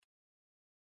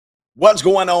What's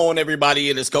going on, everybody?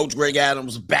 It is Coach Greg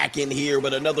Adams back in here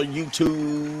with another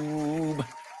YouTube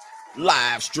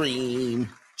live stream.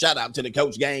 Shout out to the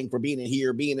Coach Gang for being in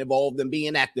here, being involved, and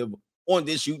being active on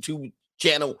this YouTube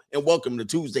channel. And welcome to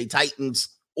Tuesday Titans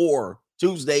or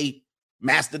Tuesday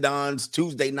Mastodons,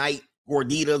 Tuesday night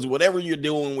Gorditas, whatever you're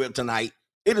doing with tonight.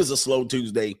 It is a slow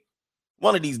Tuesday.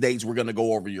 One of these days, we're going to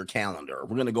go over your calendar.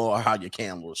 We're going to go over how your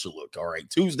calendar should look. All right.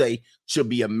 Tuesday should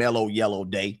be a mellow yellow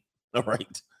day. All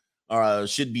right.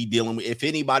 Should be dealing with, if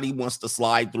anybody wants to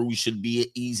slide through, should be an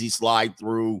easy slide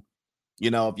through.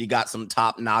 You know, if you got some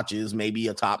top notches, maybe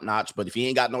a top notch, but if you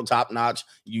ain't got no top notch,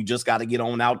 you just got to get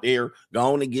on out there,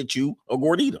 go on and get you a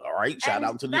gordita. All right. Shout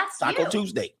out to the Taco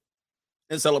Tuesday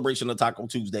in celebration of Taco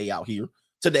Tuesday out here.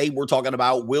 Today, we're talking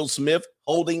about Will Smith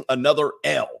holding another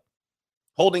L.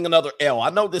 Holding another L. I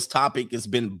know this topic has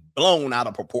been blown out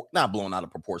of proportion, not blown out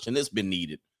of proportion. It's been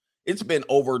needed. It's been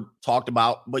over talked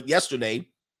about, but yesterday,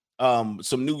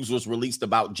 some news was released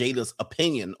about Jada's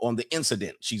opinion on the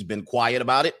incident. She's been quiet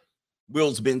about it.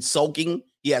 Will's been sulking.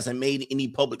 He hasn't made any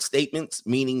public statements,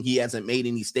 meaning he hasn't made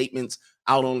any statements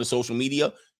out on the social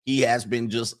media. He has been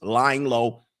just lying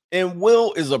low. And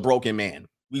Will is a broken man.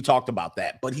 We talked about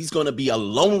that, but he's going to be a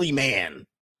lonely man.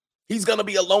 He's going to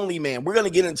be a lonely man. We're going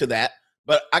to get into that,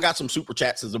 but I got some super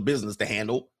chats as a business to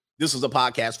handle. This is a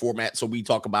podcast format, so we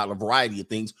talk about a variety of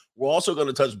things. We're also going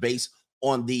to touch base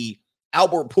on the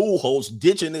Albert Pujols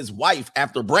ditching his wife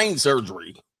after brain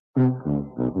surgery.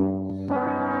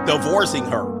 Divorcing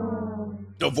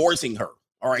her.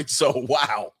 All right. So,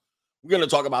 wow. We're going to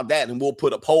talk about that, and we'll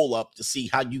put a poll up to see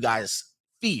how you guys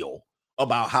feel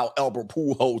about how Albert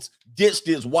Pujols ditched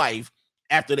his wife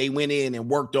after they went in and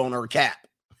worked on her cap.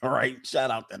 All right. Shout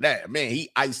out to that. Man, he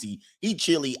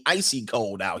chilly, icy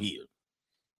cold out here.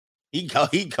 He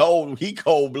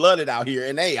cold-blooded out here.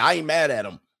 And hey, I ain't mad at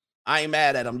him.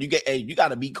 You got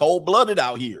to be cold-blooded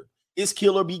out here. It's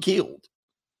kill or be killed.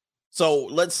 So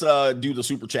let's do the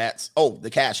super chats. Oh, the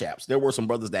cash apps. There were some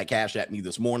brothers that cash at me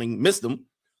this morning. Missed them.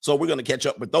 So we're going to catch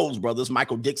up with those brothers.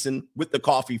 Michael Dixon with the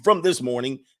coffee from this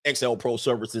morning. XL Pro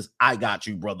Services. I got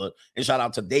you, brother. And shout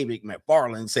out to David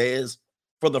McFarland says,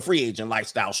 for the free agent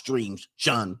lifestyle streams,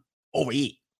 shun,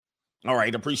 overeat. All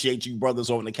right. Appreciate you, brothers,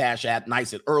 on the cash app.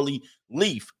 Nice and early.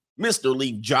 Leaf. Mr.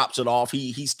 Leaf drops it off.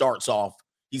 He starts off.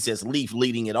 He says, Leaf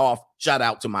leading it off. Shout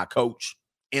out to my coach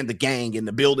and the gang in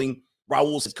the building.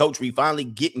 Raul says, Coach, we finally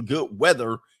getting good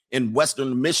weather in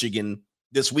Western Michigan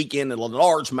this weekend, and a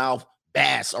largemouth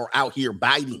bass are out here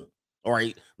biting. All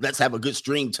right, let's have a good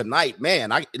stream tonight.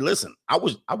 Man, I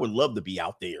would love to be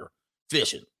out there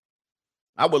fishing.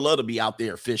 I would love to be out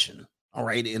there fishing, all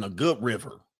right, in a good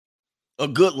river. A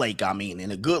good lake,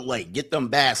 in a good lake. Get them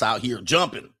bass out here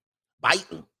jumping,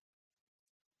 biting.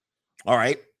 All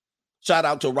right. Shout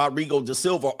out to Rodrigo da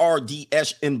Silva,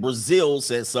 RDS in Brazil,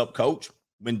 says, sup, Coach.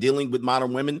 When dealing with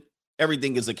modern women,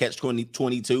 everything is a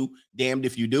catch-22. Damned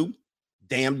if you do,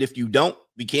 damned if you don't.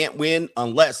 We can't win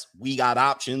unless we got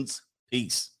options.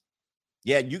 Peace.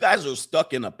 Yeah, you guys are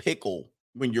stuck in a pickle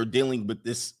when you're dealing with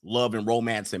this love and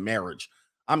romance and marriage.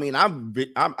 I mean,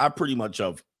 I pretty much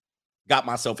have got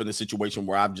myself in a situation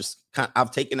where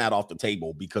I've taken that off the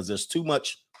table because there's too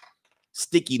much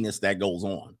stickiness that goes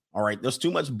on. All right. There's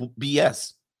too much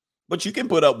BS, but you can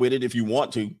put up with it if you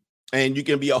want to. And you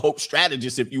can be a hope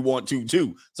strategist if you want to,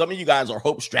 too. Some of you guys are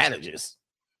hope strategists.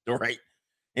 All right.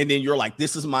 And then you're like,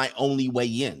 this is my only way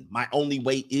in. My only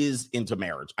way is into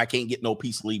marriage. I can't get no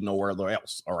peace leave nowhere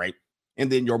else. All right.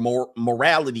 And then your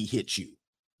morality hits you.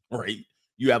 All right.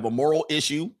 You have a moral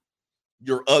issue.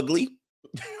 You're ugly.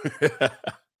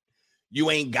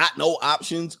 You ain't got no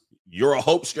options. You're a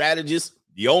hope strategist.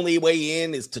 The only way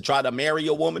in is to try to marry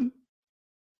a woman.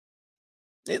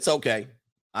 It's okay.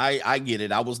 I get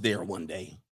it. I was there one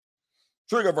day.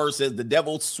 Triggerverse says the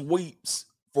devil sweeps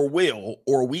for Will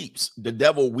or weeps. The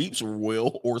devil weeps for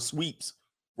Will or sweeps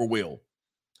for Will.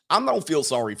 I don't feel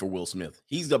sorry for Will Smith.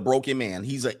 He's a broken man.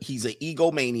 He's an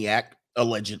egomaniac,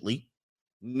 allegedly,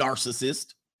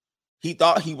 narcissist. He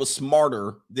thought he was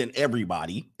smarter than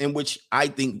everybody, in which I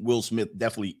think Will Smith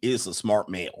definitely is a smart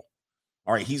male.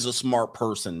 All right, he's a smart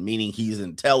person, meaning he's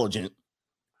intelligent.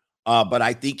 But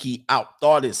I think he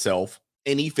outthought himself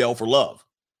and he fell for love.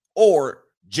 Or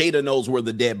Jada knows where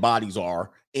the dead bodies are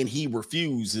and he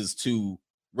refuses to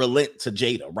relent to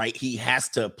Jada, right? He has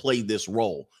to play this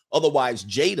role. Otherwise,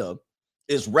 Jada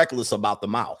is reckless about the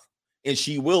mouth and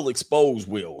she will expose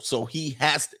Will. So he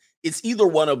has to, it's either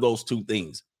one of those two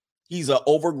things. He's an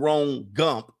overgrown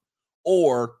gump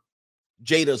or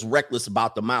Jada's reckless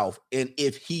about the mouth. And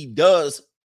if he does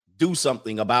do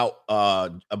something about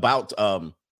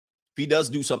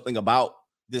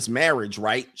this marriage,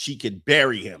 right, she could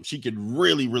bury him. She could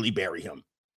really, really bury him.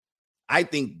 I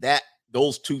think that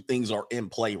those two things are in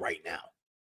play right now.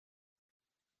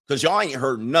 Because y'all ain't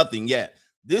heard nothing yet.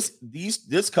 This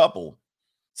couple,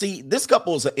 see, this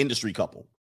couple is an industry couple.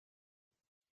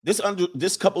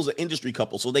 This couple's an industry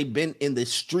couple. So they've been in the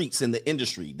streets in the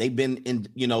industry. They've been in,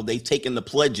 they've taken the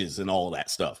pledges and all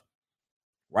that stuff,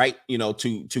 right?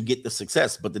 To get the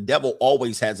success. But the devil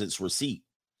always has its receipt.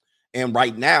 And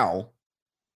right now,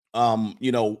 I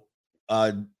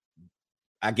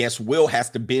guess Will has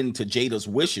to bend to Jada's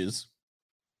wishes.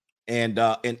 And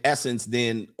in essence,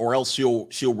 then, or else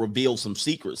she'll reveal some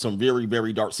secrets, some very,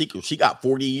 very dark secrets. She got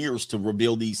 40 years to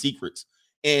reveal these secrets.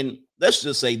 And let's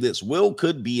just say this, Will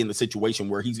could be in a situation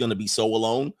where he's going to be so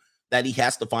alone that he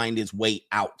has to find his way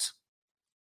out,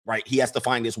 right? He has to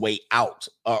find his way out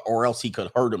or else he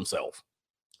could hurt himself.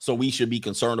 So we should be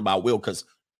concerned about Will because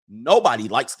nobody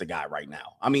likes the guy right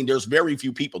now. I mean, there's very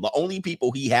few people. The only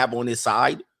people he have on his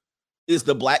side is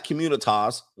the black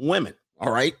communitas women,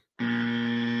 all right?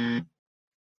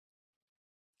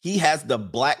 He has the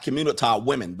black community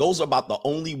women. Those are about the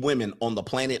only women on the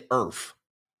planet Earth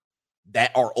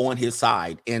that are on his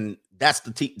side. And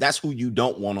that's who you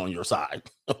don't want on your side.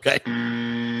 Okay.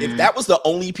 If that was the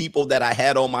only people that I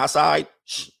had on my side,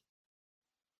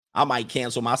 I might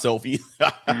cancel myself either.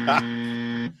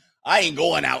 I ain't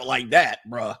going out like that,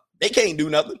 bruh. They can't do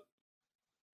nothing.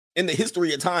 In the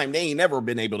history of time, they ain't never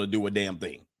been able to do a damn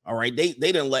thing. All right. They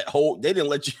didn't let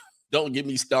you, don't get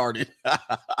me started.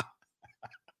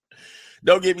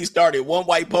 Don't get me started. One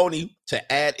White Pony,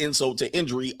 to add insult to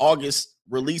injury, August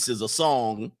releases a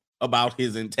song about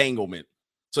his entanglement.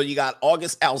 So you got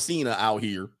August Alsina out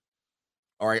here.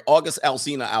 All right, August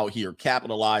Alsina out here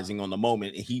capitalizing on the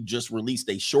moment. And he just released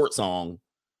a short song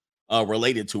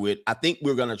related to it. I think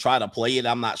we're going to try to play it.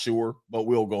 I'm not sure, but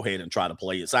we'll go ahead and try to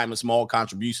play it. Simon Small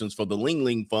contributions for the Ling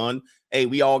Ling Fund. Hey,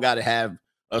 we all got to have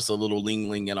us a little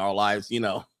Ling Ling in our lives,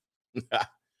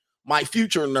 My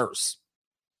future nurse,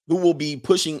 who will be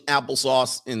pushing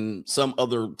applesauce and some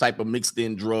other type of mixed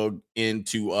in drug in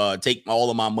to take all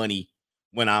of my money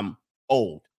when I'm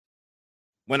old.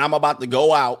 When I'm about to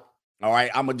go out, all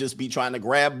right, I'm going to just be trying to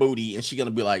grab booty and she's going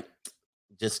to be like,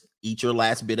 just eat your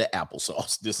last bit of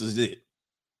applesauce. This is it.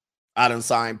 I done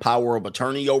signed power of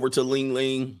attorney over to Ling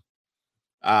Ling.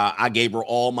 I gave her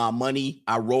all my money.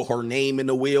 I wrote her name in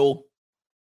the will.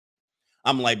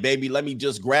 I'm like, baby, let me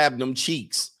just grab them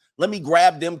cheeks. Let me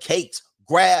grab them cakes.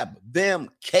 Grab them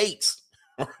cakes.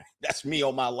 That's me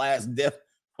on my last death,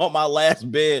 on my last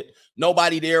bed.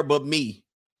 Nobody there but me.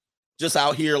 Just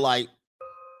out here like,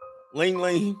 Ling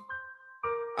Ling,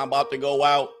 I'm about to go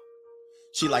out.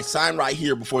 She like, sign right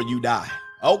here before you die.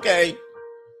 Okay.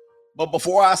 But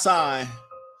before I sign,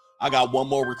 I got one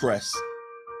more request.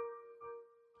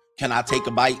 Can I take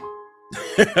a bite?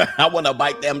 I want to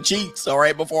bite them cheeks, all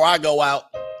right, before I go out.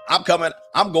 I'm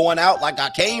going out like I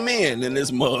came in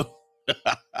this mug.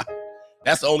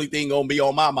 That's the only thing gonna be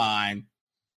on my mind.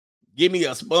 Give me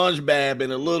a sponge bath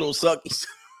and a little sucky.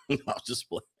 I'll just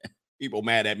play. People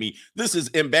mad at me. This is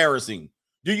embarrassing.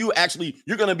 You're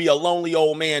gonna be a lonely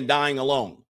old man dying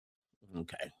alone.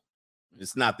 Okay.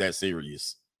 It's not that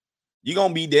serious. You're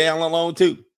gonna be down alone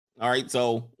too. All right.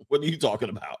 So what are you talking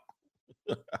about?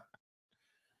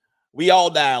 We all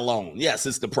die alone. Yes,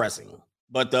 it's depressing,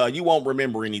 but you won't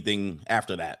remember anything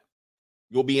after that.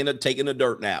 You'll be taking a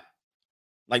dirt nap.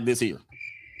 Like this here.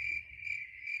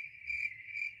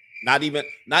 Not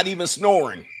even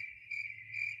snoring.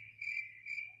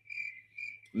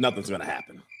 Nothing's going to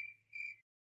happen.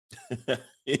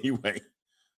 Anyway,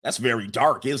 that's very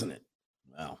dark, isn't it?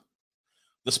 Well,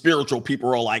 the spiritual people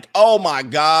are like, oh my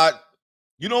God,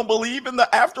 you don't believe in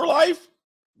the afterlife?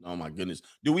 Oh my goodness.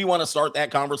 Do we want to start that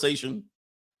conversation?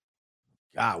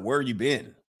 God, where you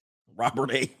been?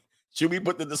 Robert A. Should we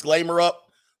put the disclaimer up?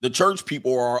 The church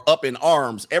people are up in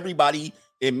arms. Everybody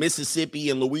in Mississippi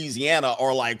and Louisiana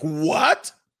are like,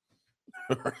 what?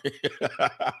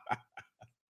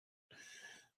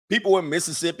 People in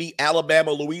Mississippi,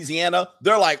 Alabama, Louisiana,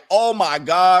 they're like, oh my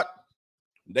God,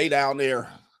 they down there.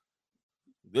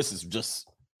 This is just.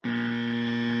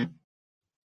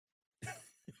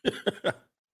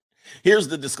 Here's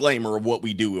the disclaimer of what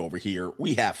we do over here.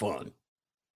 We have fun.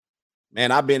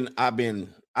 Man,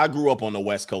 I grew up on the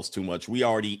West Coast too much. We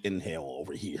already in hell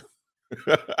over here.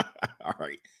 All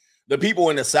right. The people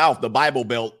in the South, the Bible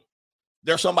Belt,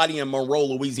 there's somebody in Monroe,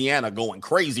 Louisiana going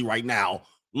crazy right now.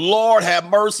 Lord have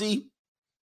mercy.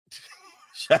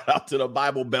 Shout out to the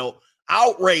Bible Belt.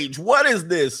 Outrage. What is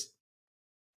this?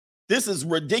 This is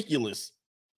ridiculous.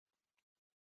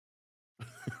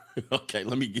 Okay,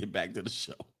 let me get back to the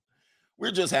show. We're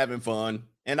just having fun,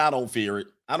 and I don't fear it.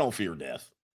 I don't fear death.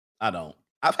 I don't.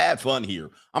 I've had fun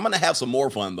here. I'm gonna have some more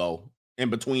fun though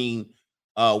in between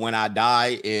when I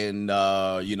die and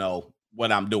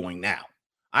what I'm doing now.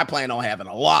 I plan on having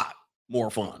a lot more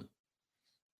fun.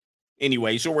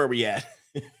 Anyway, so where we at?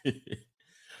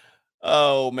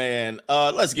 Oh man,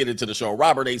 let's get into the show.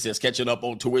 Robert A says catching up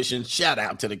on tuition. Shout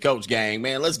out to the coach gang,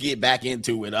 man. Let's get back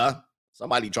into it.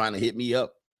 Somebody trying to hit me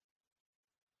up.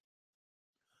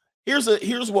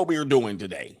 Here's what we are doing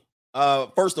today.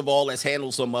 First of all, let's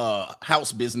handle some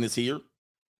house business here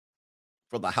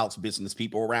for the house business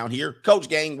people around here. Coach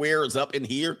Gang Wear is up in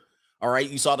here. All right,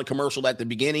 you saw the commercial at the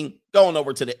beginning. Going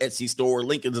over to the Etsy store.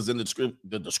 Link is in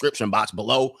the description box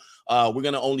below. We're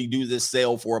gonna only do this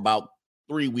sale for about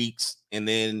 3 weeks, and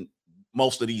then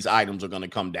most of these items are gonna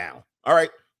come down. All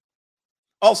right.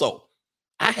 Also,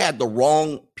 I had the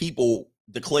wrong people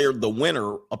declared the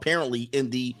winner apparently in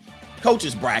the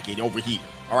coaches bracket over here.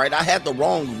 All right, I had the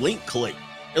wrong link click.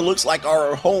 It looks like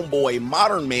our homeboy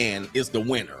Modern Man is the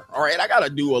winner. All right, I got to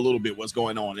do a little bit what's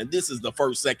going on. And this is the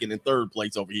first, second, and third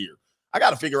place over here. I got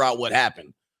to figure out what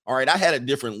happened. All right, I had a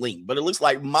different link, but it looks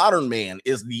like Modern Man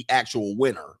is the actual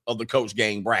winner of the Coach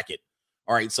Gang bracket.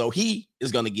 All right, so he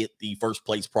is going to get the first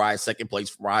place prize. Second place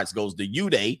prize goes to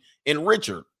Uday, and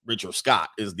Richard Scott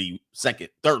is the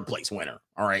third place winner.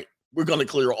 All right, we're going to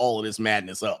clear all of this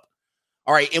madness up.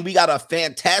 All right, and we got a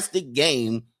fantastic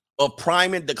game of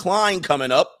Prime and Decline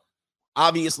coming up.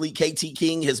 Obviously, KT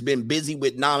King has been busy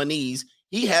with nominees.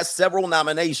 He has several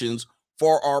nominations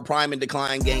for our Prime and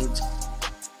Decline games.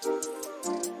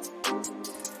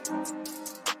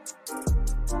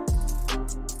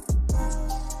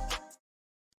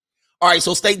 All right,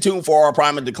 so stay tuned for our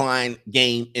Prime and Decline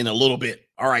game in a little bit.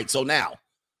 All right, so now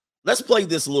let's play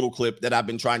this little clip that I've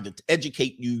been trying to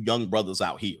educate you young brothers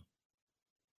out here.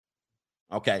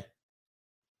 Okay.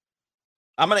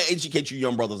 I'm going to educate you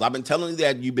young brothers. I've been telling you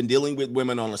that you've been dealing with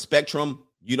women on a spectrum.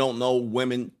 You don't know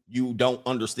women. You don't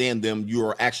understand them. You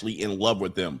are actually in love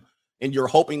with them. And you're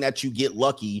hoping that you get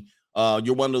lucky.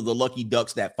 You're one of the lucky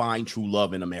ducks that find true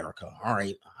love in America. All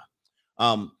right.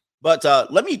 But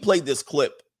let me play this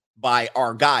clip by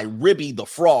our guy, Ribby the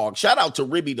Frog. Shout out to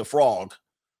Ribby the Frog.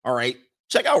 All right.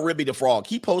 Check out Ribby the Frog.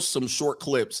 He posts some short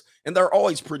clips, and they're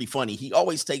always pretty funny. He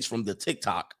always takes from the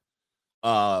TikTok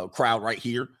crowd right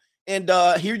here. And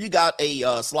here you got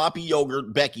a sloppy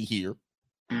yogurt Becky here.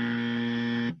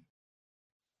 A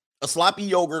sloppy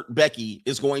yogurt Becky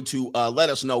is going to let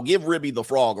us know. Give Ribby the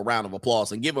Frog a round of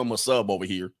applause and give him a sub over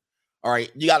here. All right.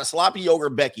 You got a sloppy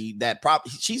yogurt Becky that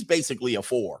she's basically a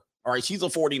 4. All right. She's a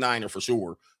 49er for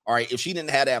sure. All right. If she didn't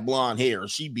have that blonde hair,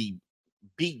 she'd be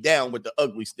beat down with the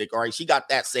ugly stick. All right. She got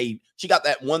that saved. She got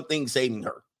that one thing saving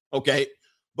her. Okay.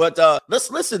 But let's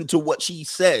listen to what she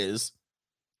says.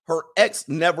 Her ex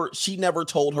she never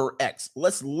told her ex.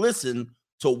 Let's listen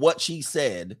to what she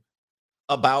said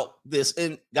about this.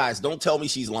 And guys, don't tell me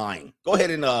she's lying. Go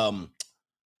ahead and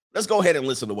let's go ahead and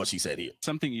listen to what she said here.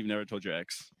 Something you've never told your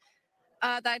ex.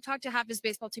 That I talked to half his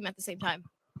baseball team at the same time.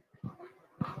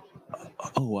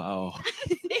 Oh, wow.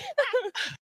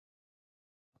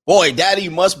 Boy, daddy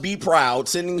must be proud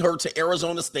sending her to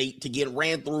Arizona State to get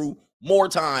ran through more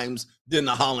times than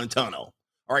the Holland Tunnel.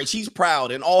 All right, she's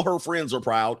proud, and all her friends are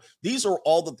proud. These are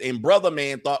all and brother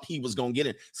man thought he was going to get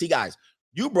in. See, guys,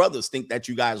 you brothers think that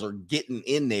you guys are getting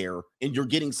in there and you're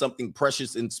getting something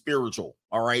precious and spiritual.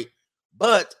 All right,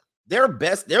 but they're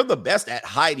the best at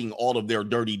hiding all of their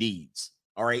dirty deeds.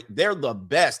 All right, they're the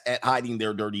best at hiding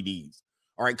their dirty deeds.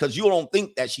 All right, because you don't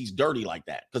think that she's dirty like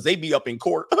that because they be up in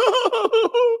court.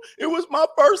 It was my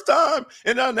first time,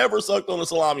 and I never sucked on a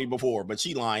salami before, but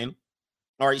she lying.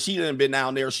 All right, she didn't been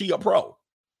down there. She a pro.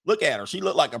 Look at her. She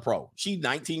looked like a pro. She's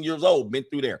 19 years old, been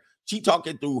through there. She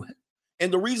talking through.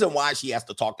 And the reason why she has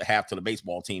to talk to half to the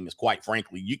baseball team is quite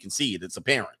frankly, you can see it. It's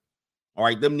apparent. All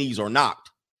right. Them knees are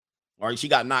knocked. All right. She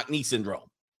got knock knee syndrome.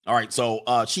 All right. So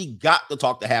she got to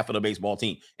talk to half of the baseball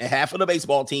team. And half of the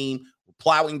baseball team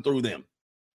plowing through them.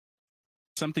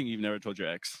 Something you've never told your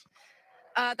ex.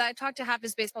 That I talked to half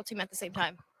his baseball team at the same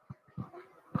time.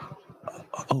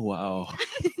 Oh, wow.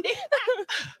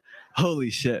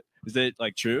 Holy shit. Is it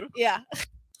like true? Yeah.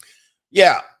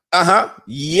 Yeah.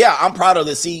 Yeah. I'm proud of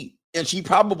this. See, and she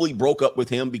probably broke up with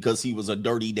him because he was a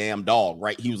dirty damn dog,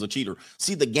 right? He was a cheater.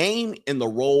 See, the game and the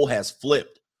role has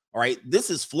flipped. All right. This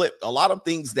is flipped. A lot of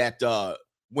things that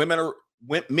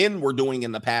men were doing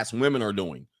in the past, women are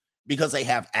doing because they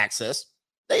have access.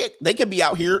 They can be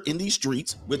out here in these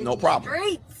streets with no problem.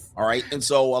 All right. And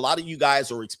so a lot of you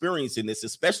guys are experiencing this,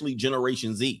 especially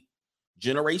Generation Z.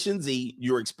 Generation Z,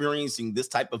 you're experiencing this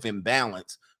type of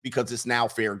imbalance because it's now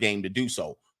fair game to do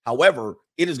so. However,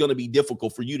 it is going to be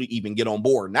difficult for you to even get on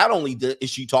board. Not only is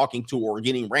she talking to or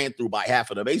getting ran through by half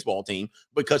of the baseball team,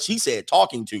 because she said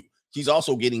talking to, she's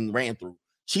also getting ran through.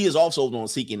 She is also on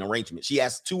seeking arrangement. She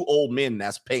has 2 old men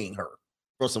that's paying her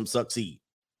for some succeed.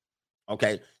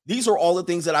 Okay. These are all the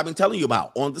things that I've been telling you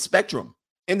about on the spectrum.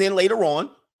 And then later on,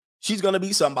 she's going to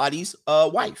be somebody's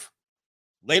wife.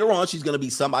 Later on, she's going to be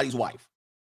somebody's wife.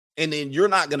 And then you're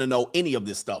not going to know any of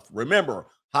this stuff. Remember,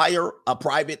 hire a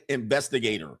private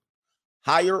investigator.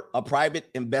 Hire a private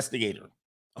investigator.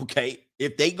 Okay.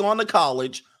 If they gone to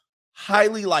college,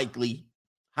 highly likely,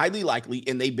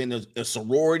 and they've been a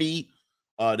sorority,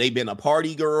 they've been a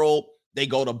party girl, they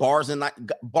go to bars and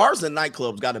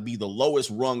nightclubs got to be the lowest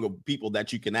rung of people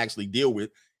that you can actually deal with.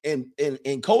 And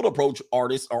cold approach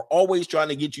artists are always trying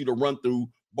to get you to run through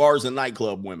bars and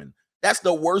nightclub women. That's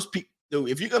the worst.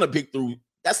 If you're going to pick through,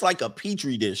 that's like a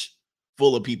petri dish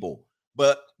full of people.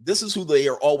 But this is who they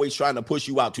are always trying to push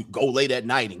you out to. Go late at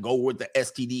night and go with the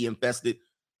STD infested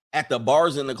at the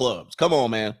bars and the clubs. Come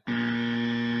on, man.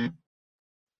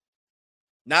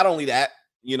 Not only that,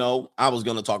 I was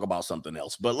going to talk about something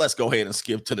else, but let's go ahead and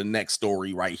skip to the next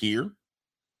story right here.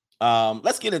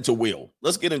 Let's get into Will.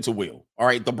 All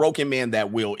right. The broken man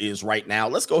that Will is right now.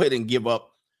 Let's go ahead and give up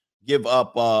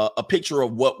a picture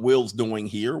of what Will's doing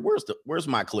here. Where's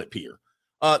my clip here?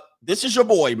 This is your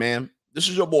boy, man. This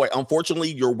is your boy.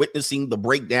 Unfortunately, you're witnessing the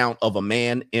breakdown of a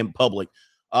man in public.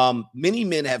 Many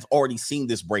men have already seen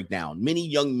this breakdown. Many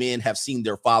young men have seen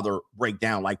their father break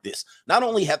down like this. Not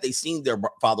only have they seen their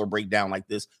father break down like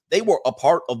this, they were a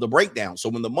part of the breakdown. So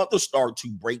when the mother started to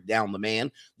break down the man,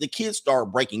 the kids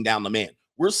start breaking down the man.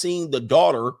 We're seeing the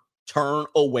daughter turn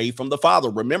away from the father.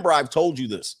 Remember, I told you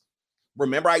this.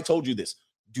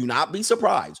 Do not be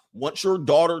surprised. Once your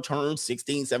daughter turns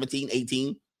 16, 17,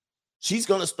 18, she's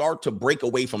going to start to break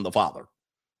away from the father.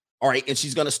 All right. And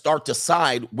she's going to start to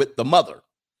side with the mother,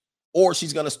 or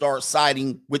she's going to start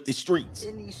siding with the streets.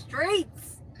 In these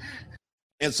streets.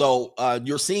 And so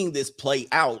you're seeing this play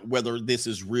out, whether this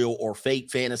is real or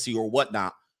fake, fantasy or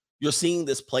whatnot. You're seeing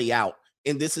this play out.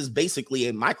 And this is basically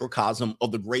a microcosm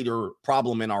of the greater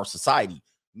problem in our society.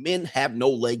 Men have no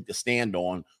leg to stand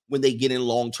on when they get in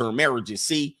long-term marriages.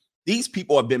 See, these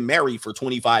people have been married for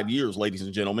 25 years, ladies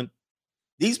and gentlemen.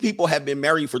 These people have been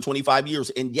married for 25 years,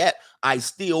 and yet I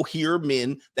still hear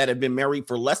men that have been married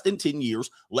for less than 10 years,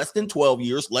 less than 12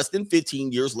 years, less than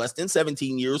 15 years, less than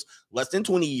 17 years, less than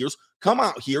 20 years, come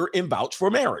out here and vouch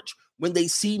for marriage when they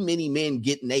see many men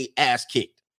getting their ass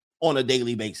kicked on a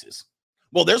daily basis.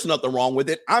 Well, there's nothing wrong with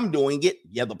it. I'm doing it.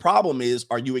 Yeah, the problem is,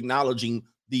 are you acknowledging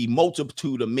the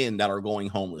multitude of men that are going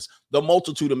homeless, the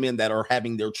multitude of men that are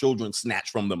having their children snatched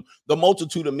from them, the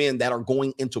multitude of men that are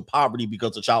going into poverty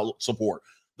because of child support,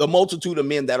 the multitude of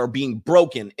men that are being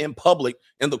broken in public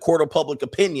in the court of public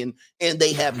opinion, and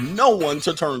they have no one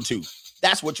to turn to?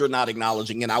 That's what you're not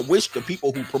acknowledging. And I wish the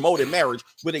people who promoted marriage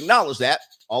would acknowledge that.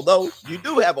 Although you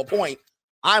do have a point,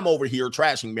 I'm over here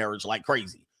trashing marriage like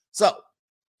crazy. So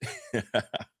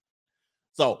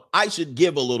So I should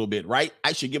give a little bit, right?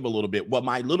 I should give a little bit. Well,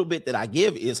 my little bit that I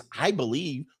give is I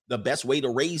believe the best way to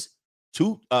raise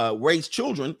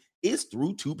children is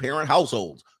through 2-parent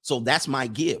households. So that's my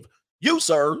give. You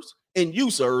sirs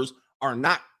are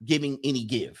not giving any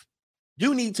give.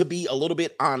 You need to be a little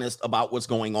bit honest about what's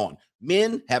going on.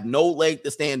 Men have no leg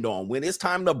to stand on. When it's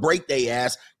time to break their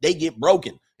ass, they get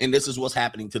broken. And this is what's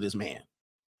happening to this man.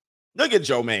 Look at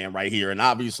your man right here. And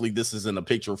obviously this isn't a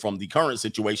picture from the current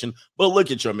situation, but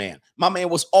look at your man. My man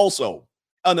was also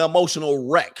an emotional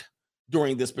wreck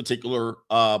during this particular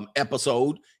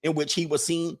episode, in which he was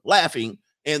seen laughing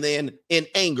and then in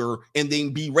anger and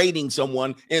then berating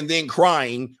someone and then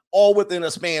crying, all within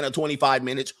a span of 25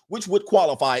 minutes, which would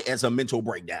qualify as a mental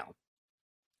breakdown.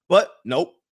 But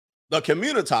nope, the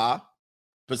community,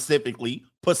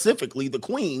 specifically the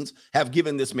queens, have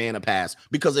given this man a pass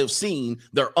because they've seen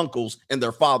their uncles and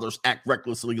their fathers act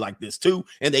recklessly like this too,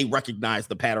 and they recognize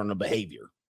the pattern of behavior.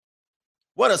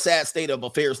 What a sad state of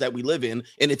affairs that we live in.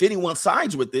 And if anyone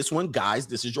sides with this one, guys,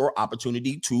 this is your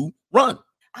opportunity to run.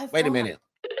 Wait a minute.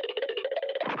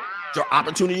 It's your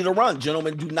opportunity to run.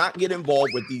 Gentlemen, do not get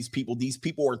involved with these people. These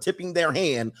people are tipping their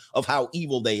hand of how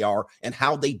evil they are and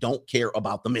how they don't care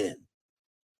about the men.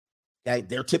 Okay,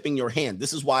 they're tipping your hand.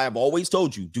 This is why I've always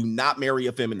told you, do not marry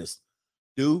a feminist.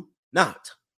 Do not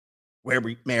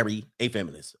marry a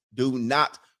feminist. Do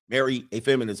not marry a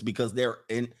feminist, because their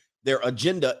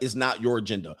agenda is not your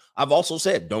agenda. I've also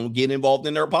said, don't get involved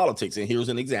in their politics. And here's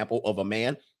an example of a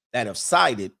man that have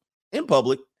sided in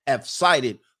public, have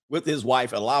sided with his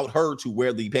wife, allowed her to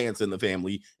wear the pants in the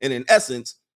family, and in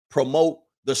essence, promote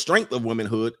the strength of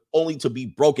womanhood, only to be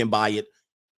broken by it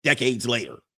decades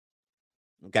later.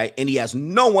 Okay. And he has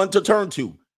no one to turn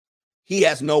to. He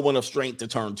has no one of strength to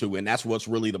turn to. And that's what's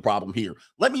really the problem here.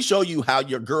 Let me show you how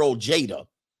your girl Jada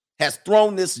has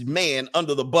thrown this man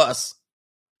under the bus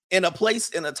in a place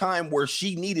in a time where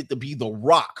she needed to be the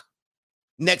rock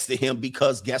next to him,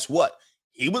 because guess what?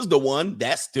 He was the one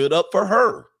that stood up for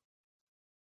her.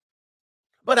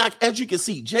 But as you can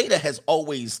see, Jada has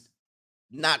always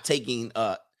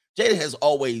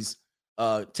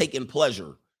taken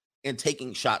pleasure in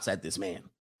taking shots at this man.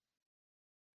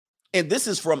 And this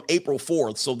is from April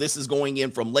 4th. So this is going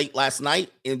in from late last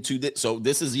night into this. So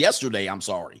this is yesterday. I'm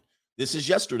sorry. This is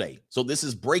yesterday. So this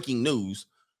is breaking news.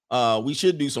 We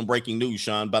should do some breaking news,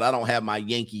 Sean, but I don't have my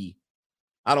Yankee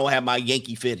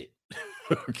fitted.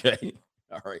 Okay.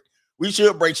 All right. We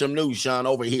should break some news, Sean,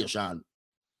 over here, Sean.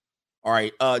 All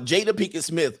right. Jada Pinkett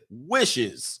Smith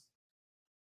wishes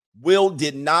Will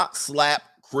did not slap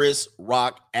Chris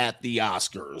Rock at the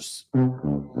Oscars.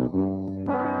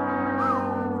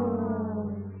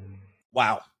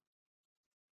 Wow.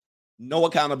 No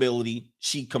accountability.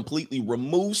 She completely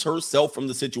removes herself from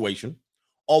the situation.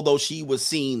 Although she was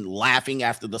seen laughing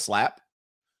after the slap.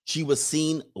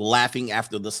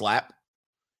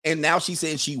 And now she's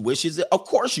saying she wishes it. Of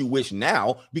course you wish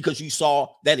now, because you saw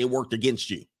that it worked against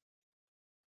you.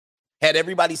 Had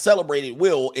everybody celebrated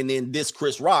Will and then this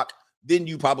Chris Rock, then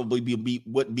you probably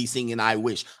wouldn't be singing I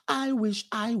wish. I wish,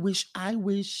 I wish, I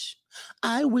wish.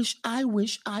 I wish, I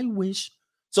wish, I wish.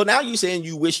 So now you're saying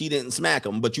you wish he didn't smack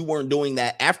him, but you weren't doing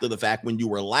that after the fact when you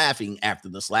were laughing after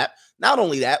the slap. Not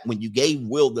only that, when you gave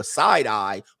Will the side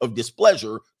eye of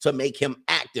displeasure to make him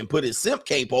act and put his simp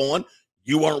cape on,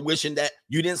 you weren't wishing that.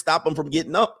 You didn't stop him from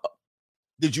getting up.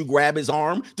 Did you grab his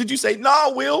arm? Did you say,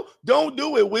 "No, Will, don't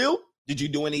do it, Will"? Did you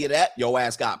do any of that? Your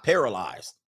ass got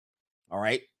paralyzed. All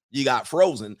right. You got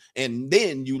frozen. And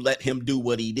then you let him do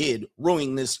what he did,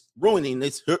 ruining his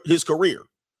career.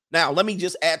 Now, let me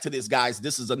just add to this, guys.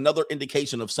 This is another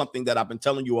indication of something that I've been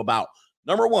telling you about.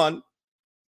 Number one,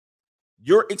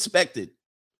 you're expected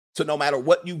to, no matter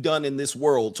what you've done in this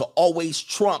world, to always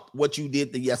trump what you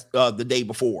did the day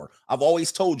before. I've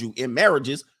always told you, in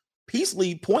marriages, peace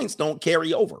league points don't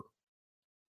carry over.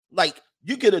 Like,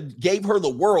 you could have gave her the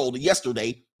world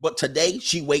yesterday, but today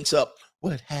she wakes up.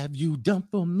 What have you done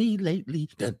for me lately?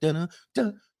 Dun, dun,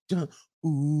 dun, dun.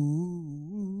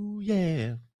 Ooh,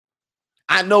 yeah.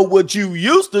 I know what you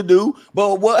used to do,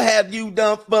 but what have you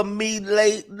done for me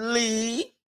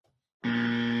lately?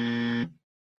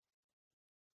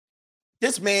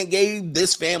 This man gave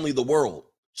this family the world.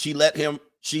 He let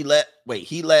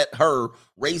her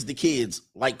raise the kids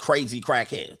like crazy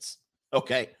crackheads.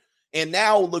 Okay. And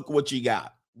now look what you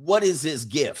got. What is his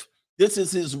gift? This is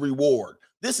his reward.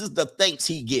 This is the thanks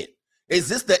he get. Is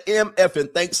this the MF and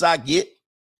thanks I get?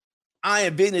 I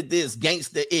invented this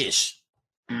gangsta-ish.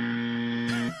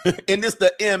 And this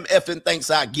the MF and thanks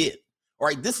I get. All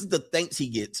right. This is the thanks he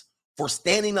gets for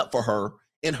standing up for her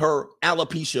in her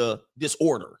alopecia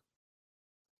disorder.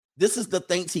 This is the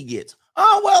thanks he gets.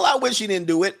 Oh, well, I wish he didn't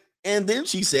do it. And then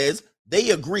she says they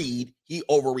agreed he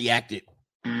overreacted.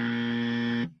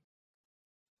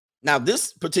 Now,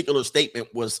 this particular statement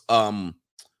was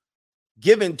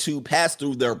given to pass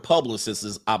through their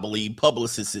publicists, I believe,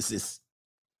 publicists.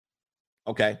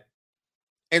 Okay.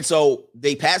 And so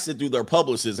they passed it through their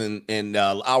publicists, and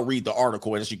I'll read the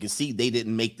article. And as you can see, they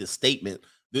didn't make this statement.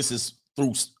 This is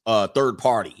through third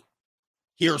party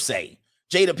hearsay.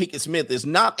 Jada Pinkett Smith is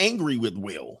not angry with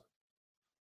Will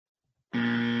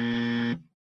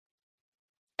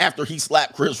after he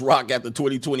slapped Chris Rock at the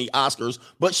 2020 Oscars,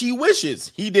 but she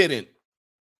wishes he didn't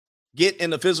get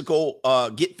physical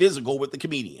with the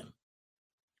comedian.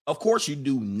 Of course you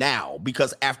do now,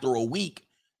 because after a week,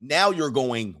 now you're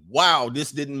going, wow,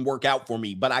 this didn't work out for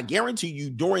me. But I guarantee you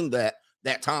during that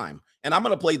time, and I'm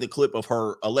going to play the clip of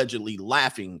her allegedly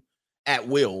laughing at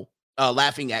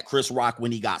Chris Rock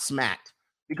when he got smacked,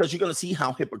 because you're going to see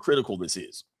how hypocritical this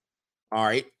is. All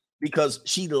right. Because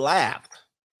she laughed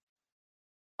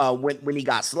when he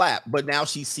got slapped, but now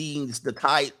she sees the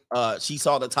tide. She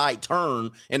saw the tide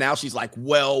turn, and now she's like,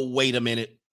 well, wait a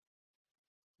minute.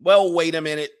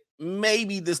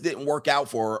 Maybe this didn't work out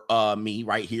for me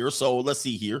right here. So let's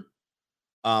see here.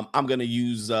 I'm going to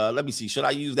use, let me see. Should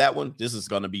I use that one? This is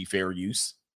going to be fair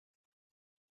use.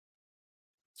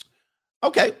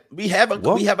 Okay. We have a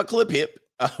clip here.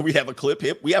 We have a clip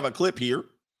here.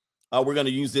 We're going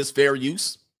to use this fair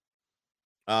use.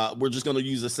 We're just going to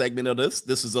use a segment of this.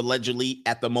 This is allegedly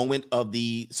at the moment of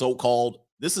the so-called,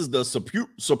 this is the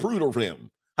Zapruder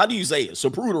film. How do you say it?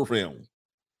 Zapruder film.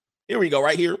 Here we go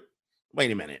right here.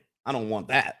 Wait a minute. I don't want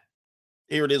that.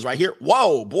 Here it is right here.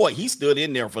 Whoa, boy, he stood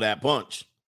in there for that punch.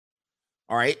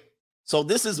 All right. So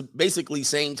this is basically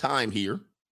same time here.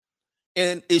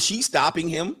 And is she stopping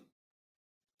him?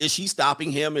 Is she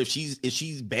stopping him? Is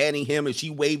she's banning him? Is she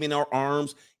waving her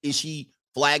arms? Is she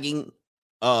flagging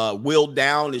Will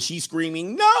down? Is she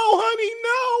screaming, "No, honey,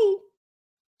 no"?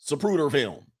 Zapruder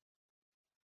film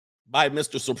by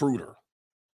Mr. Zapruder.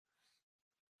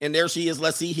 And there she is.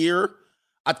 Let's see here.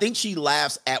 I think she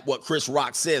laughs at what Chris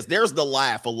Rock says. There's the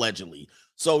laugh, allegedly.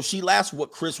 So she laughs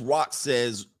what Chris Rock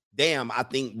says. Damn, I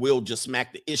think Will just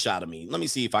smacked the ish out of me. Let me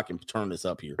see if I can turn this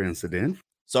up here. Incident.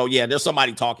 So yeah, there's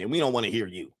somebody talking. We don't want to hear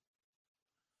you.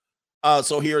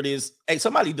 So here it is. Hey,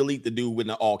 somebody delete the dude with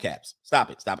the all caps.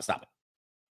 Stop it. Stop it. Stop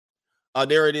it.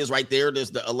 There it is right there. There's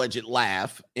the alleged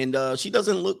laugh. And she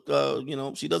doesn't look,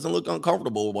 she doesn't look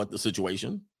uncomfortable with the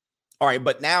situation. All right.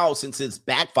 But now since it's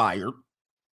backfired,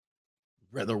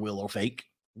 whether will or fake,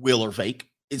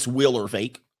 it's will or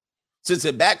fake. Since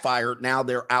it backfired, now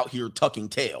they're out here tucking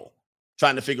tail,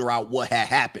 trying to figure out what had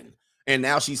happened. And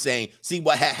now she's saying, see,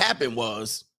 what had happened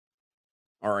was,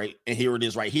 all right, and here it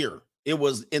is right here. It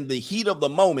was in the heat of the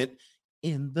moment.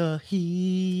 In the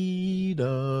heat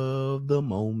of the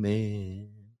moment.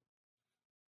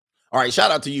 All right,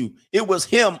 shout out to you. It was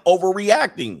him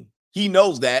overreacting. He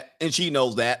knows that, and she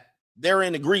knows that. They're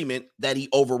in agreement that he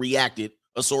overreacted.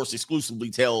 A source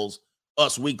exclusively tells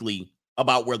Us Weekly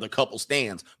about where the couple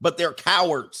stands. But they're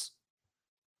cowards.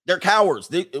 They're cowards.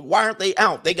 Why aren't they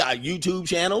out? They got YouTube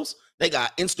channels. They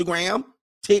got Instagram,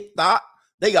 TikTok.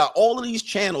 They got all of these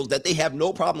channels that they have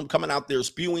no problem coming out there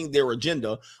spewing their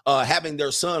agenda, having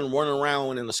their son running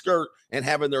around in a skirt and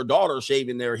having their daughter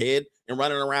shaving their head and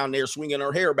running around there swinging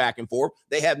her hair back and forth.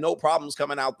 They have no problems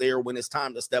coming out there when it's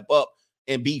time to step up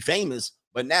and be famous,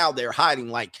 but now they're hiding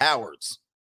like cowards.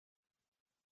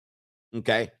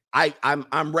 Okay,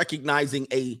 I'm recognizing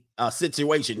a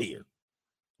situation here.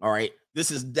 All right,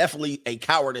 this is definitely a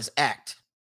cowardice act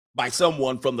by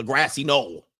someone from the grassy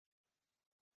knoll.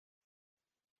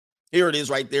 Here it is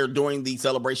right there during the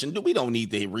celebration. We don't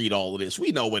need to read all of this.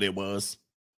 We know what it was.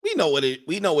 We know what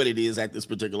it is at this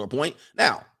particular point.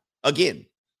 Now, again,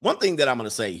 one thing that I'm going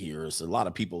to say here is a lot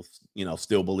of people,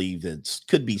 still believe that it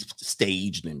could be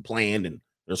staged and planned, and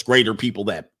there's greater people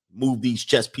that move these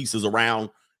chess pieces around,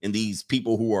 and these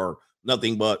people who are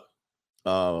nothing but,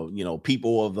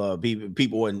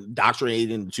 people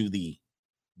indoctrinated into the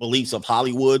beliefs of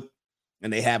Hollywood,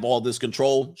 and they have all this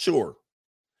control. Sure.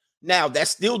 Now, that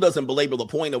still doesn't belabor the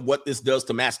point of what this does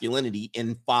to masculinity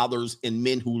in fathers and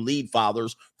men who lead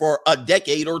fathers for a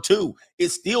decade or two. It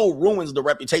still ruins the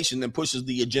reputation and pushes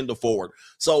the agenda forward.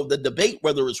 So the debate,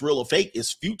 whether it's real or fake,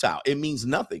 is futile. It means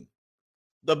nothing.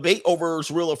 The debate over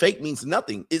it's real or fake means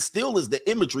nothing. It still is the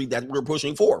imagery that we're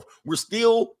pushing forth. We're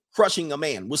still crushing a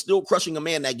man. We're still crushing a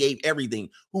man that gave everything,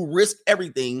 who risked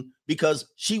everything because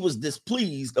she was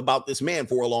displeased about this man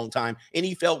for a long time. And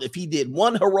he felt if he did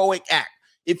one heroic act,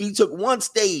 if he took one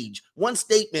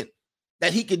statement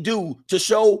that he could do to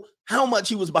show how much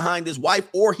he was behind his wife,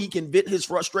 or he can vent his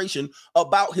frustration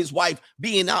about his wife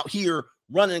being out here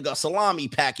running a salami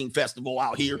packing festival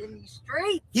out here,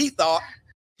 he thought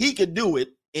he could do it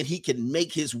and he can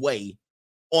make his way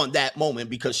on that moment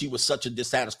because she was such a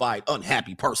dissatisfied,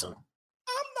 unhappy person.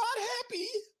 I'm not happy.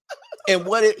 And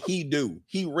what did he do?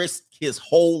 He risked his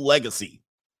whole legacy.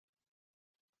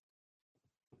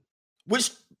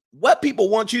 What people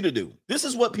want you to do. This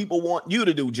is what people want you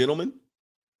to do, gentlemen.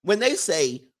 When they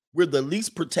say we're the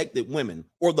least protected women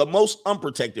or the most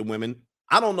unprotected women,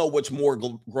 I don't know what's more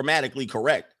grammatically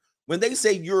correct. When they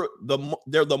say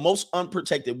they're the most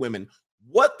unprotected women,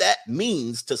 what that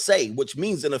means to say, which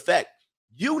means in effect,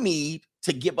 you need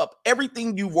to give up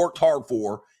everything you worked hard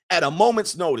for at a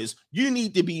moment's notice. You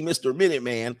need to be Mr.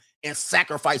 Minuteman and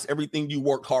sacrifice everything you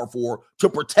worked hard for to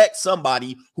protect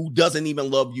somebody who doesn't even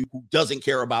love you, who doesn't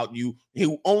care about you,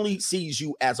 who only sees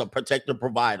you as a protector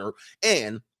provider,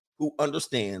 and who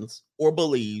understands or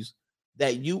believes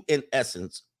that you, in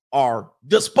essence, are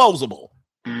disposable.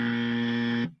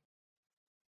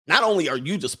 Not only are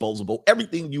you disposable,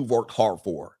 everything you've worked hard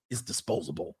for is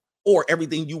disposable, or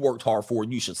everything you worked hard for,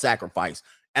 you should sacrifice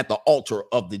at the altar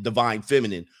of the divine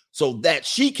feminine so that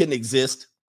she can exist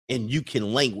and you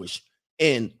can languish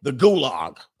in the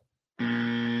gulag.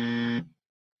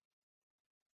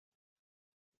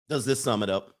 Does this sum it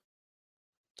up?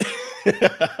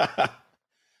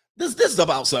 Does this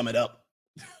about sum it up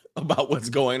about what's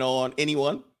going on?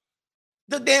 Anyone?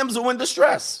 The damsel in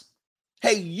distress.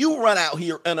 Hey, you run out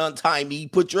here and untie me,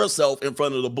 put yourself in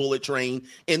front of the bullet train,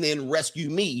 and then rescue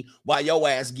me while your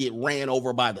ass get ran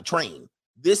over by the train.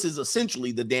 This is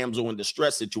essentially the damsel in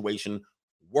distress situation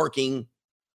working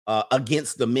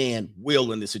against the man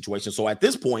Will in this situation. So at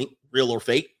this point, real or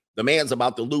fake, The man's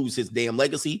about to lose his damn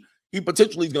legacy. He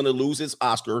potentially is going to lose his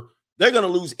Oscar. They're going to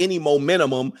lose any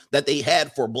momentum that they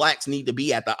had for blacks need to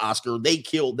be at the Oscar. They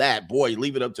killed that. Boy,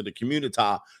 leave it up to the community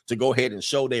to go ahead and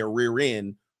show their rear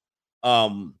end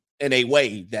in a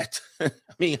way that, I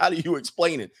mean, how do you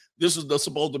explain it? This is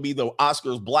supposed to be the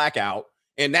Oscars blackout,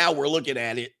 and now we're looking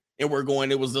at it and we're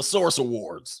going, it was the Source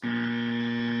Awards.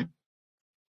 Never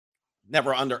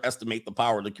underestimate the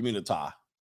power of the community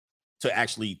to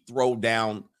actually throw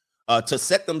down, to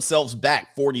set themselves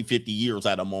back 40, 50 years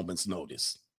at a moment's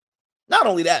notice. Not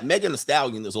only that, Megan Thee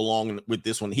Stallion is along with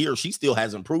this one here. She still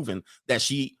hasn't proven that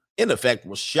she, in effect,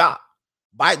 was shot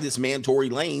by this man, Tory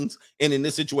Lanez. And in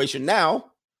this situation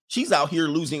now, she's out here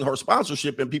losing her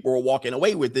sponsorship and people are walking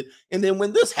away with it. And then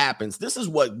when this happens, this is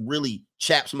what really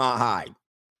chaps my hide.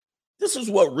 This is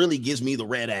what really gives me the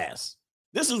red ass.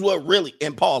 This is what really,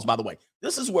 and pause, by the way,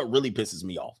 this is what really pisses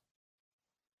me off.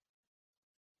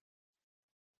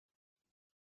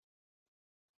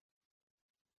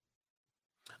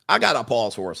 I got to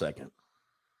pause for a second.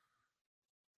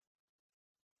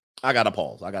 I got to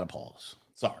pause.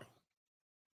 Sorry.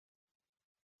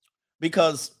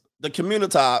 Because the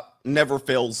community never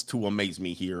fails to amaze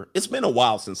me here. It's been a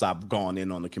while since I've gone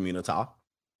in on the community.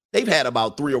 They've had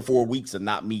about 3 or 4 weeks of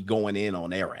not me going in on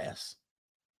their ass.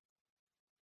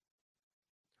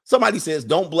 Somebody says,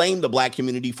 don't blame the black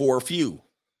community for a few.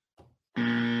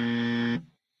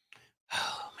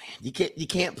 You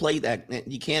can't play that.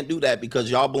 You can't do that because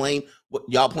y'all playing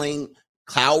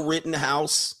Kyle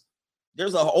Rittenhouse.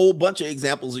 There's a whole bunch of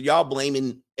examples of y'all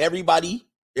blaming everybody,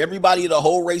 the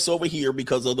whole race over here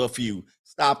because of the few.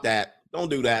 Stop that. Don't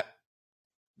do that.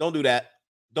 Don't do that.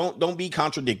 Don't be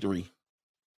contradictory.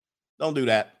 Don't do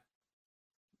that.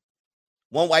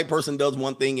 One white person does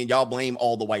one thing and y'all blame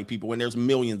all the white people when there's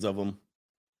millions of them.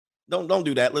 Don't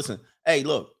do that. Listen, hey,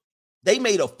 look, they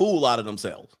made a fool out of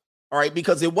themselves. All right,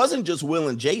 because it wasn't just Will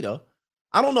and Jada.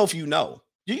 I don't know if you know.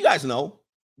 Do you guys know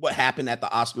what happened at the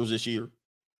Oscars this year?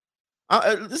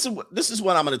 This is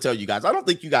what I'm going to tell you guys. I don't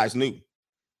think you guys knew.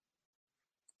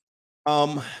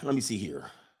 Let me see here.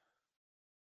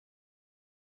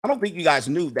 I don't think you guys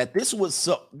knew that this was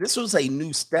a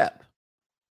new step.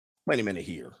 Wait a minute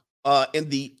here. In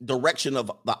the direction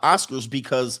of the Oscars,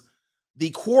 because the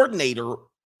coordinator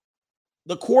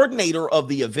of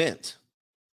the event.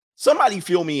 Somebody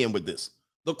fill me in with this.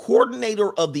 The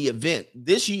coordinator of the event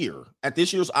this year, at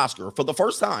this year's Oscar, for the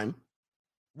first time,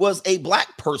 was a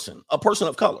black person, a person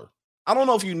of color. I don't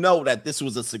know if you know that this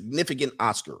was a significant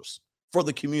Oscars for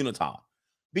the community,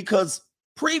 because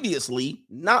previously,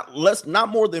 not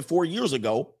more than 4 years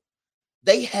ago,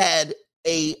 they had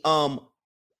a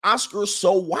Oscar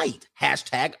so white,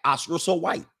 hashtag Oscar so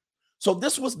white. So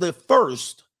this was the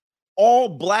first all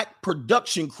black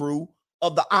production crew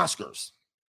of the Oscars.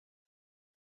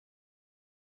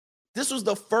 This was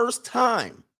the first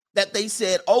time that they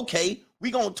said, okay,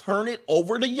 we're going to turn it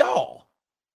over to y'all.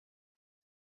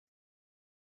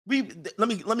 Let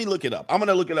me look it up. I'm going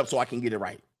to look it up so I can get it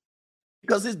right.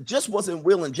 Because it just wasn't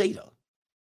Will and Jada.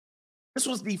 This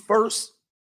was the first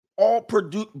all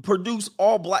produce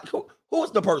all black. Who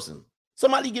was the person?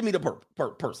 Somebody give me the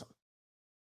person.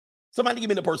 Somebody give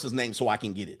me the person's name so I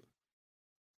can get it.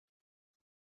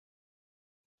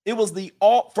 It was the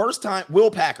first time. Will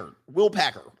Packer.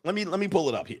 Let me pull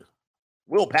it up here.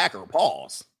 Will Packer.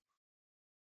 Pause.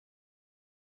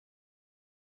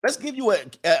 Let's give you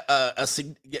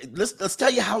let's tell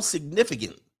you how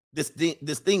significant this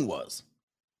thing was.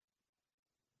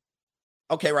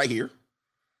 Okay, right here.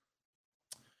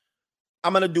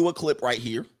 I'm gonna do a clip right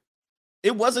here.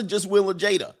 It wasn't just Will and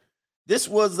Jada. This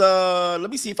was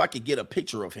let me see if I could get a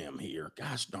picture of him here.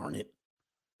 Gosh darn it.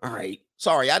 All right.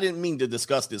 Sorry, I didn't mean to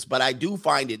discuss this, but I do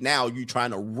find it now you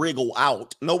trying to wriggle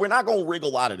out. No, we're not going to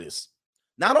wriggle out of this.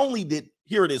 Not only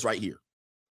here it is right here.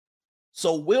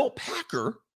 So Will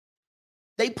Packer,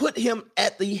 they put him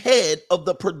at the head of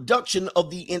the production of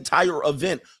the entire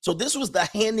event. So this was the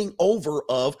handing over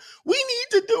of, we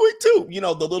need to do it too. You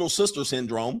know, the little sister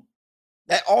syndrome.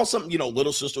 That awesome,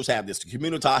 little sisters have this. The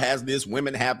community has this.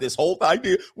 Women have this whole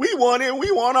idea. We want it.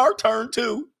 We want our turn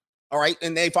too. All right.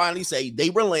 And they finally say, they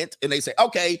relent and they say,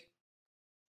 okay.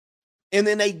 And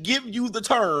then they give you the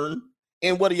turn.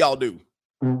 And what do y'all do?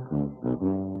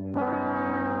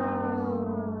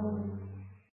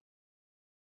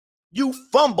 You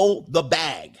fumble the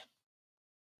bag.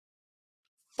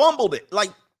 Fumbled it.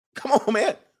 Like, come on,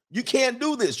 man. You can't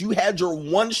do this. You had your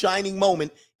one shining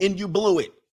moment and you blew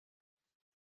it.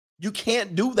 You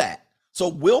can't do that. So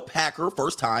Will Packer,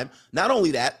 first time. Not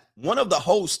only that, one of the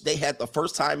hosts, they had the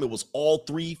first time it was all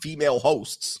 3 female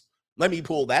hosts. Let me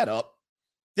pull that up.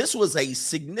 This was a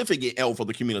significant L for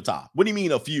the community. What do you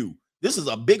mean a few? This is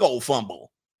a big old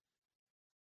fumble.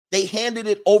 They handed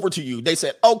it over to you. They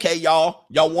said, okay, y'all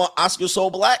want Oscar So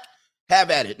Black? Have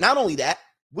at it. Not only that,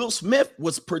 Will Smith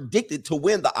was predicted to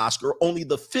win the Oscar, only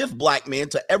the 5th black man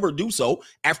to ever do so,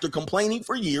 after complaining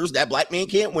for years that black man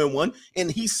can't win one, and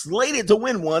he's slated to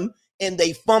win one, and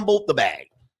they fumbled the bag.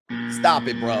 Stop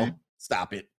it, bro.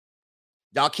 Stop it.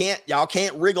 Y'all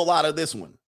can't wriggle out of this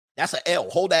one. That's an L.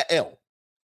 Hold that L.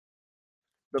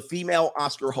 The female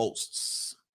Oscar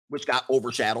hosts, which got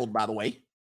overshadowed, by the way.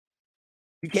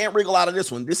 You can't wriggle out of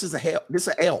this one. This is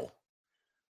an L.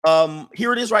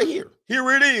 Here it is right here. Here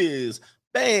it is.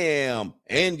 Bam.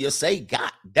 And you say,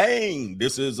 God dang,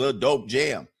 this is a dope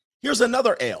jam. Here's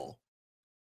another L.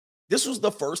 This was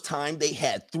the first time they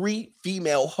had 3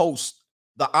 female hosts.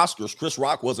 The Oscars. Chris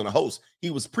Rock wasn't a host.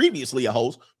 He was previously a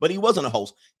host, but he wasn't a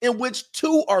host, in which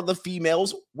 2 are the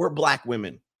females were black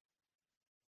women.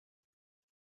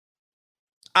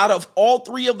 Out of all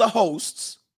 3 of the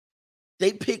hosts,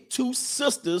 they picked 2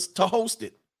 sisters to host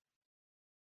it.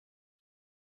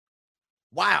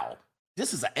 Wow.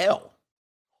 This is an L.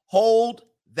 Hold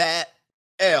that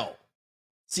L.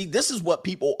 See, this is what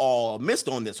people all missed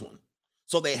on this one.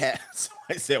 So they had,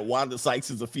 I said Wanda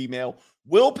Sykes is a female,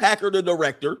 Will Packer, the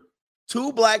director,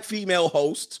 2 black female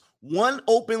hosts, 1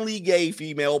 openly gay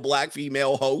female, black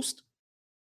female host,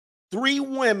 3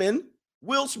 women.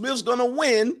 Will Smith's gonna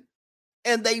win,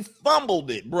 and they fumbled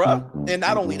it, bruh. And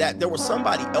not only that, there was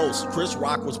somebody else. Chris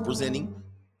Rock was presenting.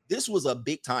 This was a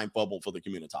big time fumble for the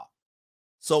community.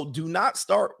 So do not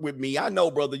start with me. I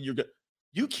know, brother,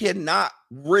 you cannot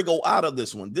wriggle out of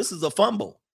this one. This is a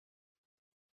fumble.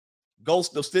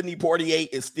 Ghost of Sidney Poitier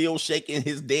is still shaking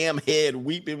his damn head,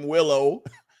 weeping willow.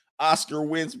 Oscar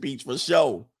win speech for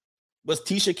show. Was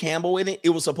Tisha Campbell in it? It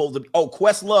was supposed to be. Oh,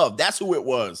 Questlove. That's who it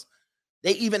was.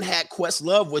 They even had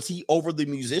Questlove. Was he over the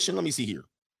musician? Let me see here.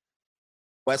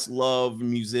 Questlove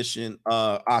musician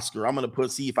Oscar. I'm going to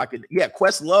see if I could. Yeah,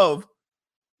 Questlove.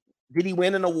 Did he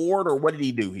win an award or what did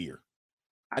he do here?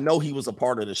 I know he was a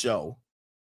part of the show.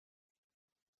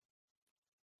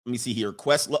 Let me see here.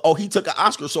 Questlove. Oh, he took an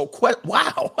Oscar. So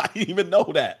wow, I didn't even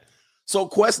know that. So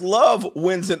Questlove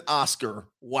wins an Oscar.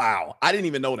 Wow, I didn't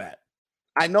even know that.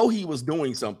 I know he was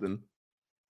doing something.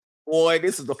 Boy,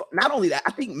 this is not only that.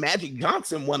 I think Magic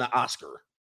Johnson won an Oscar.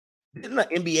 Didn't an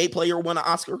NBA player win an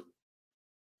Oscar?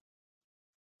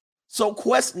 So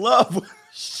Questlove,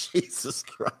 Jesus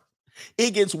Christ.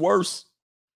 It gets worse.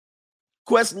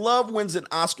 Questlove wins an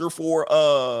Oscar for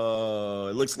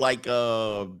it looks like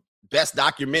best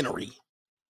documentary.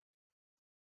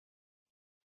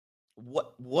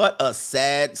 What a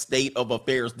sad state of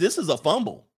affairs. This is a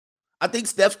fumble. I think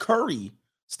Steph Curry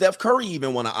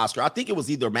even won an Oscar. I think it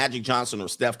was either Magic Johnson or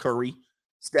Steph Curry.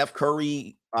 Steph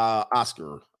Curry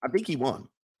Oscar. I think he won.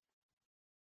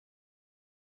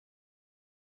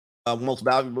 Most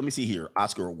valuable. Let me see here.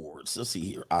 Oscar awards. Let's see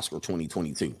here. Oscar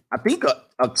 2022. I think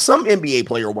some NBA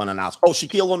player won an Oscar. Oh,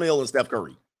 Shaquille O'Neal and Steph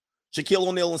Curry. Shaquille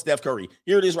O'Neal and Steph Curry.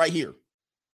 Here it is right here.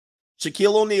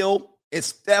 Shaquille O'Neal and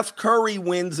Steph Curry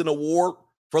wins an award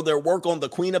for their work on the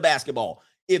Queen of Basketball.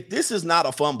 If this is not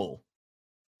a fumble,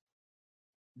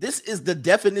 this is the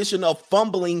definition of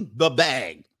fumbling the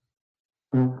bag.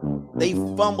 They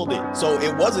fumbled it. So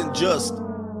it wasn't just,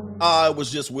 it was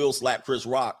just Will slap Chris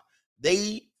Rock.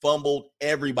 They fumbled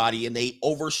everybody and they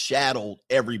overshadowed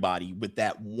everybody with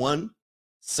that one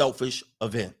selfish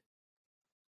event.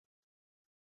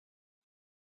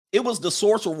 It was the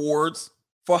Source Awards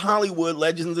for Hollywood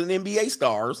legends and NBA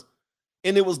stars,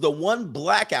 and it was the one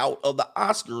blackout of the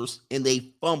Oscars, and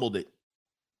they fumbled it.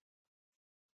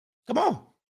 Come on.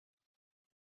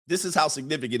 This is how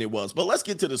significant it was. But let's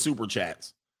get to the super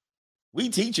chats. We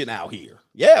teaching out here.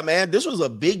 Yeah, man, this was a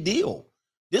big deal.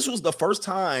 This was the first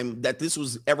time that this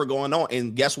was ever going on.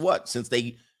 And guess what? Since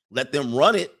they let them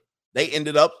run it, they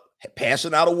ended up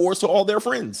passing out awards to all their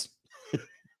friends.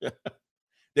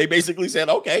 They basically said,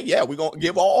 okay, yeah, we're going to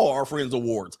give all our friends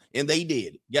awards. And they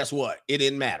did. Guess what? It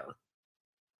didn't matter.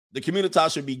 The community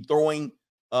should be throwing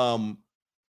them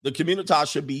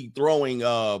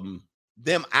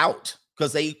out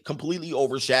because they completely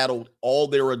overshadowed all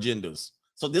their agendas.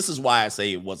 So this is why I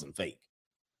say it wasn't fake.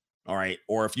 All right.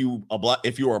 Or if you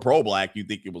were a pro-black, you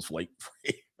think it was fake.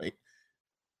 Right?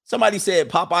 Somebody said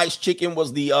Popeye's chicken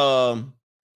was the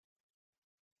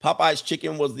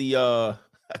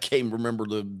I can't remember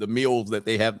the meals that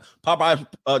they have.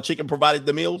 Popeye's chicken provided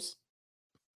the meals.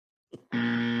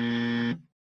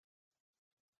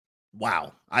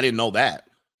 Wow. I didn't know that.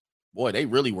 Boy, they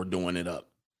really were doing it up.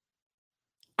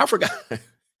 I forgot.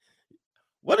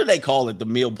 What do they call it? The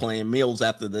meal plan, meals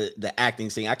after the acting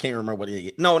scene. I can't remember what it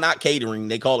is. No, not catering.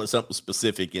 They call it something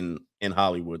specific in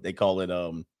Hollywood. They call it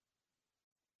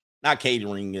not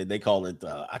catering. They call it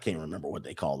I can't remember what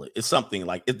they call it. It's something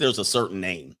like if there's a certain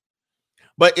name,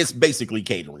 but it's basically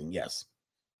catering. Yes.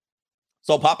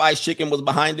 So Popeye's Chicken was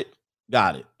behind it.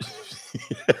 Got it.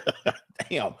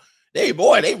 Damn. They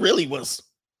really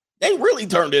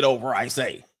turned it over, I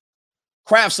say.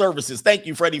 Craft services. Thank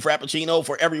you, Freddie Frappuccino,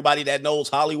 for everybody that knows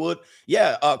Hollywood.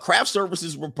 Yeah, craft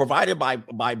services were provided by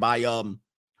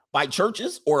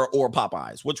churches or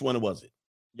Popeyes. Which one was it?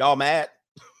 Y'all mad?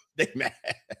 They mad.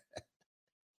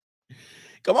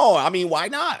 Come on. I mean, why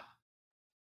not?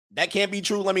 That can't be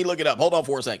true. Let me look it up. Hold on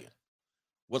for a second.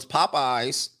 Was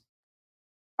Popeye's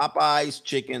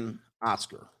Chicken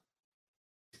Oscar?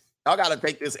 Y'all got to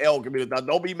take this L, community.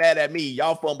 Don't be mad at me.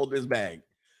 Y'all fumbled this bag.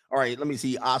 All right, let me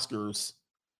see Oscars.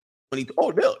 Oh,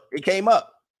 look, it came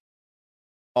up.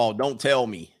 Oh, don't tell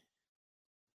me.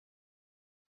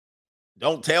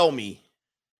 Don't tell me.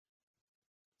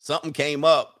 Something came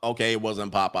up. Okay, it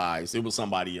wasn't Popeyes. It was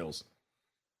somebody else.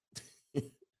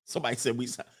 Somebody said we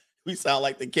sound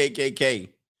like the KKK.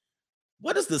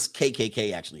 What does this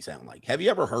KKK actually sound like? Have you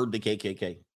ever heard the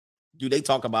KKK? Do they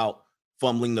talk about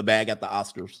fumbling the bag at the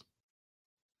Oscars?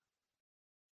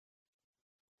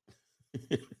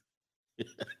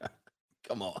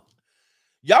 Come on.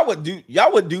 Y'all would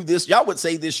do this. Y'all would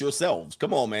say this yourselves.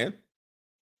 Come on, man.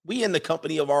 We in the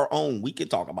company of our own. We could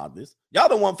talk about this. Y'all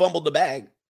the one fumbled the bag.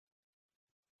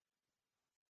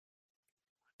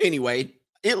 Anyway,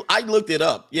 I looked it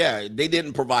up. Yeah, they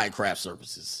didn't provide craft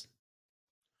services.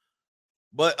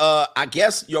 But I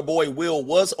guess your boy Will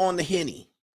was on the Henny.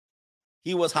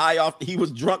 He was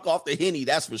drunk off the Henny,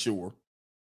 that's for sure.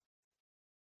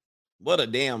 What a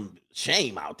damn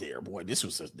shame out there, boy. This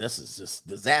is just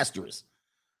disastrous.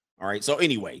 All right. So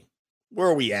anyway, where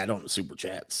are we at on the super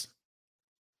chats?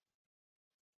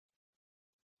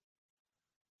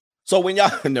 So when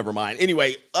y'all never mind.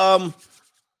 Anyway, shout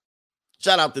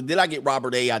out to, did I get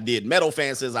Robert A? I did. Metal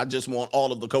Fan says, I just want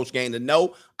all of the Coach Gang to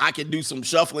know I can do some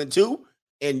shuffling too.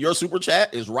 And your super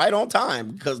chat is right on time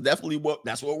because definitely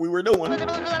that's what we were doing.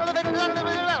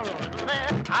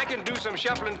 I can do some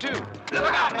shuffling too.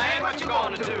 Look out, man. What you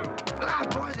going to do? Look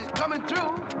out, boys. It's coming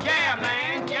through. Yeah,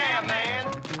 man. Yeah, man.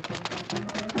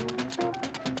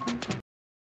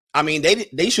 I mean,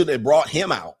 they should have brought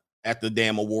him out at the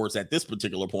damn awards at this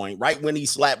particular point, right when he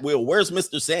slapped Will. Where's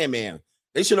Mr. Sandman?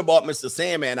 They should have brought Mr.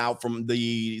 Sandman out from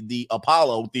the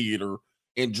Apollo Theater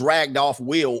and dragged off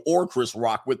Will or Chris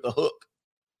Rock with the hook.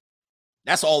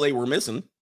 That's all they were missing.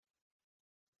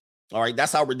 All right,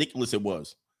 that's how ridiculous it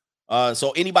was.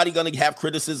 So anybody going to have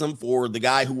criticism for the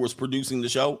guy who was producing the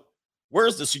show?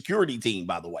 Where's the security team,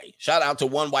 by the way? Shout out to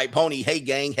One White Pony. Hey,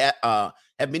 gang, have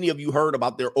many of you heard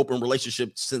about their open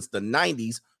relationship since the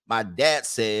 90s? My dad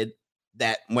said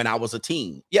that when I was a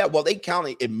teen. Yeah, well, they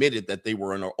admitted that they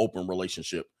were in an open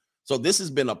relationship. So this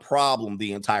has been a problem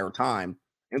the entire time.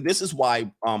 And this is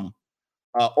why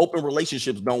open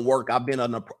relationships don't work. I've been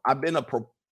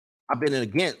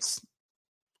against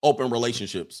open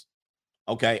relationships.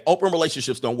 Okay, open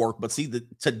relationships don't work. But see,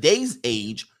 today's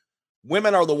age,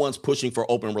 women are the ones pushing for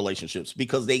open relationships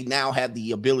because they now have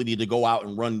the ability to go out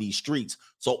and run these streets.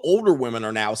 So older women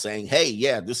are now saying, hey,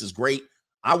 yeah, this is great.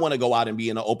 I want to go out and be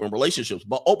in an open relationships.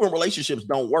 But open relationships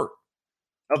don't work.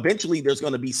 Eventually, there's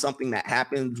going to be something that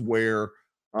happens where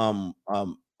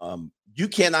you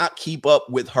cannot keep up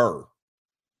with her.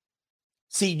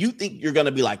 See, you think you're going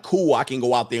to be like, cool, I can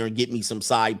go out there and get me some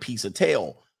side piece of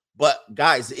tail. But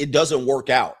guys, it doesn't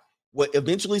work out. What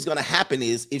eventually is going to happen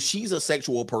is if she's a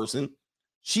sexual person,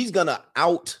 she's going to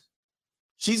out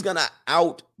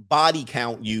body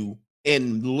count you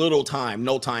in little time,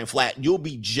 no time flat. You'll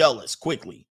be jealous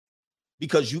quickly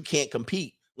because you can't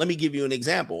compete. Let me give you an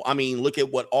example. I mean, look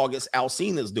at what August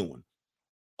Alsina is doing.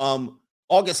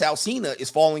 August Alsina is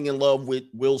falling in love with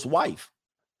Will's wife.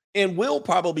 And Will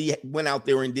probably went out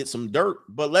there and did some dirt,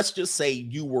 but let's just say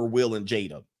you were Will and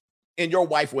Jada, and your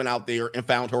wife went out there and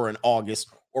found her in August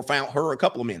or found her a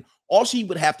couple of men. All she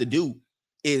would have to do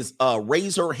is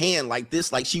raise her hand like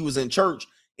this, like she was in church,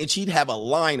 and she'd have a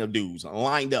line of dudes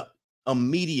lined up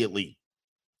immediately.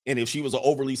 And if she was an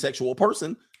overly sexual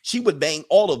person, she would bang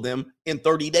all of them in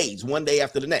 30 days, one day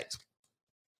after the next.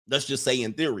 Let's just say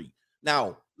in theory.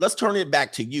 Now, let's turn it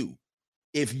back to you.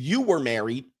 If you were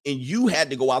married and you had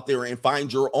to go out there and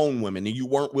find your own women and you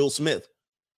weren't Will Smith,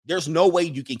 there's no way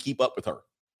you can keep up with her.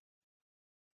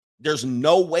 There's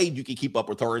no way you can keep up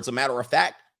with her. As a matter of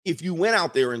fact, if you went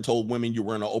out there and told women you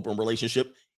were in an open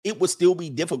relationship, it would still be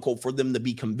difficult for them to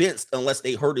be convinced unless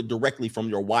they heard it directly from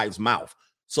your wife's mouth.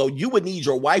 So you would need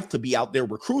your wife to be out there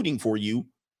recruiting for you,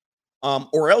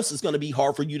 or else it's going to be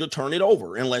hard for you to turn it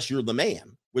over unless you're the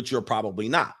man, which you're probably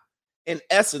not. In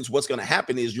essence, what's going to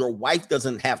happen is your wife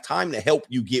doesn't have time to help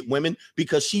you get women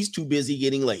because she's too busy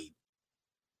getting laid.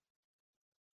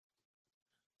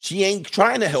 She ain't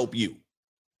trying to help you.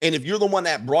 And if you're the one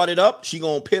that brought it up, she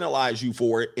going to penalize you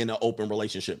for it in an open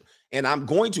relationship. And I'm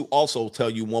going to also tell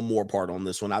you one more part on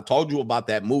this one. I told you about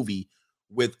that movie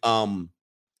with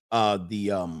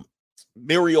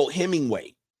Muriel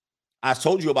Hemingway. I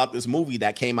told you about this movie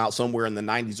that came out somewhere in the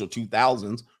 90s or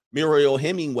 2000s. Muriel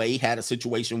Hemingway had a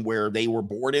situation where they were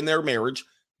bored in their marriage.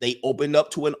 They opened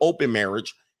up to an open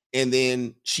marriage, and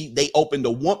then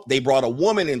they brought a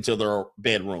woman into their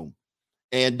bedroom,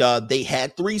 and they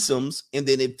had threesomes, and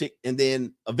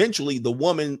then eventually the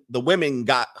women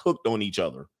got hooked on each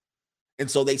other. And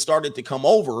so they started to come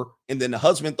over, and then the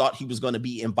husband thought he was going to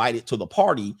be invited to the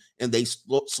party, and they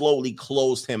slowly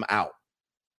closed him out.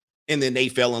 And then they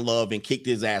fell in love and kicked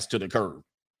his ass to the curb.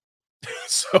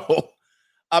 So,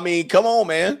 I mean, come on,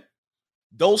 man.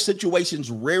 Those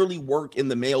situations rarely work in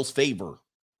the male's favor.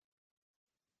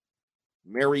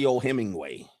 Muriel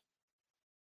Hemingway.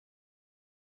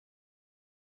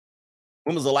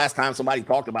 When was the last time somebody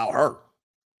talked about her?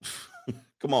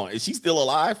 Come on. Is she still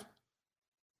alive?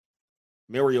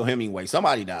 Muriel Hemingway.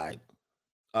 Somebody died.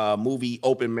 Movie,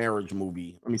 open marriage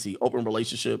movie. Let me see. Open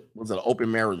relationship. Was it an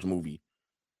open marriage movie?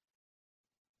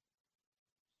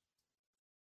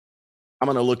 I'm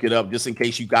going to look it up just in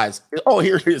case you guys. Oh,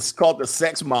 here it is. It's called The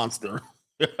Sex Monster.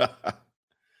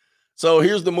 So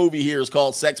here's the movie here. It's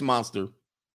called Sex Monster.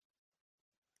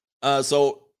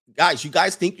 So guys, you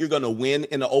guys think you're going to win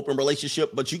in an open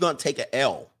relationship, but you're going to take an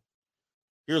L.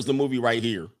 Here's the movie right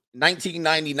here.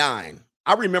 1999.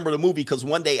 I remember the movie because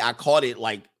one day I caught it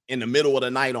like in the middle of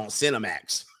the night on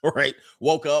Cinemax, right?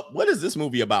 Woke up. What is this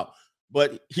movie about?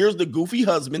 But here's the goofy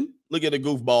husband. Look at the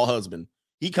goofball husband.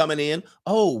 He coming in.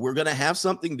 Oh, we're going to have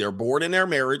something. They're bored in their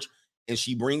marriage. And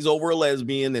she brings over a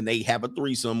lesbian and they have a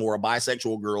threesome, or a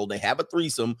bisexual girl. They have a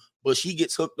threesome, but she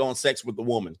gets hooked on sex with the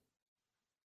woman.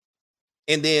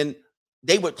 And then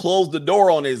they would close the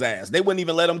door on his ass. They wouldn't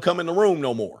even let him come in the room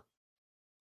no more.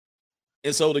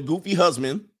 And so the goofy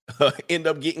husband end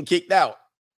up getting kicked out.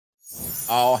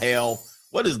 Oh, hell.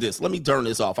 What is this? Let me turn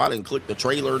this off. I didn't click the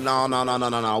trailer. No.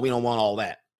 We don't want all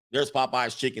that. There's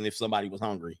Popeye's chicken if somebody was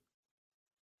hungry.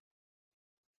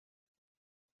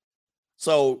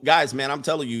 So, guys, man, I'm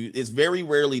telling you, it's very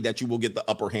rarely that you will get the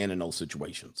upper hand in those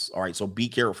situations. All right, so be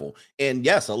careful. And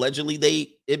yes, allegedly,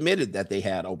 they admitted that they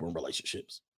had open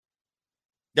relationships.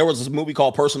 There was this movie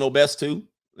called Personal Best, too.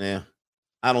 Yeah,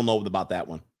 I don't know about that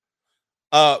one.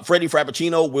 Freddie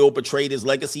Frappuccino will betray his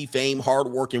legacy, fame, hard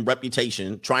work, and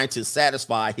reputation, trying to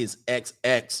satisfy his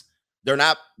ex. They're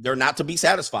not to be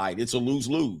satisfied. It's a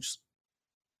lose-lose.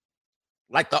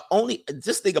 Like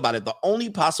just think about it. The only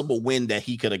possible win that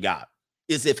he could have got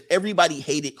is if everybody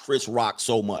hated Chris Rock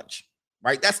so much,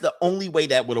 right? That's the only way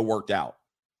that would have worked out.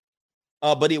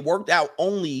 But it worked out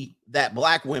only that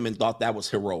black women thought that was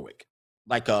heroic.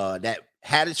 Like that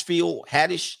Tiffany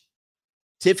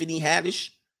Haddish.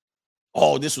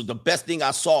 Oh, this was the best thing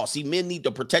I saw. See, men need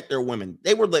to protect their women.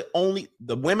 They were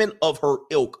the women of her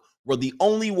ilk were the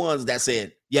only ones that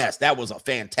said, yes, that was a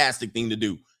fantastic thing to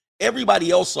do. Everybody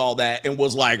else saw that and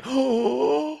was like,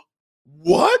 oh,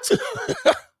 what?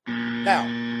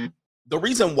 Now, the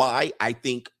reason why I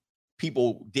think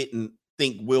people didn't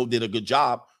think Will did a good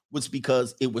job was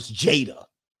because it was Jada.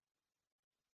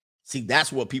 See,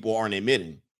 that's what people aren't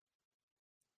admitting.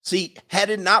 See,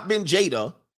 had it not been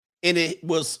Jada and it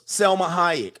was Selma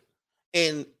Hayek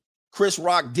and Chris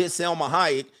Rock did Selma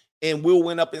Hayek and Will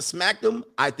went up and smacked him,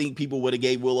 I think people would have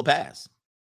gave Will a pass.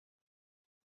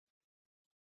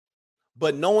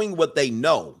 But knowing what they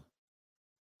know,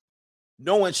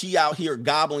 knowing she out here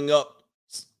gobbling up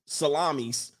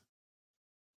salamis,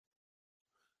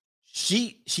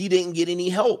 she didn't get any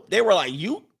help. They were like,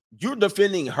 you're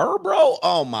defending her, bro?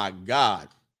 Oh my God.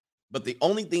 But the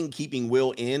only thing keeping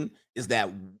Will in is that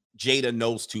Jada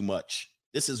knows too much.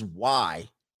 This is why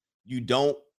you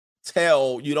don't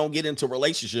get into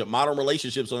relationship. Modern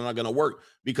relationships are not going to work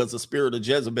because the spirit of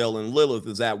Jezebel and Lilith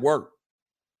is at work.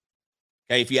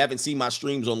 Okay, if you haven't seen my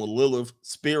streams on the Lilith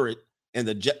spirit and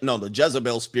the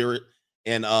Jezebel spirit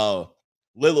and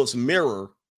Lilith's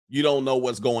mirror, you don't know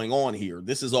what's going on here.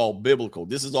 This is all biblical.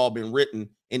 This has all been written,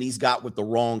 and he's got with the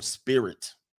wrong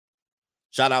spirit.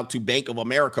 Shout out to Bank of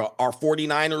America. Our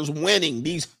 49ers winning.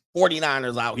 These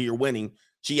 49ers out here winning.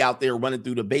 She out there running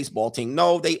through the baseball team.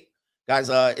 No, guys,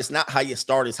 it's not how you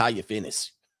start, it's how you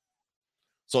finish.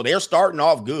 So they're starting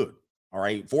off good. All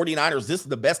right, 49ers, this is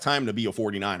the best time to be a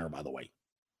 49er, by the way.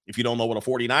 If you don't know what a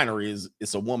 49er is,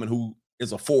 it's a woman who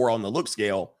is a 4 on the look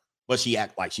scale, but she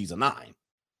acts like she's a 9.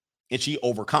 And she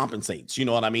overcompensates. You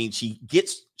know what I mean? She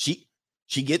gets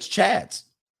Chads.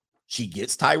 She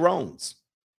gets Tyrones.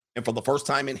 And for the first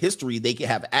time in history, they can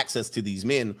have access to these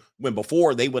men when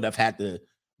before they would have had to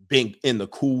be in the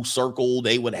cool circle.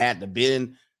 They would have had to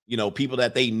been, people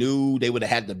that they knew. They would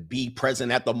have had to be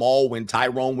present at the mall when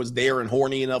Tyrone was there and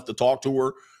horny enough to talk to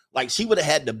her. Like, she would have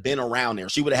had to been around there.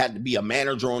 She would have had to be a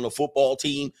manager on the football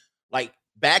team. Like,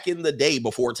 back in the day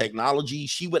before technology,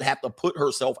 she would have to put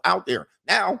herself out there.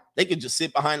 Now, they can just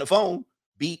sit behind the phone,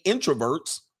 be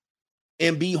introverts,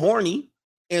 and be horny,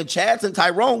 and Chads and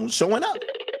Tyrones showing up.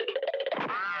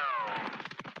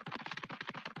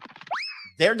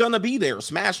 They're going to be there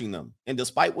smashing them. And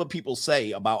despite what people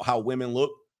say about how women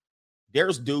look,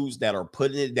 there's dudes that are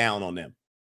putting it down on them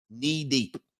knee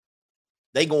deep.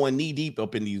 They going knee deep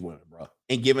up in these women, bro,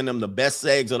 and giving them the best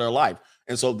segs of their life.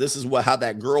 And so this is how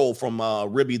that girl from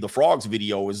Ribby the Frogs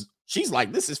video is. She's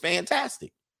like, this is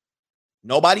fantastic.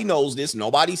 Nobody knows this.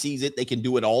 Nobody sees it. They can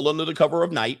do it all under the cover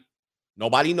of night.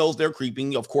 Nobody knows they're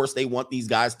creeping. Of course, they want these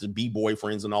guys to be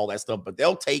boyfriends and all that stuff, but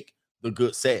they'll take the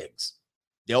good segs.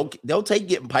 They'll take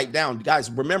getting piped down. Guys,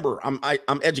 remember, I'm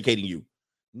educating you.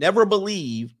 Never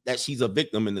believe that she's a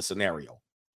victim in the scenario.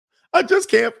 I just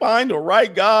can't find the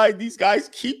right guy. These guys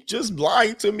keep just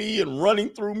lying to me and running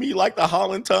through me like the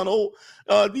Holland Tunnel.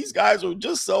 These guys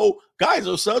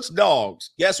are such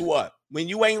dogs. Guess what? When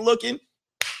you ain't looking,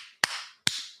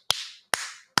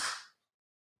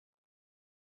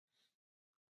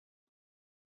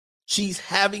 she's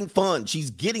having fun.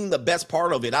 She's getting the best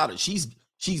part of it out of it.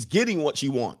 She's getting what she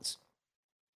wants.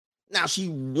 Now, she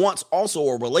wants also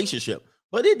a relationship,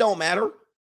 but it don't matter.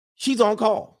 She's on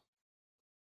call.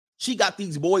 She got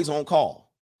these boys on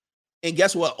call. And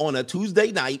guess what? On a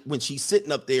Tuesday night, when she's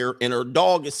sitting up there and her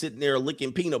dog is sitting there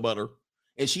licking peanut butter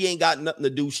and she ain't got nothing to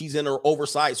do, she's in her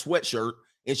oversized sweatshirt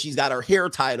and she's got her hair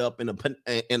tied up in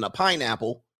a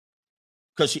pineapple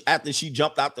because after she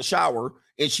jumped out the shower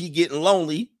and she getting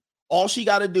lonely, all she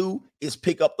got to do is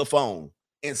pick up the phone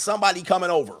and somebody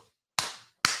coming over.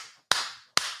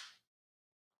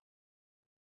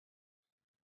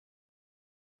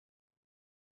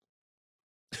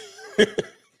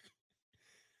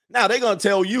 Now they're going to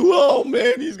tell you, oh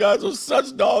man, these guys are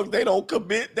such dogs. They don't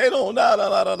commit. They don't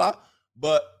da.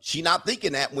 But she's not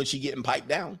thinking that when she's getting piped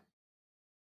down.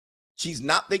 She's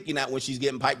not thinking that when she's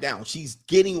getting piped down. She's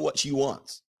getting what she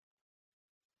wants.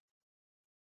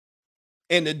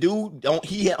 And the dude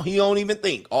he don't even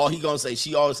think. All he going to say,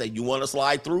 she always say, you want to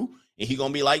slide through? And he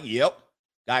going to be like, yep.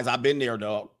 Guys, I've been there,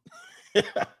 dog.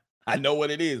 I know what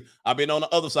it is. I've been on the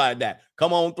other side of that.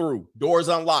 Come on through. Doors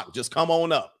unlocked. Just come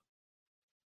on up.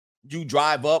 You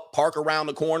drive up, park around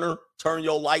the corner, turn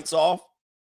your lights off,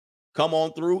 come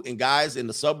on through. And guys, in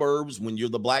the suburbs, when you're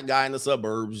the black guy in the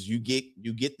suburbs, you get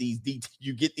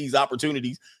these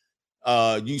opportunities.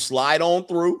 You slide on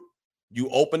through, you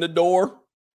open the door,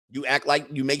 you act like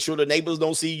you make sure the neighbors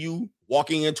don't see you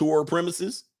walking into her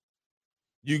premises.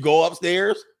 You go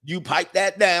upstairs, you pipe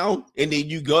that down, and then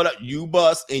you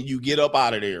bust and you get up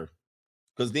out of there.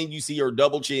 Because then you see her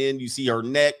double chin, you see her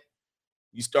neck,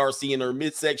 you start seeing her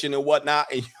midsection and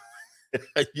whatnot,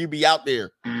 and you be out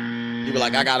there. You be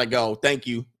like, I gotta go. Thank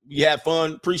you. You had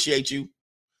fun. Appreciate you.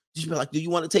 You be like, do you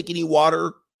want to take any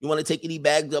water? You want to take any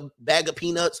bag of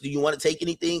peanuts? Do you want to take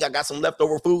anything? I got some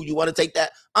leftover food. You want to take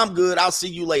that? I'm good. I'll see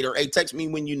you later. Hey, text me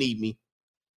when you need me.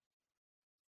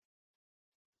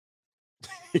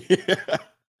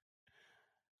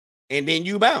 And then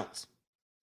you bounce.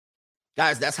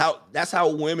 Guys, that's how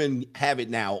women have it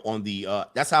now on the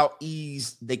that's how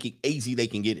easy they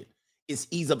can get it. It's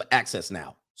ease of access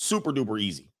now. Super duper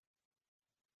easy.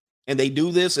 And they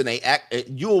do this and they act,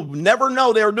 you'll never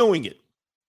know they're doing it.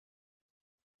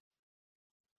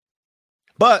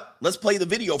 But let's play the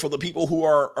video for the people who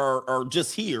are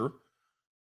just here.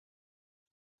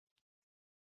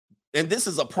 And this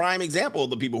is a prime example of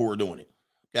the people who are doing it.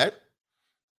 Okay?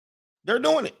 They're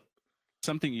doing it.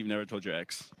 Something you've never told your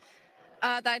ex.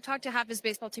 That I talked to half his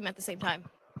baseball team at the same time.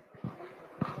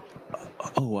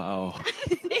 Oh, wow.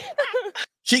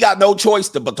 She got no choice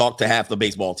to but talk to half the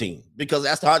baseball team because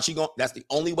that's the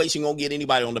only way she's going to get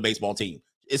anybody on the baseball team.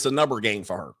 It's a number game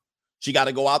for her. She got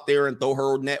to go out there and throw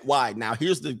her net wide. Now,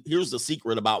 here's the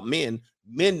secret about men.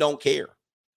 Men don't care.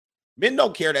 Men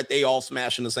don't care that they all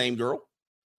smashing the same girl.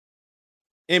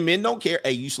 And men don't care.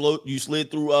 Hey, you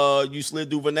slid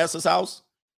through Vanessa's house?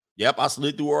 Yep, I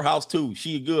slid through her house too.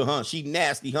 She good, huh? She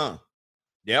nasty, huh?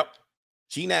 Yep,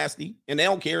 she nasty. And they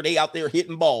don't care. They out there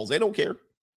hitting balls. They don't care.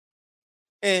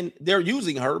 And they're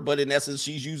using her, but in essence,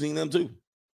 she's using them too.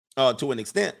 to an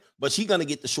extent, but she's gonna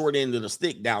get the short end of the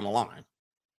stick down the line.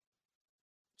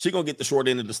 She's gonna get the short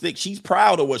end of the stick. She's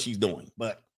proud of what she's doing,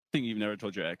 but Thing you've never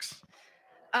told your ex.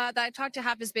 That I talked to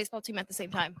half his baseball team at the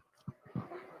same time.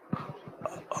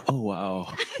 Oh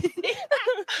wow.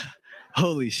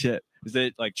 Holy shit. Is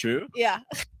it like true? Yeah.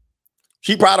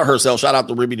 she proud of herself. Shout out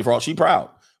to Ribby DeFrost. She proud.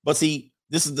 But see,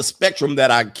 this is the spectrum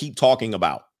that I keep talking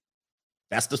about.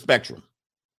 That's the spectrum.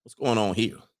 What's going on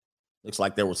here? Looks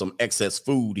like there was some excess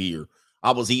food here.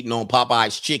 I was eating on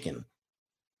Popeye's chicken,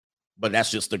 but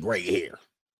that's just the gray hair.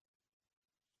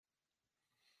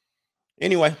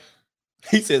 Anyway,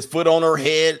 he says foot on her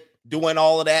head, doing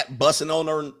all of that, busting on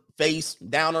her face,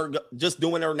 down her, just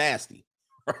doing her nasty.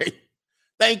 Right?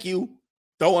 Thank you.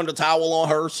 Throwing the towel on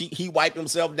her. He wiped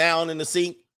himself down in the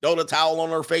sink, throw the towel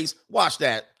on her face. Watch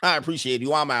that. I appreciate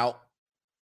you. I'm out.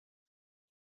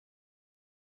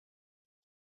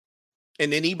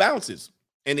 And then he bounces.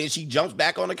 And then she jumps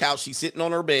back on the couch. She's sitting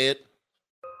on her bed.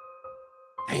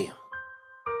 Damn.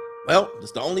 Well,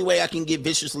 it's the only way I can get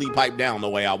viciously piped down the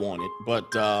way I want it. But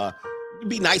it'd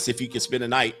be nice if you could spend the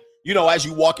night. You know, as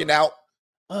you walking out,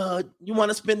 you want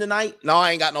to spend the night? No, I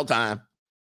ain't got no time.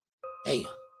 Damn.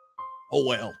 Oh,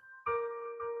 well.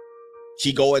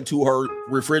 She go into her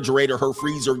refrigerator, her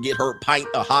freezer, get her pint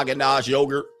of Haagen-Dazs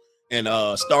yogurt and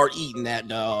start eating that,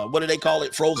 what do they call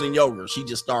it? Frozen yogurt. She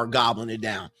just start gobbling it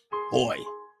down. Boy,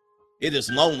 it is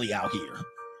lonely out here.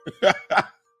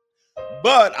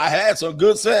 But I had some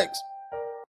good sex.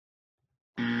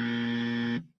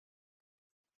 I'm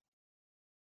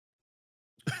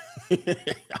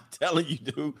telling you,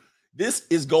 dude, this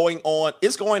is going on.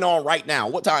 It's going on right now.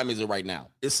 What time is it right now?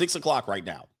 It's 6 o'clock right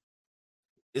now.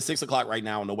 It's 6 o'clock right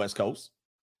now on the West Coast.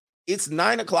 It's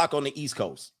 9 o'clock on the East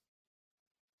Coast.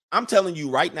 I'm telling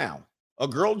you right now, a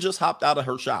girl just hopped out of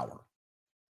her shower.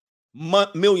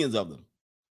 Millions of them.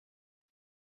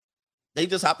 They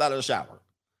just hopped out of the shower.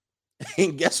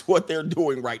 And guess what they're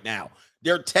doing right now?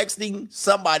 They're texting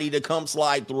somebody to come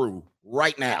slide through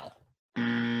right now.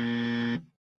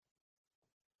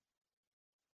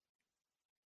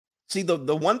 See,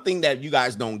 the one thing that you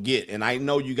guys don't get, and I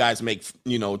know you guys make,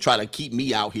 try to keep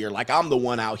me out here like I'm the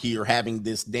one out here having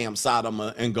this damn Sodom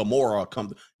and Gomorrah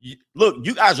come. Look,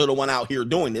 you guys are the one out here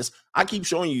doing this. I keep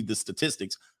showing you the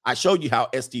statistics. I showed you how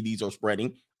STDs are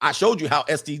spreading. I showed you how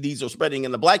STDs are spreading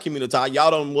in the black community.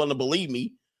 Y'all don't want to believe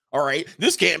me. All right,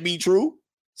 this can't be true.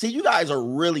 See, you guys are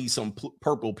really some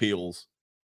purple pills.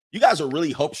 You guys are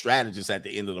really hope strategists at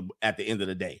the end of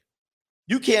the day.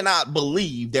 You cannot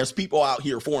believe there's people out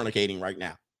here fornicating right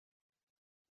now.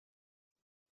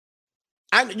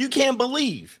 You can't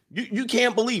believe. You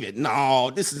can't believe it.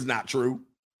 No, this is not true.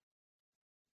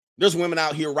 There's women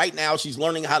out here right now. She's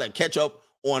learning how to catch up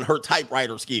on her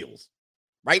typewriter skills.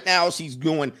 Right now, she's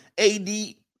doing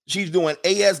she's doing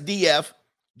ASDF,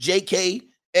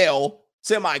 JKL,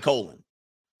 semicolon.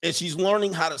 And she's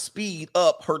learning how to speed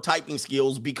up her typing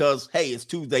skills because, hey, it's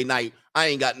Tuesday night. I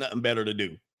ain't got nothing better to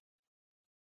do.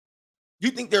 You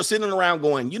think they're sitting around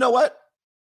going, you know what?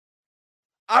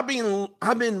 I've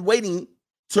been waiting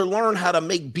to learn how to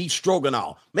make beef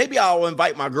stroganoff. Maybe I'll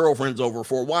invite my girlfriends over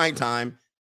for wine time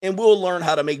and we'll learn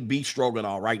how to make beef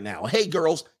stroganoff right now. Hey,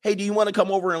 girls. Hey, do you want to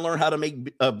come over and learn how to make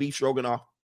beef stroganoff?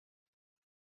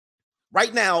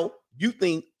 Right now, you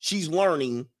think she's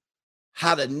learning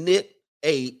how to knit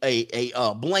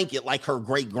a blanket like her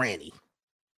great granny.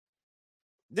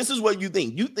 This is what you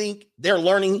think. You think they're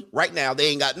learning right now. They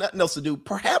ain't got nothing else to do.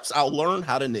 Perhaps I'll learn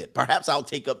how to knit. Perhaps I'll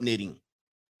take up knitting.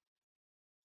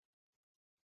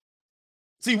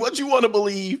 See, what you want to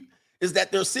believe is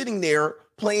that they're sitting there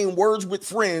playing Words with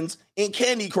Friends in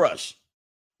Candy Crush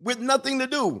with nothing to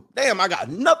do. Damn, I got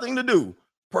nothing to do.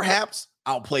 Perhaps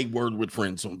I'll play Word with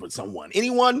Friends with someone.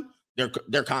 Anyone?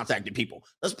 They're contacting people.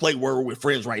 Let's play Word with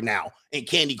Friends right now in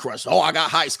Candy Crush. Oh, I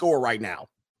got high score right now.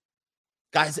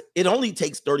 Guys, it only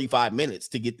takes 35 minutes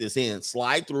to get this in.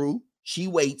 Slide through. She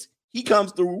waits. He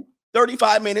comes through.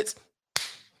 35 minutes.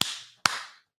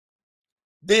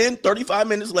 Then 35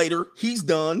 minutes later, he's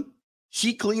done.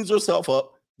 She cleans herself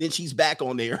up. Then she's back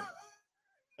on there.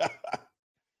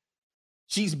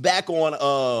 She's back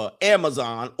on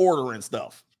Amazon ordering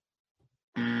stuff.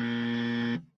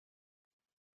 Come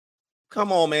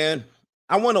on, man.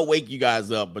 I want to wake you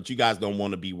guys up, but you guys don't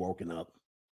want to be woken up.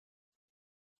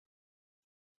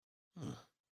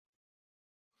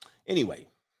 Anyway,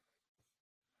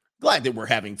 glad that we're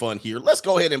having fun here. Let's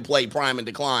go ahead and play Prime and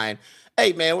Decline.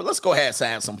 Hey, man, let's go ahead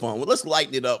and have some fun. Let's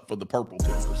lighten it up for the purple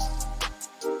pillars.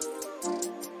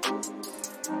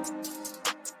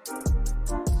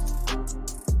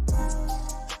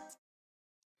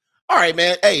 All right,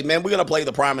 man. Hey, man, we're going to play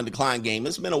the Prime and Decline game.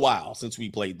 It's been a while since we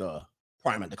played the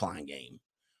Prime and Decline game.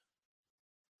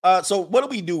 So what do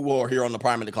we do here on the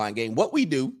Prime and Decline game? What we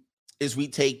do is we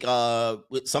take,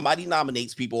 somebody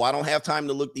nominates people. I don't have time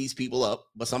to look these people up,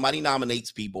 but somebody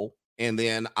nominates people, and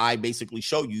then I basically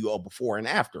show you a before and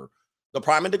after. The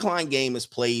Prime and Decline game is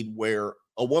played where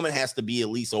a woman has to be at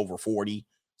least over 40,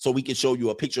 so we can show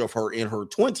you a picture of her in her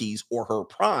 20s or her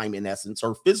prime, in essence,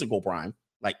 her physical prime,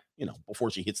 like, you know, before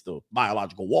she hits the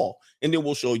biological wall. And then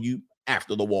we'll show you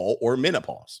after the wall or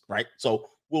menopause, right? So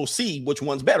we'll see which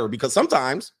one's better, because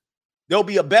sometimes they'll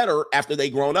be a better after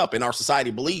they grown up, and our society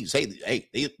believes, hey,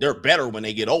 they're better when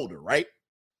they get older, right?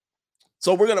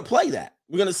 So we're going to play that.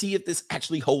 We're going to see if this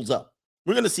actually holds up.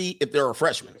 We're going to see if they're a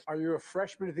freshman. Are you a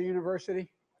freshman at the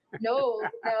university? No.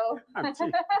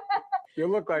 You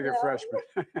look like a freshman.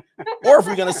 Or if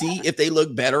we're going to see if they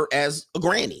look better as a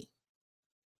granny.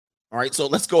 All right, so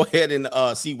let's go ahead and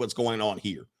see what's going on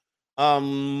here.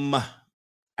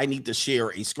 I need to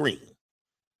share a screen.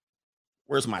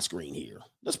 Where's my screen here?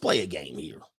 Let's play a game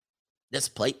here.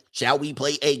 Shall we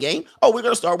play a game? Oh, we're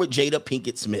going to start with Jada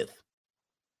Pinkett Smith.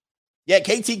 Yeah,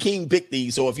 KT King picked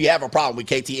these, so if you have a problem with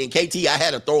KT, and KT, I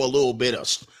had to throw a little bit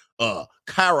of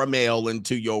caramel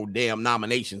into your damn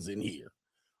nominations in here.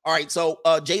 All right, so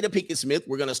Jada Pinkett Smith,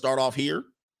 we're going to start off here.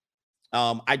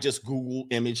 I just Google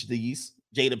image these.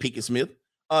 Jada Pinkett Smith.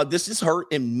 This is her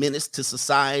in Menace to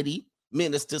Society.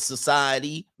 Menace to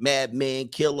Society, Madman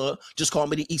Killer. Just call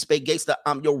me the East Bay Gangster.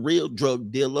 I'm your real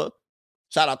drug dealer.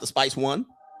 Shout out to Spice One.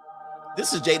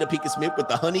 This is Jada Pinkett Smith with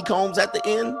the honeycombs at the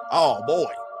end. Oh,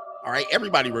 boy. All right,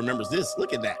 everybody remembers this.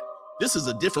 Look at that. This is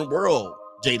a different world,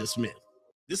 Jada Smith.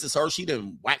 This is her. She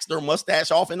done waxed her mustache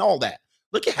off and all that.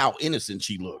 Look at how innocent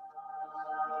she looked.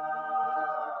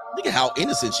 Look at how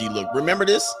innocent she looked. Remember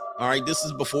this? All right, this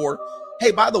is before. Hey,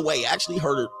 by the way, I actually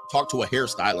heard her talk to a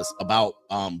hairstylist about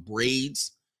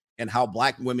braids and how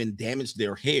Black women damage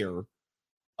their hair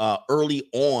early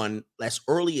on, as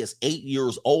early as 8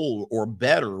 years old or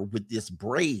better, with this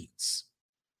braids.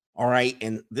 All right,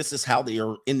 and this is how they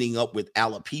are ending up with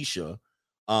alopecia,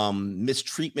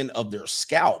 mistreatment of their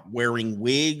scalp, wearing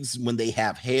wigs when they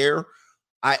have hair.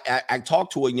 I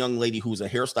talked to a young lady who's a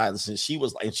hairstylist, and she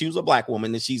was a Black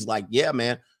woman, and she's like, yeah,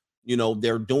 man, you know,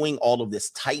 they're doing all of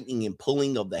this tightening and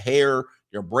pulling of the hair.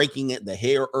 They're breaking the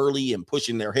hair early and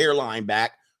pushing their hairline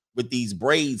back with these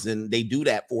braids, and they do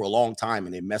that for a long time,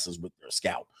 and it messes with their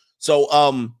scalp. So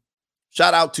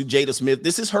shout out to Jada Smith.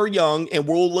 This is her young, and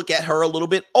we'll look at her a little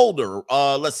bit older.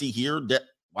 Let's see here.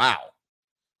 Wow.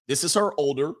 This is her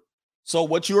older. So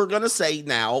what you're going to say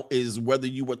now is whether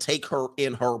you would take her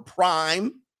in her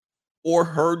prime or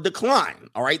her decline.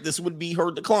 All right, this would be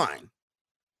her decline.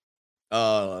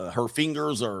 Her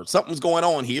fingers or something's going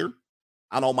on here.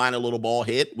 I don't mind a little bald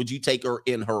head. Would you take her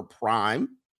in her prime?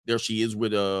 There she is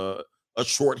with a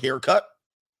short haircut.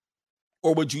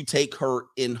 Or would you take her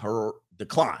in her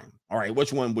decline? All right,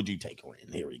 which one would you take her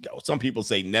in? Here we go. Some people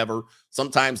say never.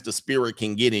 Sometimes the spirit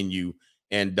can get in you.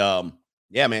 And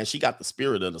yeah, man, she got the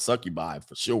spirit of the succubi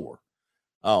for sure.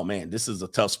 Oh, man, this is a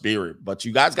tough spirit. But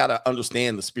you guys got to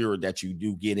understand the spirit that you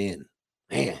do get in.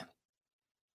 Man.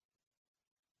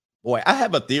 Boy, I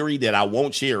have a theory that I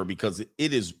won't share because it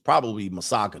is probably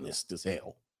misogynist as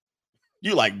hell.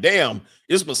 You're like, damn,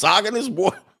 it's misogynist,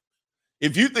 boy.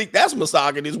 If you think that's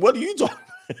misogynist, what are you talking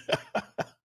about?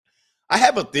 I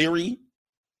have a theory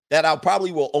that I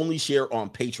probably will only share on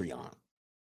Patreon.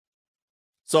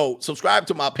 So subscribe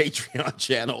to my Patreon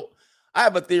channel. I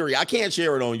have a theory. I can't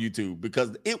share it on YouTube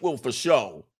because it will for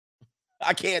show.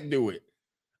 I can't do it.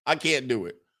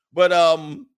 But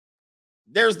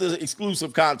there's the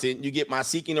exclusive content. You get my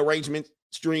Seeking Arrangement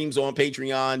streams on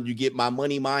Patreon. You get my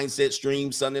Money Mindset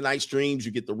streams, Sunday night streams.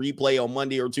 You get the replay on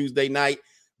Monday or Tuesday night.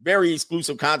 Very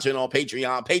exclusive content on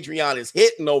Patreon. Patreon is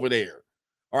hitting over there.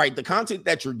 All right, the content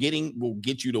that you're getting will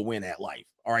get you to win at life.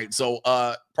 All right, so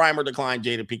prime or decline,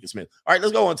 Jada Pinkett Smith. All right,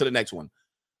 let's go on to the next one.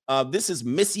 This is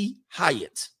Missy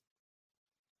Hyatt.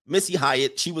 Missy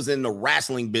Hyatt, she was in the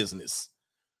wrestling business.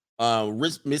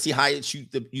 Missy Hyatt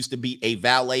used to be a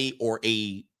valet or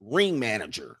a ring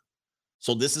manager.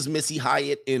 So this is Missy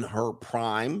Hyatt in her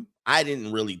prime. I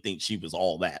didn't really think she was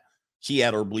all that. She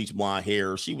had her bleach blonde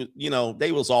hair. She was, you know,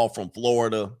 they was all from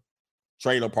Florida,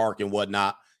 trailer park and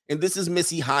whatnot. And this is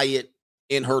Missy Hyatt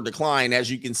in her decline. As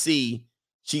you can see,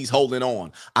 she's holding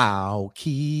on. I'll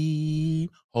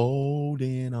keep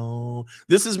holding on.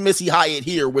 This is Missy Hyatt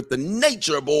here with the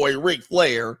nature boy, Ric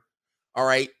Flair. All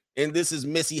right. And this is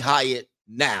Missy Hyatt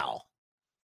now.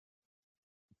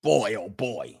 Boy, oh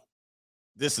boy.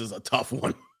 This is a tough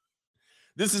one.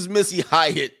 This is Missy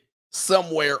Hyatt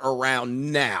somewhere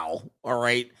around now. All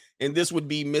right. And this would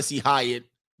be Missy Hyatt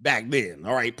back then.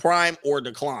 All right, prime or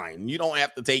decline. You don't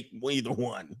have to take either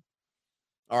one.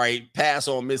 All right, pass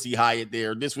on Missy Hyatt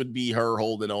there. This would be her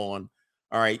holding on.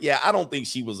 All right, yeah, I don't think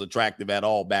she was attractive at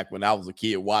all back when I was a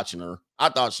kid watching her. I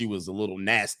thought she was a little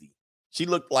nasty. She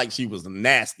looked like she was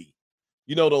nasty.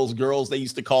 You know those girls, they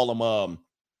used to call them,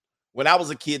 when I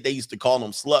was a kid, they used to call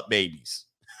them slut babies.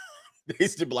 They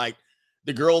used to be like,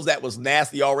 the girls that was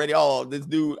nasty already. Oh, this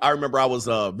dude, I remember I was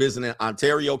visiting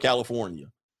Ontario, California.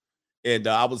 And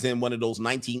I was in one of those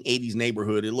 1980s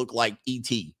neighborhood. It looked like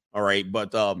E.T., all right?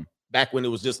 But back when it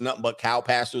was just nothing but cow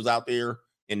pastures out there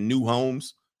and new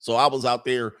homes. So I was out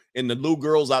there, and the little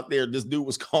girls out there, this dude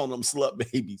was calling them slut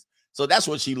babies. So that's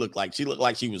what she looked like. She looked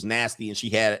like she was nasty,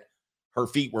 and her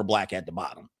feet were black at the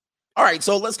bottom. All right,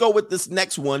 so let's go with this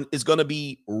next one. It's going to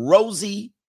be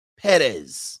Rosie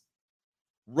Perez.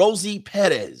 Rosie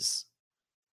Perez.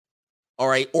 All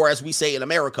right, or as we say in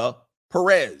America,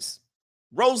 Perez.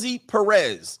 Rosie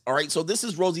Perez. All right, so this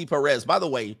is Rosie Perez. By the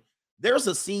way, there's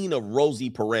a scene of Rosie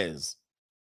Perez.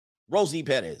 Rosie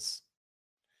Perez.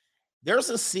 There's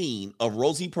a scene of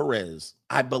Rosie Perez.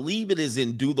 I believe it is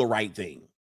in Do the Right Thing.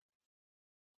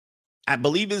 I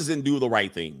believe it is in Do the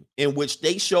Right Thing, in which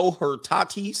they show her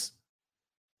tatis.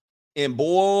 And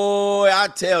boy, I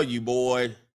tell you,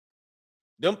 boy,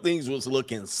 them things was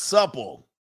looking supple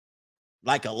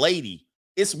like a lady.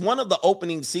 It's one of the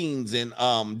opening scenes in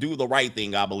Do the Right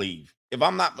Thing, I believe. If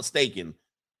I'm not mistaken,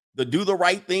 the Do the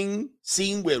Right Thing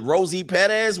scene with Rosie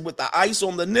Perez with the ice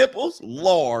on the nipples.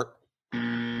 Lord,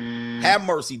 have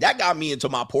mercy. That got me into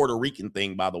my Puerto Rican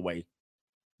thing, by the way.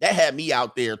 That had me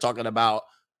out there talking about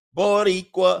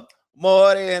Boricua,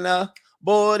 Morena,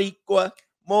 Boricua,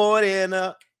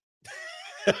 Morena.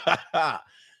 All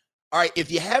right,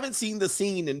 if you haven't seen the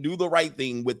scene and Do the Right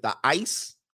Thing with the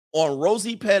ice on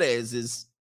Rosie Perez's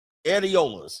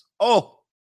areolas, oh,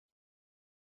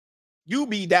 you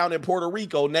be down in Puerto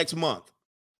Rico next month.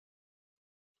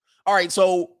 All right,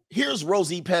 so here's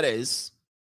Rosie Perez,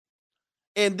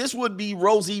 and this would be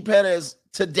Rosie Perez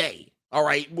today. All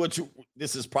right, which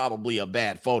this is probably a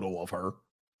bad photo of her.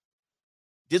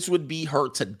 This would be her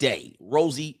today,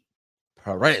 Rosie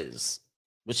Perez.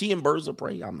 Was she in Birds of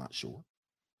Prey? I'm not sure.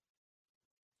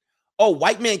 Oh,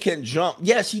 White Man Can't Jump.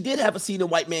 Yeah, she did have a scene in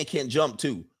White Man Can't Jump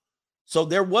too. So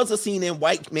there was a scene in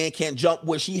White Man Can't Jump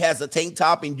where she has a tank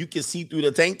top and you can see through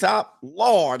the tank top.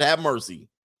 Lord have mercy.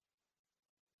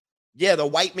 Yeah, the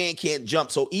White Man Can't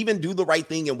Jump. So even Do the Right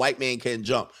Thing and White Man Can't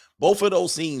Jump. Both of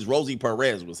those scenes, Rosie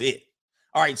Perez was it.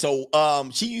 All right, so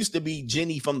she used to be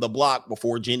Jenny from the Block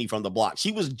before Jenny from the Block.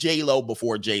 She was J-Lo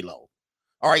before J-Lo.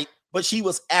 All right, but she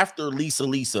was after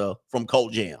Lisa from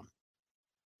Cult Jam.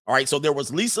 All right, so there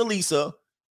was Lisa.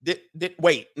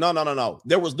 Wait, no.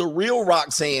 There was the real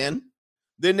Roxanne.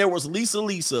 Then there was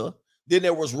Lisa. Then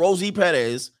there was Rosie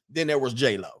Perez. Then there was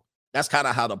J-Lo. That's kind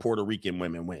of how the Puerto Rican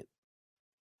women went.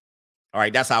 All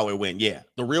right, that's how it went. Yeah,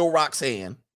 the real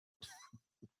Roxanne.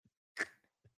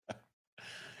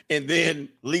 And then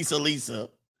Lisa.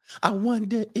 I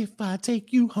wonder if I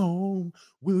take you home,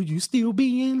 will you still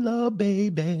be in love,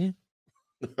 baby?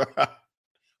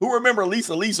 Who remember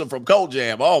Lisa from Cult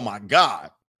Jam? Oh, my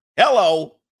God.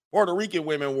 Hello. Puerto Rican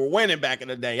women were winning back in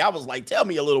the day. I was like, tell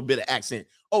me a little bit of accent.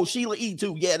 Oh, Sheila E.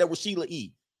 too. Yeah, there was Sheila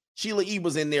E. Sheila E.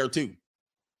 was in there too.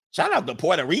 Shout out to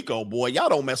Puerto Rico, boy. Y'all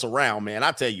don't mess around, man.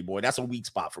 I tell you, boy, that's a weak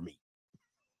spot for me.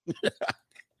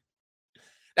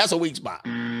 That's a weak spot.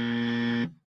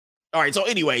 All right, so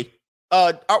anyway,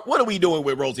 what are we doing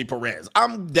with Rosie Perez?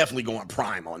 I'm definitely going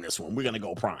prime on this one. We're going to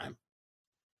go prime.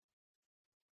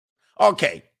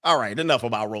 Okay, all right, enough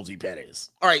about Rosie Perez.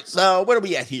 All right, so what are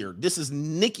we at here? This is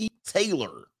Nikki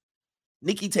Taylor.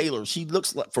 Nikki Taylor, she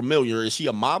looks like familiar. Is she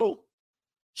a model?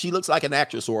 She looks like an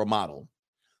actress or a model.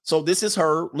 So this is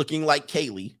her looking like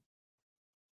Kaylee.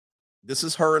 This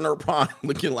is her in her prime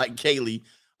looking like Kaylee.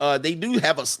 They do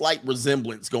have a slight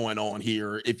resemblance going on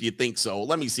here, if you think so.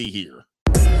 Let me see here.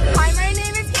 Hi, my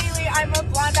name is Kaylee. I'm a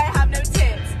blonde. I have no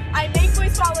tits. I make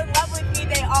boys fall in love with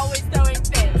me. They always throwing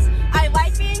fits. I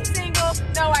like being single.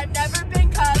 No, I've never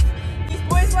been cuffed. These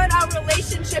boys want a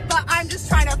relationship, but I'm just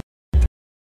trying to.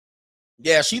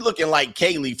 Yeah, she looking like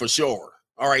Kaylee for sure.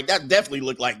 All right, that definitely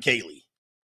looked like Kaylee.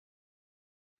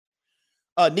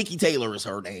 Nikki Taylor is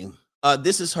her name.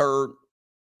 This is her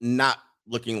not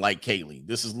looking like Kaylee.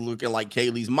 This is looking like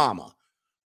Kaylee's mama.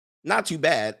 Not too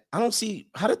bad. I don't see,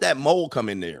 how did that mole come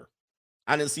in there?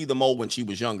 I didn't see the mole when she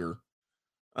was younger.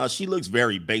 She looks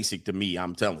very basic to me,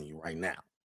 I'm telling you right now.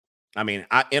 I mean,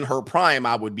 in her prime,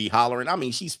 I would be hollering. I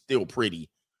mean, she's still pretty,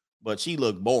 but she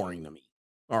looked boring to me.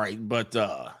 All right, but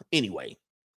anyway,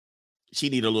 she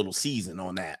need a little season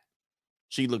on that.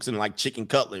 She looks in like chicken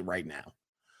cutlet right now.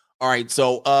 All right,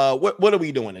 so what are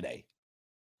we doing today?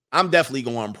 I'm definitely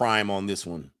going prime on this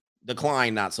one.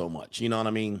 Decline, not so much. You know what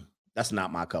I mean? That's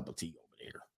not my cup of tea over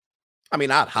there. I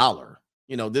mean, I'd holler.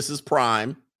 You know, this is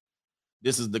prime.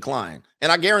 This is decline.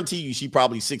 And I guarantee you she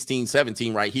probably 16,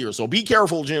 17 right here. So be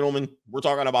careful, gentlemen. We're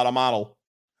talking about a model.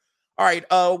 All right,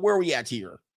 where are we at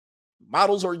here?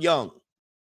 Models are young.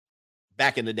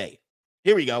 Back in the day.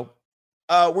 Here we go.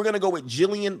 We're going to go with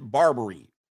Jillian Barberie.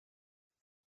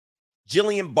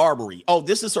 Jillian Barberie. Oh,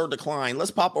 this is her decline.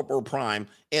 Let's pop up her prime.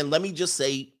 And let me just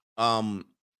say,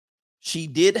 she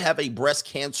did have a breast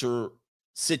cancer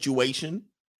situation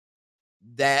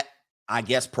that I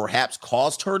guess perhaps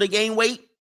caused her to gain weight.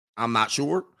 I'm not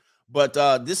sure. But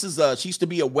this is, she used to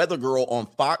be a weather girl on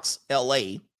Fox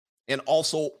LA. And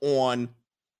also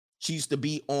she used to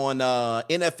be on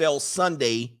NFL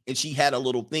Sunday. And she had a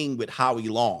little thing with Howie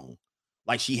Long.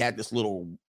 Like she had this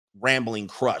little rambling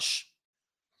crush.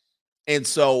 And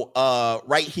so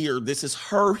right here, this is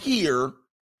her here,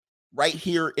 right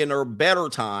here in her better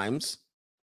times.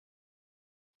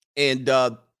 And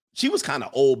she was kind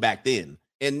of old back then.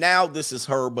 And now this is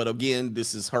her. But again,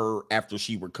 this is her after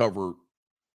she recovered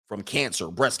from cancer,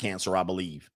 breast cancer, I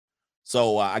believe.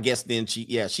 So I guess then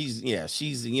she's,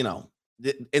 you know,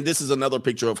 and this is another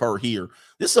picture of her here.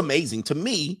 This is amazing to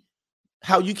me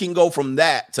how you can go from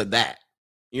that to that.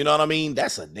 You know what I mean?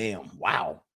 That's a damn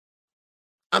wow.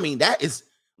 I mean, that is,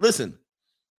 listen,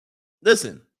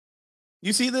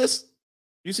 you see this?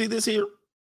 You see this here?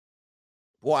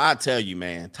 Boy, I tell you,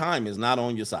 man, time is not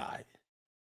on your side.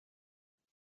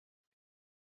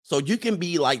 So you can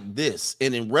be like this,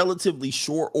 and in relatively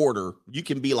short order, you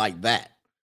can be like that.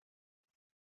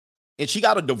 And she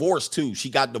got a divorce too. She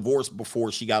got divorced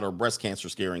before she got her breast cancer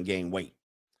scare and gained weight,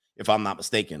 if I'm not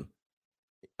mistaken.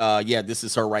 Yeah, this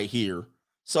is her right here.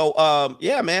 So,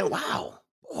 yeah, man, wow,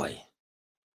 boy.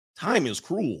 Time is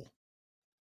cruel.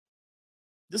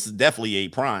 This is definitely a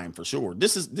prime for sure.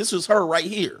 This is her right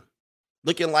here,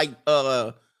 looking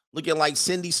like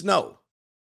Cindy Snow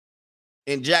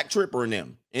and Jack Tripper and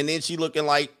them, and then she looking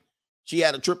like she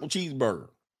had a triple cheeseburger.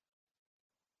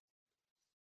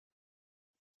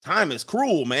 Time is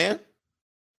cruel, man.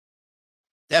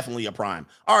 Definitely a prime.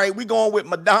 All right, we going with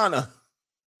Madonna.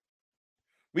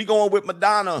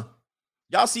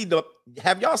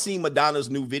 Have y'all seen Madonna's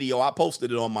new video? I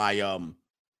posted it on my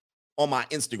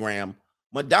Instagram.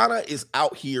 Madonna is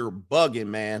out here bugging,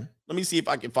 man. Let me see if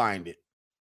I can find it.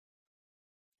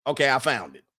 Okay, I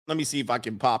found it. Let me see if I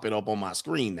can pop it up on my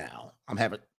screen now.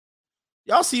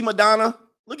 Y'all see Madonna?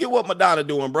 Look at what Madonna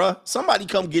doing, bruh. Somebody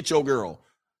come get your girl.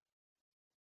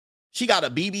 She got a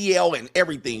BBL and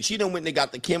everything. She done went and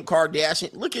got the Kim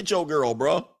Kardashian. Look at your girl,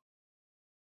 bruh.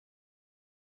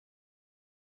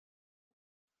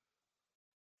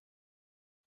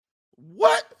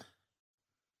 What?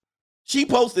 She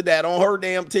posted that on her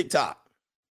damn TikTok.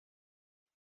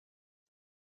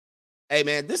 Hey,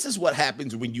 man, this is what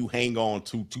happens when you hang on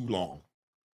too long.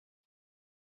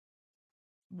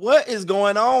 What is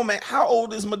going on, man? How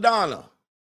old is Madonna?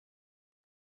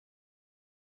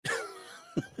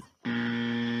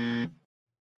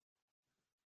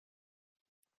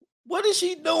 What is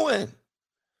she doing?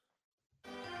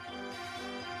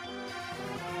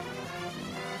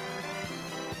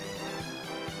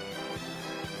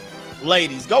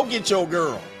 Ladies, go get your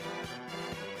girl.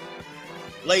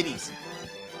 Ladies,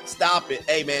 stop it.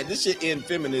 Hey, man, this should end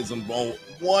feminism on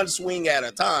one swing at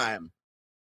a time.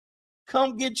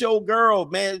 Come get your girl,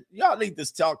 man. Y'all need to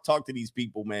talk to these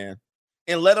people, man,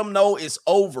 and let them know it's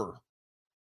over.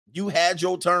 You had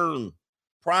your turn.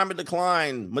 Prime and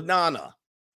decline, Madonna.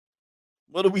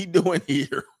 What are we doing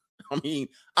here? I mean,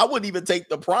 I wouldn't even take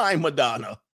the prime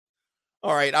Madonna.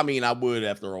 All right, I mean, I would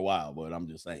after a while, but I'm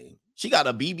just saying. She got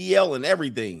a BBL and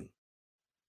everything.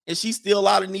 And she's still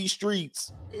out in these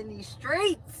streets.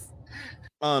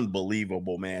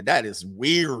 Unbelievable, man. That is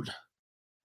weird.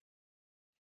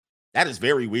 That is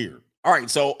very weird. All right,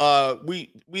 so we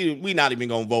not even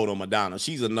gonna vote on Madonna.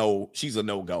 She's a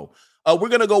no-go. We're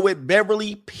gonna go with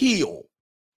Beverly Peel.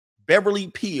 Beverly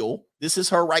Peel. This is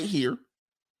her right here.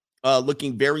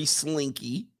 Looking very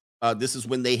slinky. This is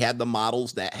when they had the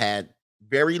models that had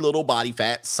very little body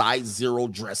fat, size 0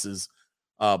 dresses,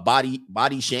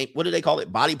 body shame. What do they call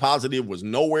it? Body positive was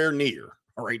nowhere near.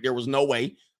 All right, there was no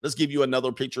way. Let's give you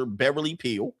another picture. Beverly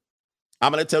Peel.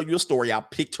 I'm going to tell you a story. I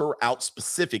picked her out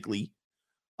specifically.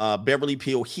 Beverly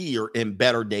Peel here in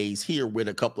Better Days, here with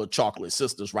a couple of chocolate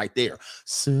sisters right there.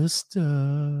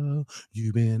 Sister,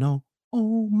 you been on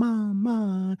my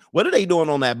mind. What are they doing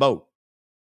on that boat?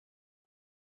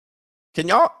 Can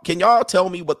y'all tell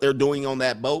me what they're doing on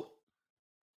that boat?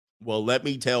 Well, let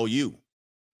me tell you.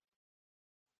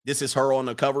 This is her on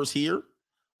the covers here.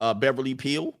 Beverly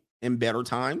Peele in Better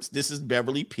Times. This is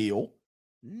Beverly Peele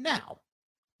now.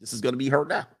 This is going to be her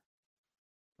now.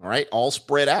 All right, all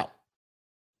spread out.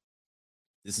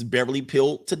 This is Beverly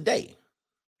Peele today.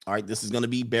 All right, this is going to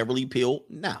be Beverly Peele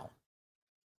now.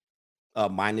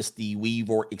 Minus the weave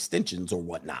or extensions or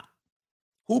whatnot.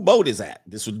 Who boat is that?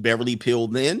 This was Beverly Peele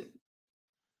then.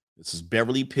 This is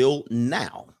Beverly Peele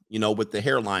now, you know, with the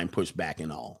hairline pushed back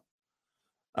and all.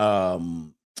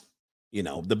 You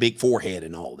know, the big forehead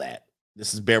and all that.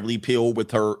 This is Beverly Peele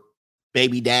with her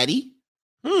baby daddy.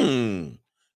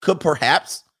 Could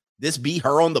perhaps this be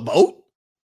her on the boat?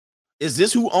 Is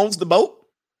this who owns the boat?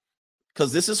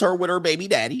 Because this is her with her baby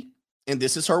daddy, and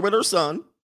this is her with her son.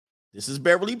 This is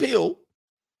Beverly Peele.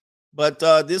 But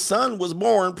this son was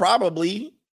born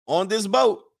probably on this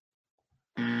boat.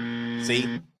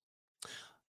 See?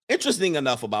 Interesting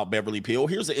enough about Beverly Peele.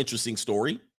 Here's an interesting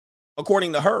story.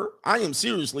 According to her, I am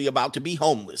seriously about to be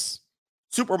homeless.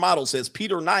 Supermodel says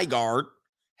Peter Nygard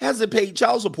hasn't paid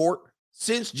child support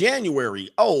since January.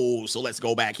 Oh, so let's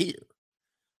go back here.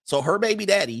 So her baby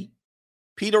daddy,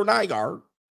 Peter Nygard,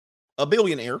 a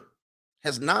billionaire,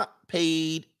 has not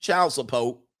paid child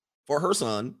support for her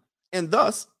son, and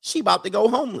thus she about to go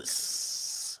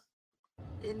homeless.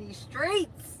 In these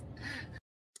streets.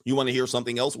 You want to hear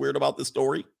something else weird about this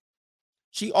story?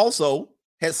 She also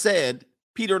has said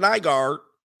Peter Nygard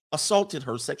assaulted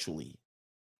her sexually,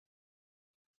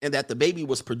 and that the baby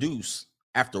was produced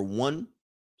after one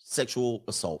sexual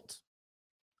assault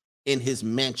in his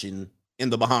mansion in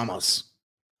the Bahamas.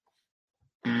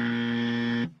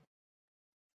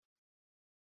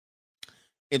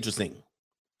 Interesting.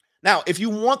 Now, if you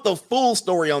want the full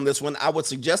story on this one, I would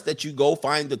suggest that you go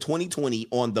find the 2020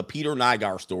 on the Peter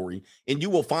Nygard story, and you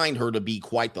will find her to be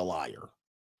quite the liar.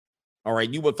 All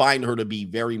right. You would find her to be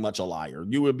very much a liar.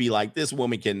 You would be like, this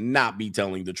woman cannot be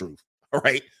telling the truth. All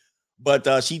right.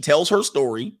 But she tells her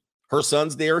story. Her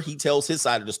son's there. He tells his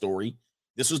side of the story.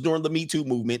 This was during the Me Too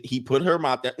movement. He put her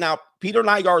out there. Now, Peter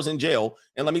Nygard's in jail.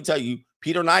 And let me tell you,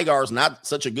 Peter Nygard's not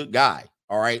such a good guy.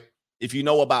 All right. If you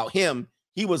know about him,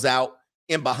 he was out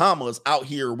in Bahamas out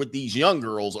here with these young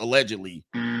girls, allegedly.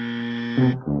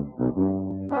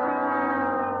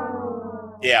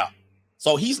 Yeah.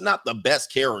 So he's not the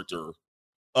best character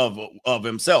of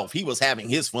himself. He was having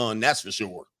his fun, that's for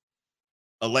sure.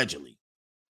 Allegedly.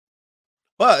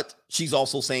 But she's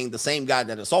also saying the same guy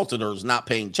that assaulted her is not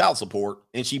paying child support,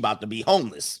 and she about to be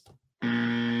homeless.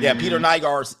 Yeah, Peter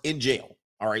Nygard's in jail.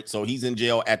 All right. So he's in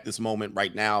jail at this moment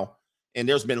right now. And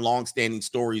there's been long-standing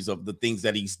stories of the things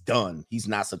that he's done. He's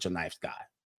not such a nice guy.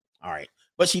 All right.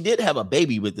 But she did have a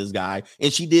baby with this guy,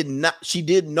 and she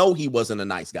did know he wasn't a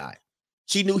nice guy.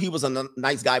 She knew he was a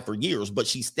nice guy for years, but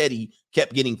she steady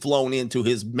kept getting flown into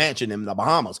his mansion in the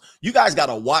Bahamas. You guys got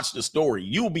to watch the story.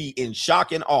 You'll be in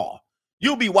shock and awe.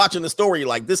 You'll be watching the story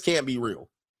like this can't be real.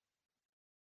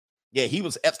 Yeah, he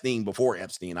was Epstein before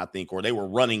Epstein, I think, or they were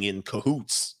running in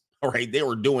cahoots. All right. They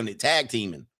were doing it, tag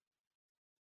teaming.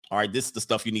 All right, this is the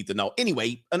stuff you need to know.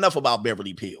 Anyway, enough about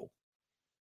Beverly Peele.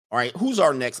 All right, who's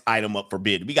our next item up for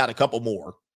bid? We got a couple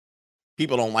more.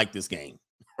 People don't like this game.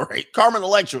 All right, Carmen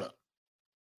Electra.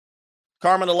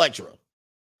 Carmen Electra.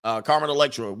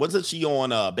 Wasn't she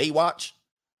on Baywatch?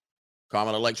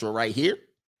 Carmen Electra right here.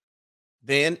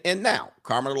 Then and now.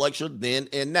 Carmen Electra, then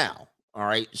and now. All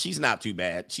right, she's not too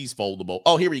bad. She's foldable.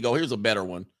 Oh, here we go. Here's a better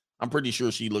one. I'm pretty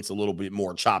sure she looks a little bit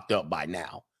more chopped up by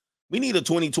now. We need a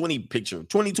 2020 picture,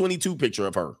 2022 picture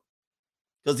of her,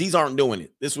 because these aren't doing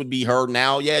it. This would be her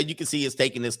now. Yeah, you can see it's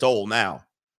taking its toll now.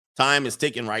 Time is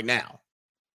ticking right now.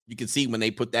 You can see when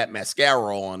they put that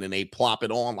mascara on and they plop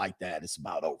it on like that, it's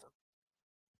about over.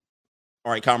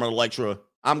 All right, Carmen Electra,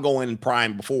 I'm going in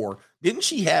prime before. Didn't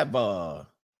she have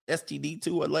STD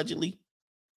too, allegedly?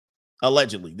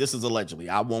 Allegedly. This is allegedly.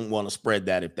 I won't want to spread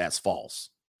that if that's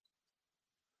false.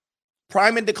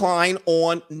 Prime and decline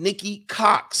on Nikki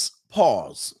Cox.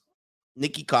 Pause.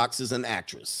 Nikki Cox is an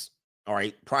actress. All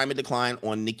right. Prime and decline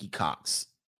on Nikki Cox.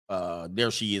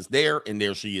 There she is there, and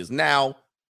there she is now.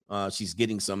 She's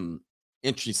getting some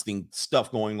interesting stuff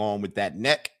going on with that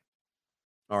neck.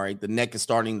 All right. The neck is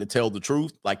starting to tell the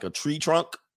truth like a tree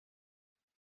trunk.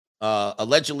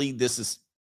 Allegedly, this is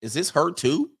this her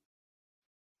too?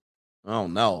 Oh,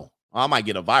 no. I might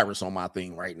get a virus on my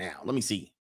thing right now. Let me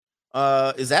see.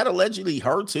 Is that allegedly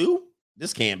her too?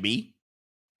 This can't be.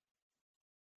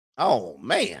 Oh,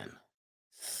 man.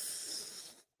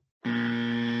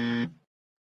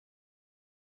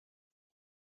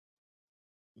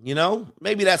 You know,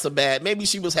 maybe maybe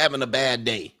she was having a bad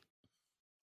day.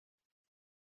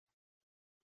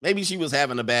 Maybe she was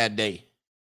having a bad day.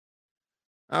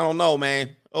 I don't know,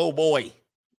 man. Oh boy.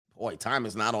 Boy, time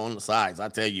is not on the sides. I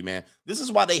tell you, man. This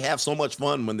is why they have so much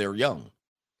fun when they're young.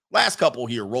 Last couple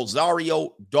here,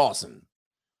 Rosario Dawson.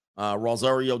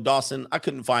 Rosario Dawson, I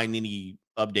couldn't find any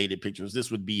updated pictures.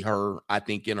 This would be her, I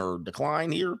think, in her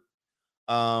decline here.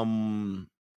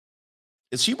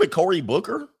 Is she with Cory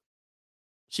Booker?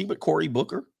 She with Cory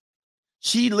Booker?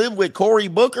 She lived with Cory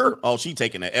Booker? Oh, she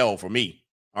taking an L for me.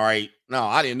 All right. No,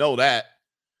 I didn't know that.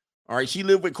 All right. She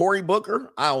lived with Cory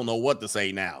Booker? I don't know what to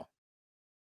say now.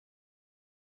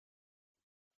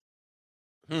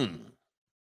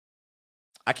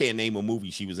 I can't name a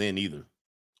movie she was in either,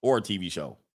 or a TV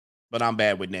show, but I'm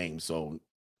bad with names. So,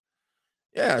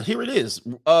 yeah, here it is.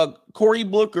 Cory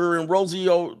Booker and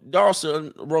Rosario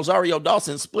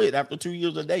Dawson split after 2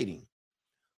 years of dating.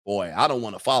 Boy, I don't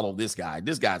want to follow this guy.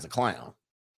 This guy's a clown.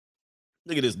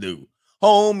 Look at this dude.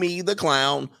 Homie the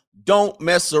clown. Don't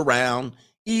mess around,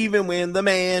 even when the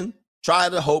man try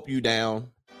to hope you down.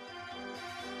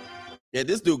 Yeah,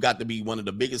 this dude got to be one of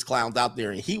the biggest clowns out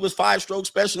there. And he was 5-stroke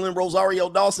special in Rosario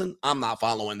Dawson. I'm not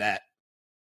following that.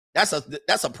 That's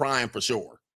a prime for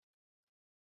sure.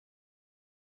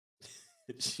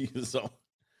 She was so.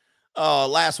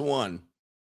 Last one.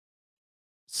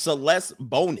 Celeste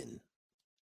Bonin.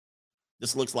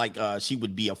 This looks like she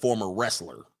would be a former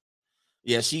wrestler.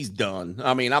 Yeah, she's done.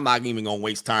 I mean, I'm not even gonna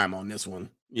waste time on this one.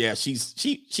 Yeah, she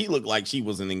looked like she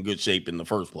wasn't in good shape in the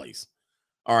first place.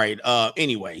 All right.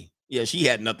 Anyway. Yeah, she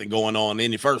had nothing going on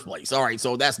in the first place. All right,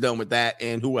 so that's done with that.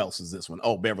 And who else is this one?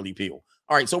 Oh, Beverly Peel.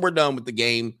 All right, so we're done with the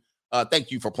game. Thank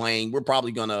you for playing. We're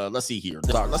probably gonna, let's see here.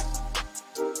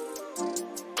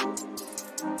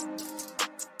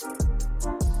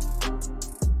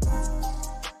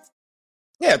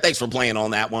 Yeah, thanks for playing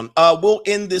on that one. We'll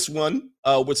end this one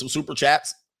with some super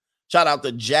chats. Shout out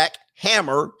to Jack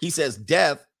Hammer. He says,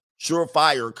 death,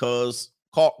 surefire,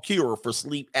 cure for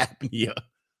sleep apnea.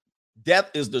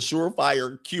 Death is the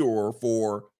surefire cure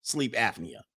for sleep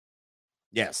apnea.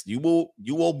 Yes, you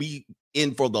will be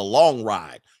in for the long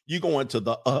ride. You go into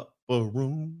the upper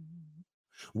room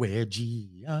where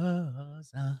Jesus. All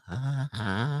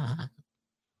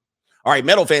right,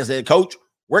 Metal Fan said, Coach,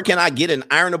 where can I get an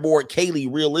Iron Aboard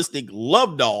Kaylee realistic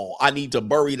love doll? I need to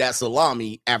bury that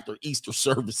salami after Easter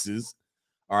services.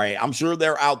 All right, I'm sure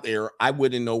they're out there. I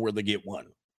wouldn't know where to get one,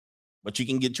 but you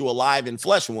can get you a live and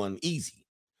flesh one easy.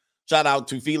 Shout out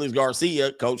to Felix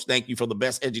Garcia. Coach, thank you for the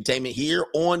best edutainment here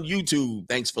on YouTube.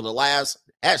 Thanks for the last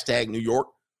hashtag New York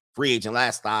free agent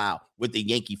lifestyle with the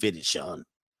Yankee fitted Sean.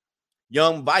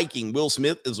 Young Viking Will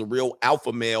Smith is a real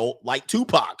alpha male like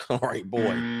Tupac. All right,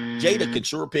 boy. Jada can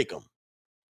sure pick him.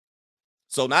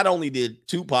 So not only did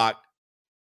Tupac,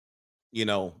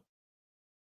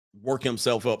 work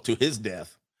himself up to his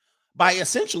death by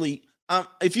essentially,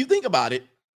 if you think about it,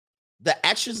 the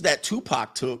actions that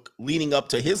Tupac took leading up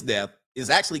to his death is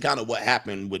actually kind of what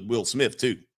happened with Will Smith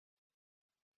too.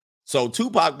 So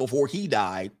Tupac, before he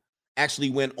died, actually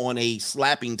went on a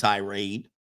slapping tirade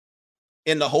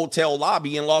in the hotel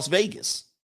lobby in Las Vegas.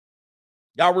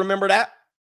 Y'all remember that?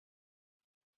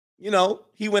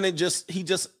 He went and he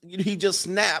just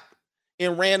snapped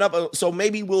and ran up. So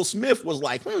maybe Will Smith was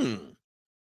like,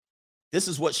 this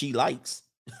is what she likes.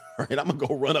 All right, I'm gonna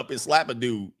go run up and slap a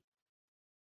dude.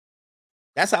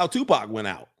 That's how Tupac went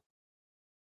out.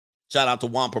 Shout out to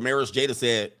Juan Primeros. Jada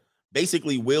said,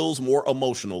 basically, Will's more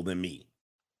emotional than me.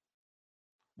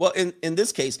 Well, in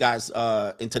this case, guys,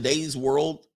 in today's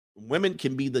world, women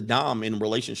can be the dom in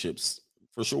relationships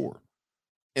for sure.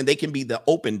 And they can be the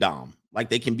open dom, like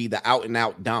they can be the out and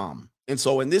out dom. And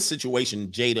so in this situation,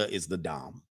 Jada is the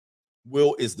dom.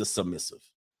 Will is the submissive.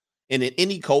 And in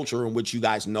any culture in which you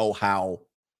guys know how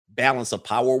balance of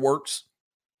power works,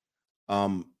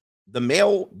 the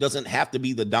male doesn't have to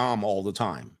be the dom all the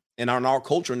time. And in our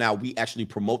culture now, we actually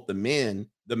promote the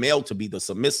male to be the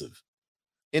submissive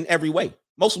in every way.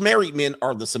 Most married men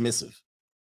are the submissive.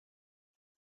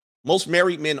 Most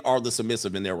married men are the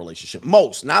submissive in their relationship.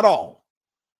 Most, not all.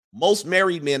 Most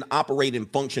married men operate and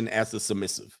function as the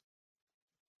submissive.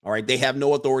 All right. They have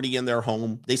no authority in their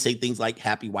home. They say things like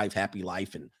happy wife, happy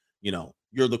life. And,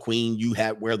 you're the queen. You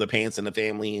wear the pants in the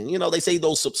family. And, they say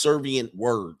those subservient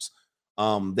words.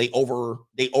 They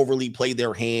overly play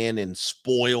their hand and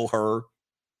spoil her.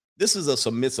 This is a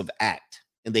submissive act,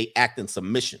 and they act in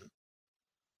submission.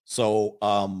 So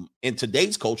in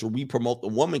today's culture, we promote the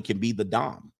woman can be the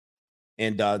dom.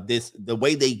 And the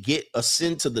way they get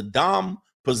ascend to the dom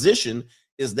position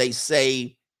is they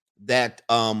say that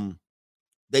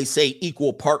they say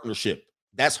equal partnership.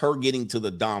 That's her getting to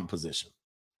the dom position.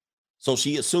 So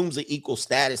she assumes an equal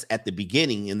status at the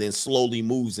beginning and then slowly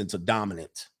moves into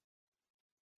dominant.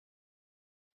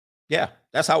 Yeah,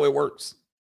 that's how it works.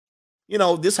 You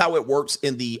know, this how it works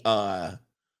in the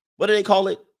what do they call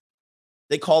it?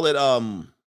 They call it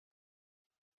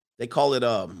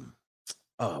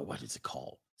what is it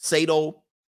called? Sado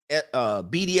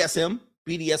BDSM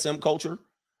culture.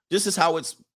 This is how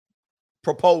it's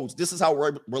proposed. This is how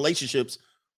relationships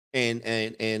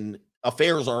and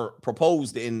affairs are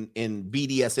proposed in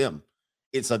BDSM.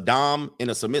 It's a dom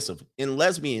and a submissive. In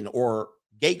lesbian or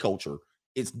gay culture,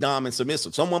 it's dom and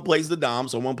submissive. Someone plays the dom,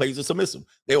 someone plays the submissive.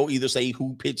 They'll either say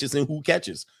who pitches and who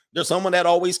catches. There's someone that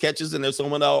always catches and there's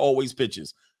someone that always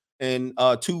pitches. And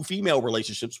two female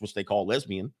relationships, which they call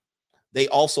lesbian, they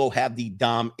also have the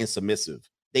dom and submissive.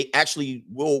 They actually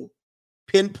will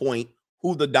pinpoint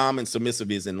who the dom and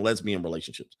submissive is in lesbian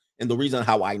relationships. And the reason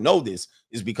how I know this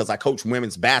is because I coach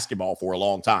women's basketball for a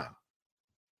long time.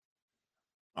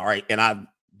 All right. And I've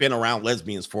been around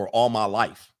lesbians for all my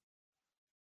life.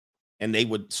 And they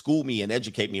would school me and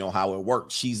educate me on how it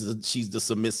works. She's the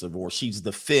submissive, or she's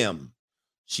the femme.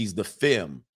 She's the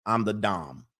femme. I'm the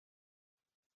dom.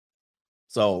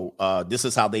 So this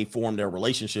is how they form their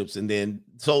relationships. And then,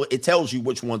 so it tells you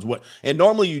which one's what. And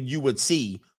normally you would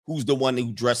see who's the one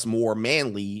who dressed more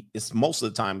manly. It's most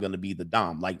of the time going to be the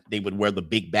dom. Like they would wear the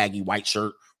big baggy white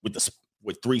shirt with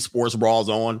 3 sports bras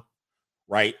on,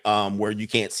 right? Where you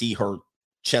can't see her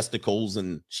chesticles,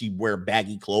 and she wear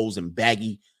baggy clothes and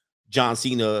baggy John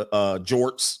Cena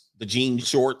jorts, the jean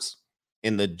shorts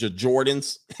and the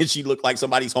Jordans. And she looked like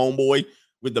somebody's homeboy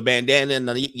with the bandana and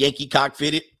the Yankee cock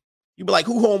fitted. You'd be like,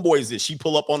 who homeboy is this? She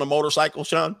pull up on a motorcycle,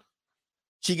 Sean.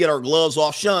 She get her gloves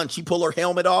off, Sean. She pull her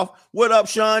helmet off. What up,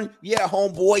 Sean? Yeah,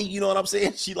 homeboy. You know what I'm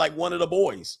saying? She like one of the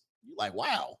boys. You're like,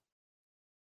 wow.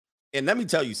 And let me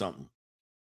tell you something.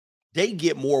 They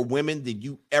get more women than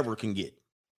you ever can get.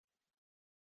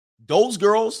 Those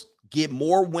girls get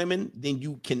more women than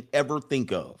you can ever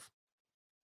think of.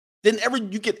 Than ever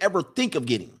you could ever think of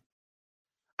getting.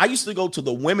 I used to go to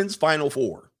the women's Final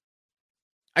Four.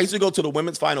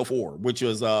 Which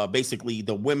was basically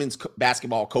the women's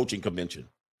basketball coaching convention.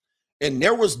 And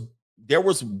there was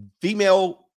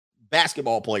female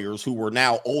basketball players who were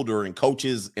now older and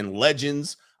coaches and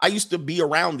legends. I used to be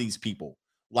around these people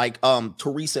like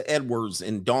Teresa Edwards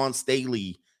and Dawn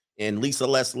Staley and Lisa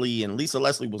Leslie. And Lisa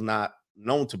Leslie was not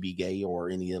known to be gay or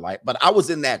any like, but I was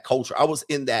in that culture. I was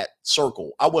in that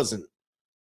circle. I wasn't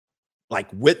like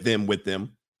with them,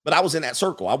 but I was in that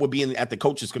circle. I would be at the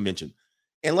coaches convention.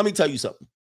 And let me tell you something.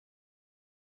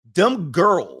 Them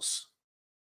girls,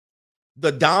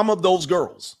 the dom of those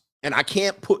girls, and I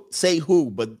can't say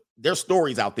who, but there's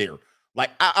stories out there.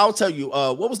 Like I'll tell you,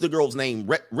 what was the girl's name?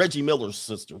 Reggie Miller's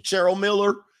sister, Cheryl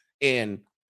Miller, and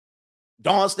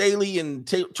Dawn Staley and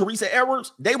Teresa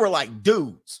Edwards. They were like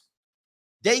dudes.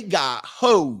 They got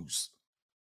hoes.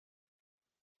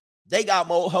 They got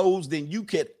more hoes than you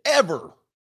could ever,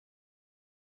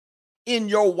 in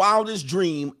your wildest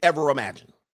dream, ever imagine.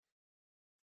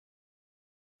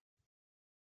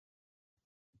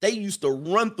 They used to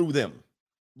run through them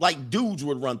like dudes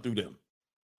would run through them.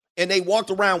 And they walked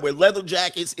around with leather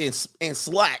jackets and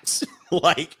slacks.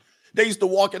 Like they used to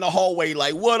walk in the hallway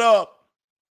like, what up?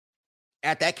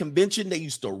 At that convention, they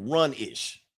used to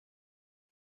run-ish.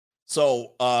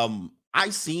 So I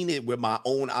seen it with my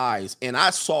own eyes, and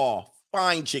I saw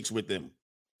fine chicks with them,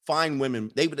 fine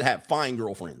women. They would have fine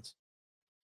girlfriends.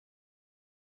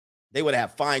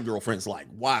 Like,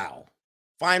 wow,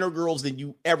 finer girls than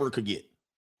you ever could get.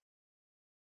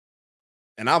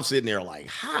 And I'm sitting there like,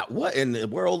 what in the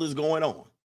world is going on?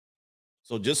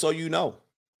 So just so you know,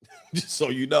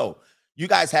 you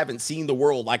guys haven't seen the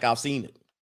world like I've seen it.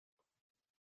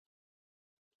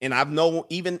 And I've known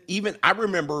even I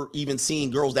remember even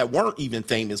seeing girls that weren't even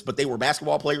famous, but they were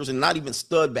basketball players and not even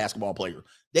stud basketball players.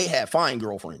 They had fine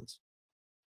girlfriends.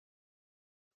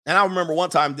 And I remember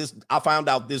one time I found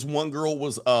out this one girl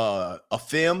was a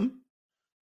femme.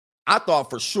 I thought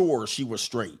for sure she was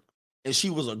straight. And she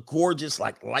was a gorgeous,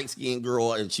 like light-skinned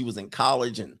girl, and she was in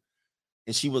college and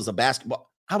she was a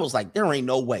basketball. I was like, there ain't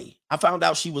no way. I found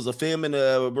out she was a femme in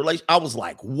a relation. I was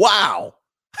like, wow.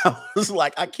 I was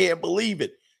like, I can't believe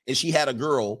it. And she had a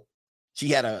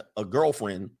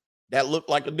girlfriend that looked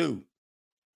like a dude.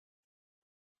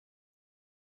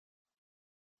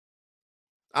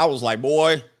 I was like,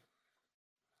 boy.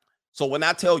 So when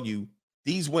I tell you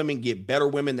these women get better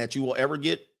women that you will ever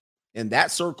get, in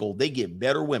that circle, they get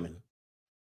better women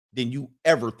than you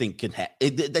ever think can have,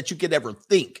 that you could ever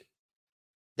think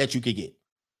that you could get,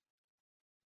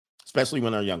 especially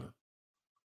when they're younger.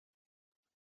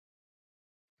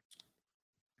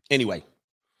 Anyway.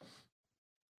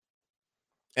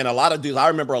 And a lot of dudes, I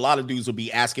remember a lot of dudes would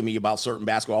be asking me about certain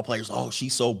basketball players. Oh,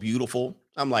 she's so beautiful.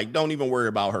 I'm like, don't even worry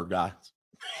about her, guys.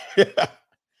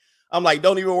 I'm like,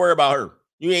 don't even worry about her.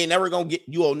 You ain't never gonna get,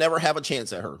 you will never have a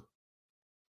chance at her.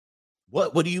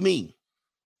 What do you mean?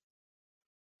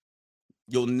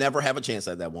 You'll never have a chance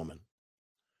at that woman.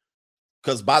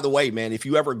 Because by the way, man, if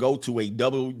you ever go to a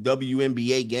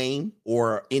WNBA game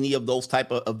or any of those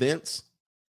type of events,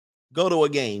 go to a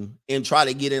game and try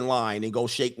to get in line and go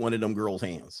shake one of them girls'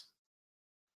 hands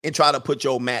and try to put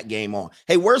your mat game on.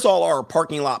 Hey, where's all our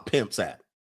parking lot pimps at?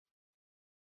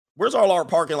 Where's all our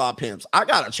parking lot pimps? I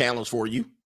got a challenge for you.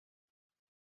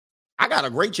 I got a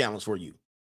great challenge for you.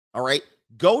 All right.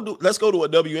 Let's go to a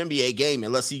WNBA game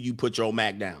and let's see you put your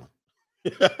Mac down.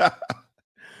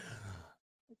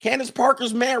 Candace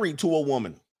Parker's married to a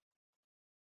woman.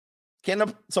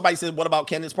 Somebody said, what about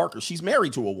Candace Parker? She's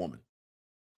married to a woman.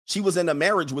 She was in a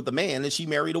marriage with a man and she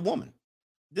married a woman.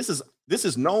 This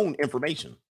is known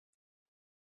information.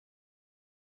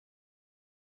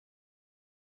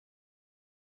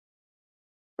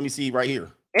 Let me see right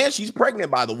here. And she's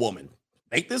pregnant by the woman.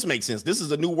 Make this make sense. This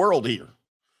is a new world here.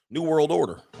 New world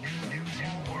order.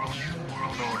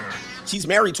 She's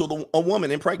married to a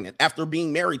woman and pregnant after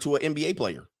being married to an NBA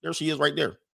player. There she is right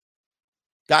there.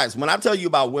 Guys, when I tell you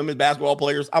about women's basketball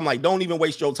players, I'm like, don't even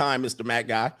waste your time, Mr. Matt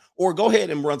guy, or go ahead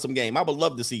and run some game. I would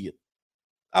love to see it.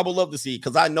 I would love to see it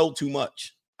because I know too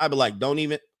much. I'd be like, don't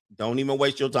even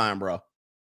waste your time, bro.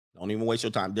 Don't even waste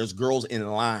your time. There's girls in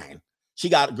line. She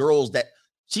got girls that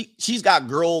she's got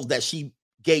girls that she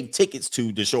gave tickets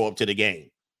to show up to the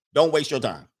game. Don't waste your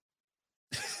time.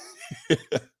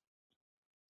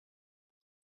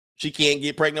 She can't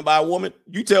get pregnant by a woman.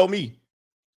 You tell me.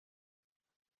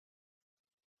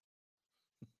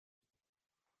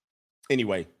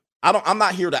 Anyway, I'm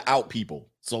not here to out people.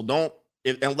 So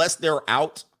unless they're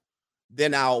out,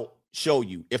 then I'll show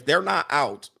you. If they're not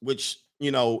out, which,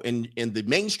 in the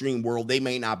mainstream world, they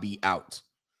may not be out.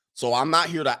 So I'm not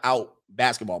here to out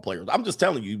basketball players. I'm just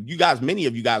telling you, many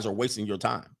of you guys are wasting your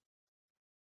time.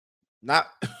 Not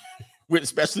with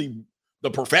especially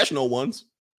the professional ones.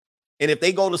 And if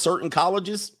they go to certain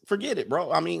colleges, forget it,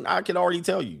 bro. I mean, I can already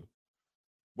tell you.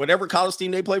 Whatever college team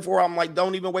they play for, I'm like,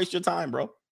 don't even waste your time,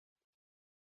 bro.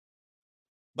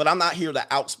 But I'm not here to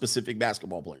out specific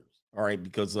basketball players. All right.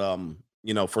 Because for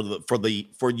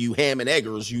you ham and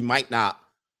eggers, you might not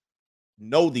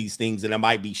know these things and it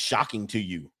might be shocking to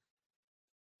you.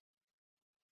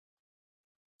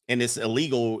 And it's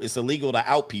illegal to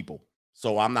out people.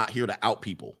 So I'm not here to out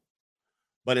people.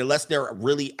 But unless they're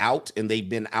really out and they've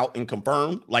been out and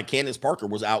confirmed, like Candace Parker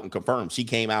was out and confirmed. She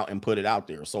came out and put it out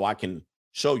there. So I can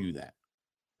show you that.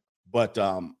 But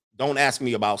don't ask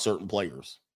me about certain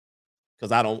players.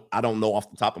 Because I don't know off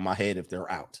the top of my head if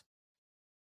they're out.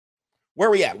 Where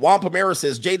we at? Juan Pomera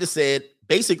says, Jada said,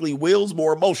 basically, Will's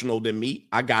more emotional than me.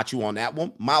 I got you on that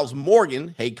one. Miles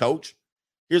Morgan, hey, coach,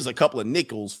 here's a couple of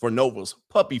nickels for Nova's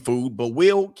puppy food, but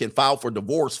Will can file for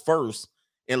divorce first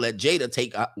and let Jada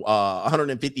take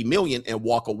 $150 million and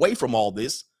walk away from all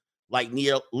this like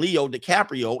Leo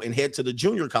DiCaprio and head to the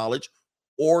junior college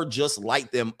or just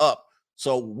light them up.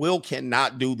 So Will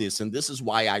cannot do this. And this is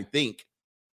why I think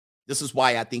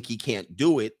he can't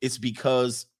do it. It's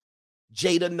because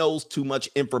Jada knows too much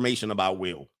information about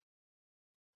Will.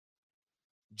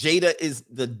 Jada is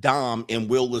the dom and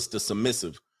Will is the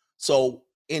submissive. So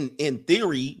in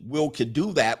theory, Will could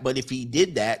do that. But if he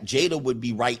did that, Jada would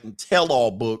be writing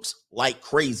tell-all books like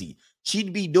crazy.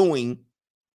 She'd be doing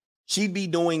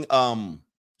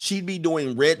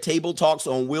red table talks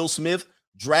on Will Smith,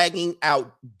 dragging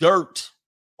out dirt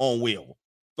on Will,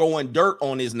 throwing dirt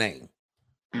on his name.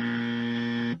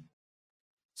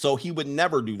 So he would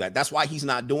never do that. That's why he's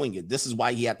not doing it. This is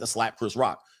why he had to slap Chris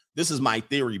Rock. This is my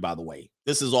theory, by the way.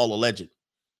 This is all alleged.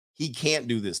 He can't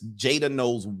do this. Jada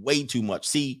knows way too much.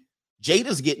 See,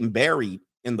 Jada's getting buried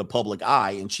in the public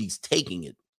eye and she's taking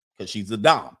it because she's the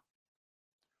dom.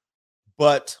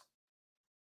 But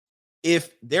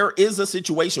if there is a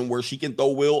situation where she can throw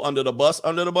Will under the bus,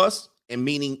 and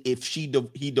meaning if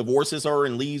he divorces her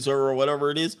and leaves her or whatever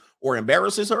it is, or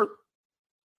embarrasses her,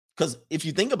 because if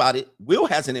you think about it, Will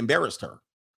hasn't embarrassed her.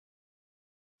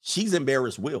 She's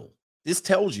embarrassed Will. This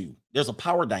tells you there's a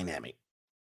power dynamic.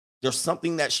 There's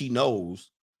something that she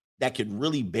knows that could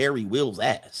really bury Will's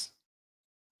ass.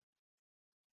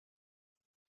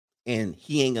 And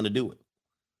he ain't going to do it.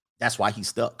 That's why he's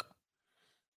stuck.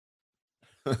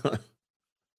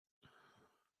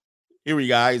 Here we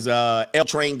guys. L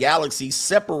Train Galaxy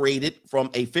separated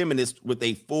from a feminist with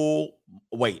a full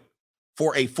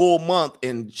for a full month.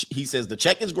 And he says the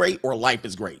check is great or life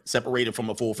is great. Separated from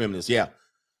a full feminist. Yeah.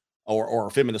 Or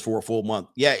a feminist for a full month.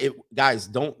 Yeah. Guys,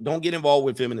 don't get involved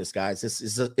with feminists, guys.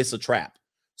 It's a trap.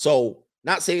 So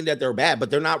Not saying that they're bad,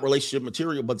 but they're not relationship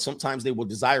material. But sometimes they will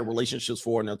desire relationships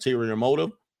for an ulterior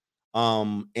motive.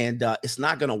 It's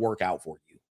not going to work out for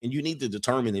you. And you need to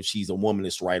determine if she's a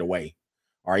womanist right away.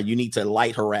 All right. You need to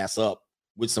light her ass up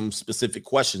with some specific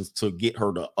questions to get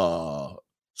her to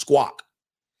squawk.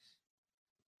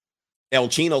 El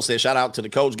Chino says, shout out to the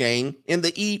Coach Gang in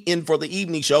for the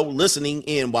evening show, listening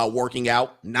in while working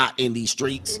out, not in these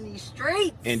streets. In these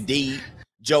streets. Indeed.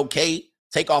 Joe K,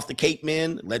 take off the cape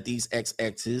men. Let these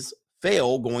XXs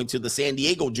fail going to the San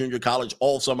Diego Junior College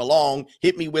all summer long.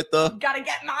 Hit me with the Gotta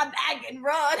get my bag and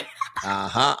run.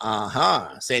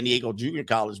 San Diego Junior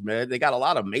College, man. They got a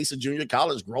lot of Mesa Junior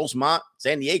College, Grossmont,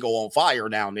 San Diego on fire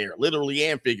down there, literally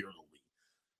and figuratively.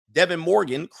 Devin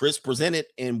Morgan, Chris presented,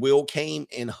 and Will came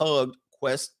and hugged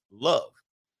Quest Love.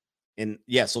 And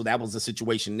yeah, so that was the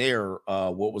situation there.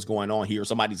 What was going on here?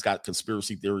 Somebody's got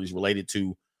conspiracy theories related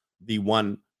to the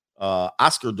one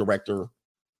Oscar director,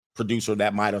 producer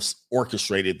that might have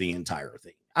orchestrated the entire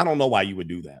thing. I don't know why you would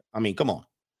do that. I mean, come on.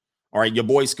 All right, your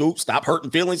boy Scoop, stop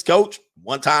hurting feelings, coach.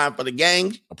 One time for the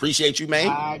gang. Appreciate you, man.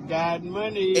 I got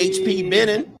money. HP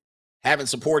Bennon, haven't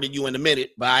supported you in a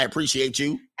minute, but I appreciate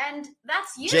you. And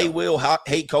that's you. Jay Will,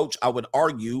 hey, coach, I would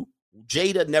argue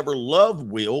Jada never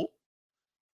loved Will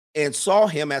and saw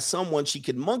him as someone she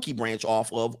could monkey branch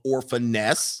off of or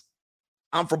finesse.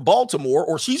 I'm from Baltimore,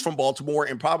 or she's from Baltimore,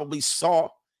 and probably saw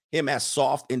him as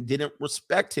soft and didn't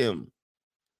respect him.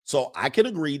 So I could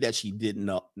agree that she did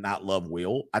not love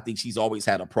Will. I think she's always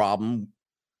had a problem.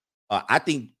 I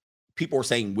think people are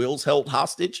saying Will's held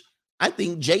hostage. I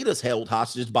think Jada's held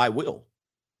hostage by Will.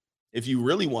 If you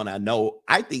really want to know,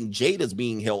 I think Jada's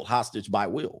being held hostage by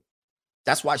Will.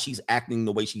 That's why she's acting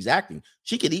the way she's acting.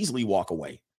 She could easily walk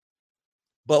away.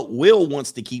 But Will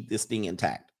wants to keep this thing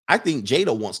intact. I think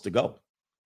Jada wants to go.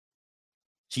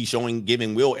 She's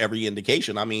giving Will every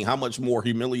indication. I mean, how much more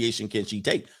humiliation can she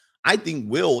take? I think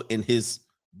Will, in his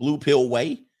blue pill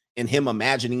way, and him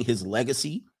imagining his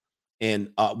legacy,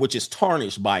 and which is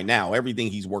tarnished by now, everything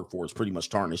he's worked for is pretty much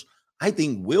tarnished. I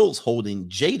think Will's holding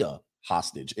Jada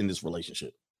hostage in this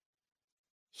relationship.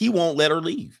 He won't let her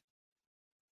leave.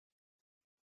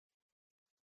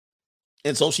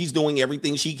 And so she's doing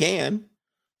everything she can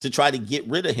to try to get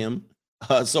rid of him.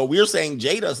 So we're saying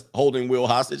Jada's holding Will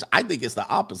hostage. I think it's the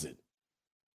opposite.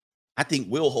 I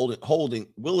think Will is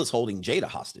holding Jada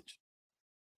hostage.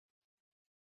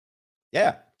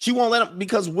 Yeah, she won't let him,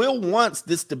 because Will wants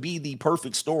this to be the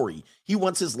perfect story. He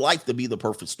wants his life to be the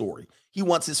perfect story. He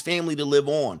wants his family to live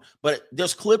on. But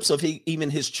there's clips of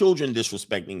even his children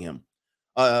disrespecting him.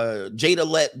 Jada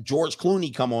let George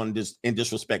Clooney come on and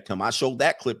disrespect him. I showed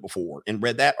that clip before and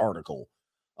read that article.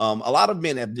 A lot of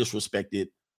men have disrespected.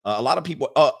 A lot of people.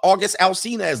 August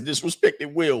Alsina has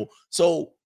disrespected Will.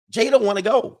 So Jada want to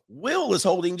go. Will is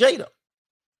holding Jada.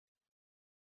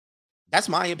 That's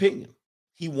my opinion.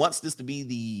 He wants this to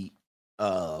be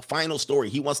the final story.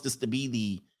 He wants this to be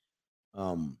the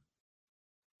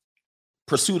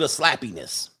pursuit of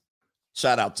slappiness.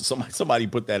 Shout out to somebody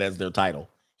put that as their title.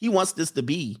 He wants this to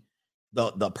be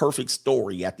the perfect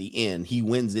story at the end. He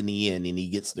wins in the end and he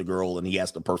gets the girl and he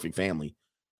has the perfect family.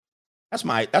 That's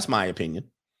my opinion.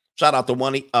 Shout out to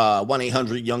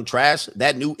 1-800 Young Trash.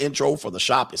 That new intro for the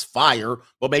shop is fire,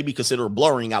 but maybe consider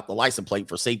blurring out the license plate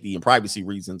for safety and privacy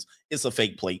reasons. It's a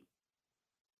fake plate.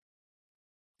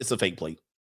 It's a fake plate.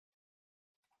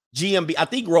 GMB, I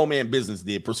think Roman Business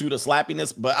did Pursuit of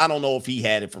Slappiness, but I don't know if he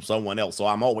had it from someone else. So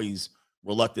I'm always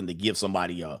reluctant to give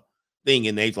somebody a thing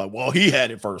and they're like, well, he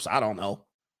had it first. I don't know.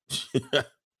 Because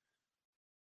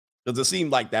it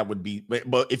seemed like that would be,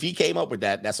 but if he came up with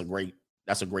that, that's a great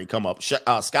come up.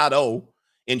 Scott O,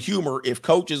 in humor, if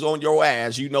coach is on your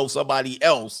ass, you know somebody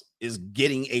else is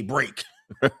getting a break.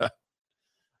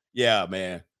 Yeah,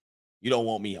 man. You don't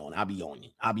want me on. I'll be on you.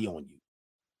 I'll be on you.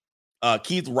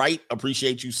 Keith Wright,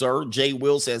 appreciate you, sir. Jay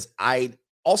Will says, I'd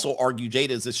also argue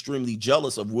Jada is extremely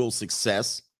jealous of Will's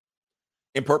success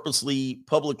and purposely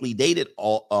publicly dated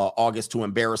August to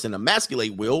embarrass and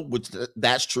emasculate Will, which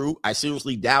that's true. I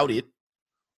seriously doubt it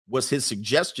was his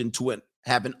suggestion to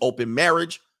have an open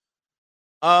marriage.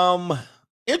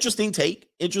 Interesting take.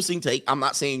 I'm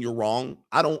not saying you're wrong.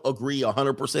 I don't agree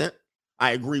 100%.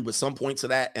 I agree with some points of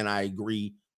that, and I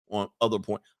agree on other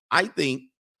points. I think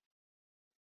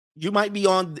you're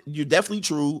definitely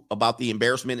true about the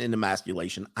embarrassment and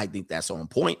emasculation. I think that's on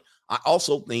point. I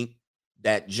also think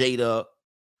that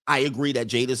I agree that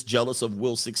Jada's jealous of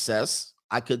Will's success.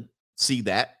 I could see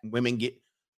that.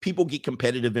 People get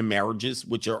competitive in marriages,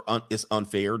 which is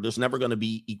unfair. There's never going to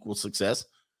be equal success.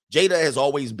 Jada has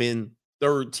always been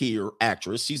third-tier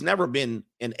actress. She's never been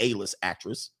an A-list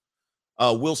actress.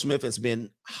 Will Smith has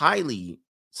been highly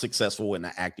successful in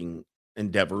the acting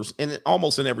endeavors and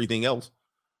almost in everything else.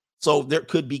 So there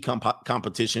could be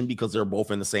competition because they're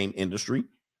both in the same industry.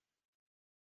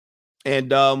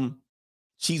 And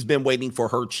she's been waiting for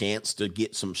her chance to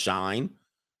get some shine.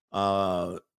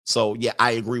 So yeah,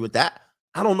 I agree with that.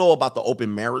 I don't know about the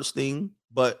open marriage thing,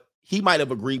 but he might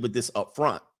have agreed with this up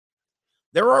front.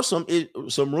 There are some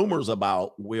rumors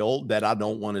about Will that I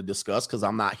don't want to discuss because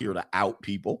I'm not here to out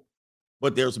people.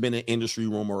 But there's been an industry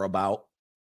rumor about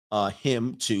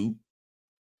him too,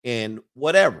 and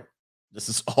whatever. This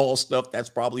is all stuff that's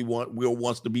probably what Will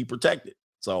wants to be protected.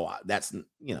 So that's,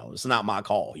 it's not my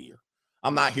call here.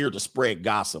 I'm not here to spread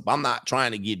gossip. I'm not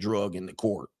trying to get drug into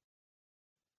court.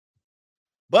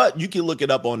 But you can look it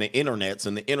up on the internets,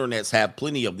 and the internets have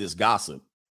plenty of this gossip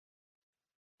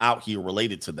out here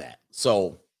related to that.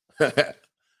 So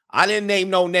I didn't name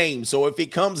no names. So if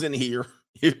it comes in here,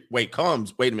 wait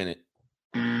a minute.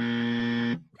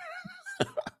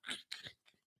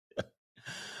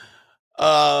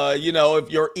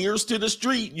 If your ears to the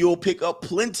street, you'll pick up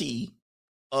plenty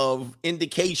of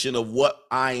indication of what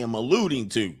I am alluding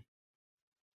to.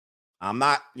 I'm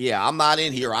not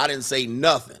in here. I didn't say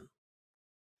nothing.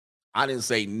 I didn't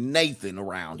say Nathan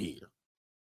around here.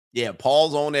 Yeah,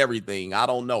 Paul's on everything. I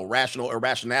don't know.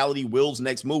 Irrationality. Will's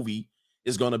next movie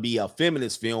is going to be a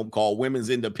feminist film called Women's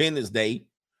Independence Day,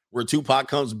 where Tupac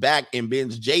comes back and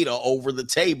bends Jada over the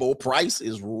table. Price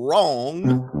is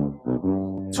wrong.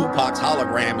 Tupac's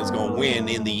hologram is going to win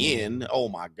in the end. Oh,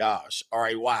 my gosh. All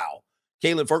right, wow.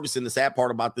 Kaylin Ferguson, the sad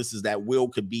part about this is that Will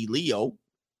could be Leo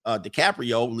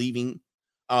DiCaprio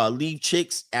leave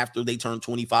chicks after they turn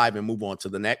 25 and move on to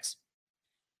the next.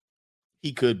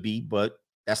 He could be, but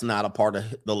that's not a part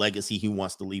of the legacy he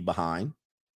wants to leave behind.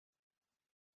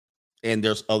 And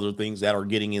there's other things that are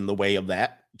getting in the way of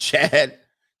that.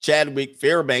 Chadwick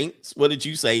Fairbanks, what did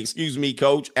you say? Excuse me,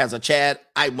 coach. As a Chad,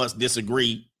 I must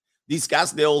disagree. These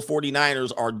Scottsdale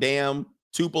 49ers are damn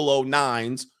Tupelo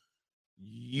 9s.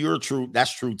 You're true.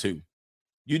 That's true too.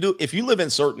 You do. If you live in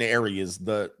certain areas,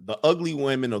 the ugly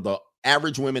women or the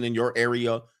average women in your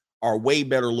area are way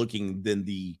better looking than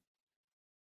the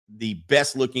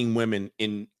best looking women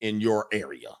in your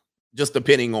area, just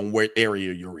depending on what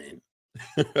area you're in.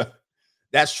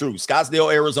 That's true.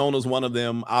 Scottsdale, Arizona is one of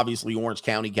them. Obviously, Orange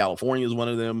County, California is one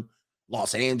of them.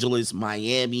 Los Angeles,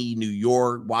 Miami, New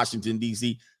York, Washington,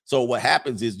 D.C. So what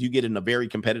happens is you get in a very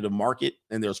competitive market,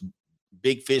 and there's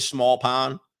big fish, small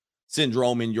pond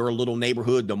syndrome in your little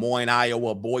neighborhood, Des Moines,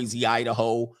 Iowa, Boise,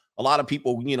 Idaho. A lot of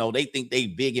people, they think they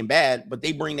big and bad, but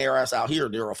they bring their ass out here.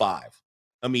 They're a 5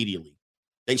 immediately.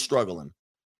 They struggling.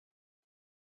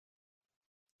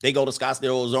 They go to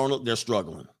Scottsdale, Arizona. They're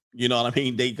struggling. You know what I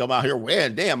mean? They come out here.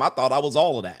 Man, damn, I thought I was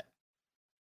all of that.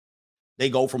 They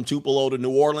go from Tupelo to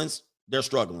New Orleans. They're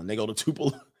struggling. They go to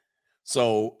Tupelo.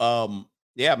 So,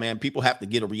 yeah, man, people have to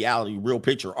get a reality, real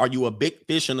picture. Are you a big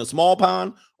fish in a small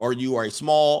pond, or you are a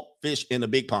small fish in a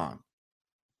big pond?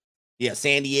 Yeah,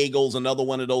 San Diego's another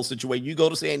one of those situations. You go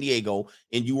to San Diego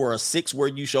and you were a 6 where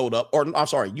you showed up, or I'm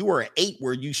sorry, you were an 8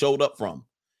 where you showed up from,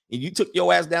 and you took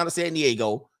your ass down to San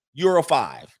Diego, you're a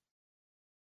 5.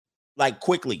 Like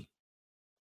quickly.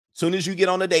 As soon as you get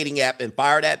on the dating app and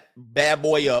fire that bad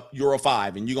boy up, you're a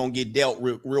 5, and you're going to get dealt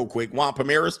real quick. Juan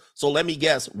Palmeras. So let me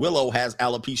guess, Willow has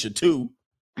alopecia too.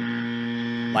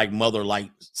 Like mother,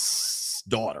 like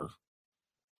daughter.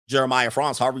 Jeremiah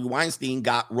France, Harvey Weinstein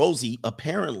got Rosie,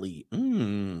 apparently.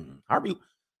 Harvey,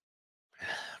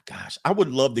 gosh, I would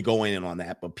love to go in on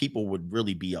that, but people would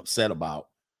really be upset about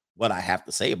what I have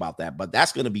to say about that. But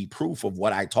that's going to be proof of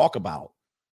what I talk about.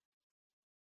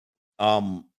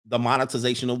 The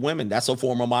monetization of women. That's a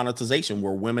form of monetization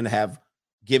where women have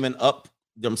given up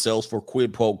themselves for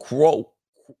quid pro quo.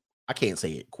 I can't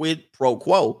say it. Quid pro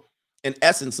quo. In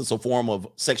essence, it's a form of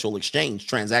sexual exchange,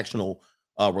 transactional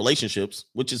relationships,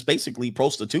 which is basically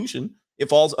prostitution. It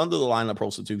falls under the line of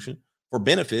prostitution for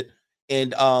benefit.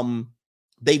 And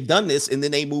they've done this, and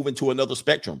then they move into another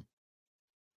spectrum.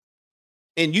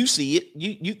 And you see it.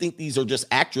 You think these are just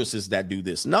actresses that do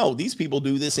this. No, these people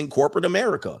do this in corporate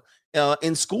America,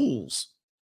 in schools.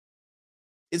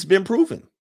 It's been proven.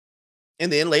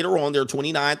 And then later on, they're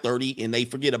 29, 30, and they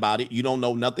forget about it. You don't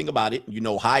know nothing about it. You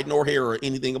know hide nor hair or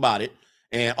anything about it.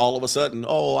 And all of a sudden,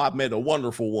 oh, I've met a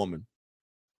wonderful woman.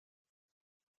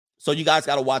 So you guys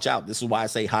got to watch out. This is why I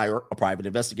say hire a private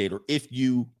investigator if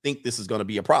you think this is going to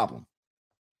be a problem.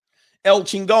 El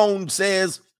Chingon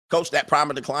says, Coach, that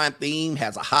Primer Decline theme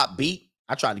has a hot beat.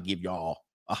 I try to give y'all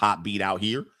a hot beat out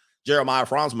here. Jeremiah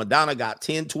Franz, Madonna got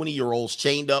 10, 20-year-olds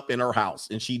chained up in her house,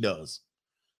 and she does.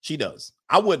 She does.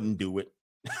 I wouldn't do it,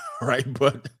 right?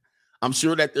 But I'm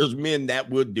sure that there's men that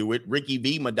would do it. Ricky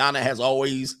V, Madonna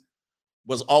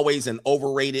was always an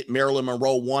overrated Marilyn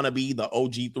Monroe wannabe, the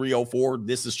OG 304.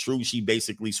 This is true. She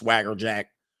basically swagger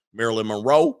jacked Marilyn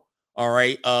Monroe. All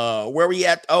right. Where we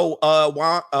at?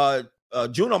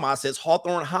 Juno Ma says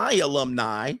Hawthorne High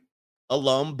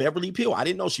alum Beverly Pill. I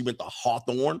didn't know she went to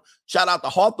Hawthorne. Shout out to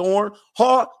Hawthorne.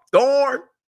 Hawthorne.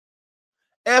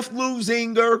 F. Lou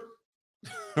Zinger.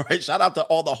 All right. Shout out to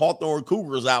all the Hawthorne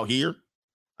Cougars out here.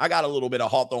 I got a little bit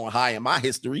of Hawthorne High in my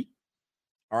history.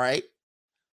 All right.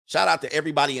 Shout out to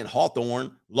everybody in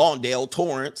Hawthorne, Lawndale,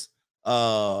 Torrance,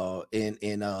 and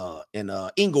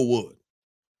Inglewood.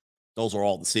 Those are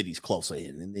all the cities closer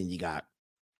in. And then you got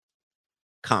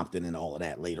Compton and all of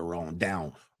that later on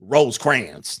down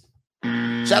Rosecrans.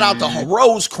 Shout out to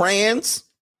Rosecrans.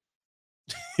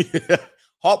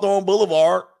 Hawthorne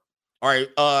Boulevard. All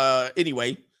right.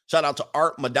 Anyway, shout out to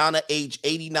Art Madonna, age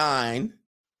 89,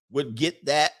 would get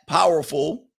that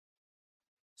powerful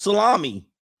salami.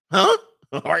 Huh?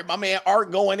 All right, my man Art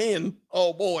going in.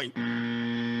 Oh boy.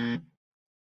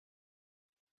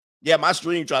 Yeah, my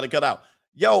stream tried to cut out.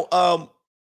 Yo,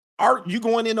 Art, you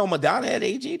going in on Madonna at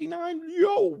age 89?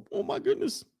 Yo, oh my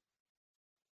goodness.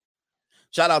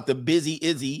 Shout out to Busy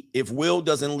Izzy. If Will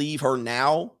doesn't leave her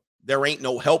now, there ain't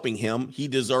no helping him. He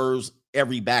deserves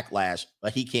every backlash,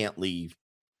 but he can't leave.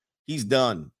 He's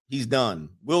done. He's done.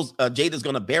 Jada's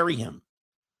going to bury him.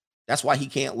 That's why he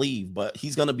can't leave, but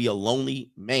he's going to be a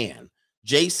lonely man.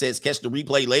 Jay says, catch the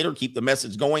replay later. Keep the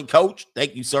message going, coach.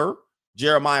 Thank you, sir.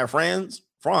 Jeremiah Franz,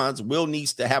 Will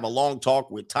needs to have a long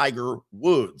talk with Tiger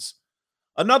Woods.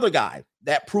 Another guy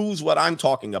that proves what I'm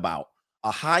talking about. A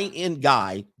high-end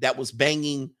guy that was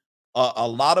banging a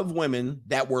lot of women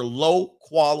that were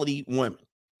low-quality women.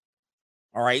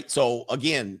 All right. So,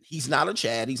 again, he's not a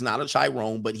Chad. He's not a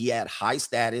Chiron, but he had high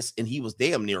status, and he was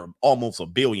damn near almost a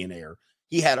billionaire.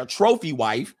 He had a trophy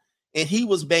wife, and he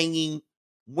was banging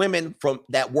women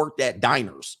that worked at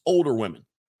diners, older women.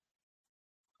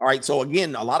 All right. So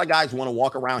again, a lot of guys want to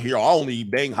walk around here. I only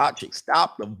bang hot chicks.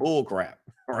 Stop the bull crap.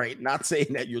 All right. Not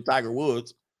saying that you're Tiger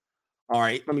Woods. All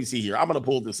right. Let me see here. I'm going to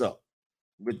pull this up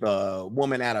with a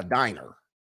woman at a diner.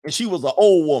 And she was an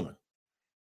old woman.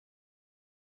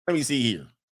 Let me see here.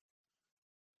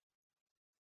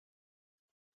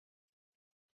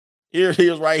 Here it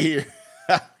is right here.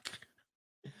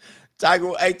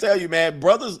 Tiger, I tell you, man,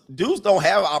 dudes don't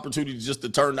have opportunity just to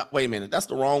turn down. Wait a minute, that's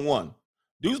the wrong one.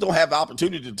 Dudes don't have the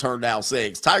opportunity to turn down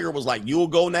sex. Tiger was like, you'll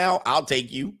go now, I'll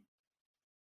take you.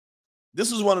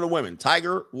 This is one of the women.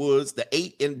 Tiger Woods, the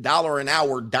 $8 an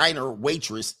hour diner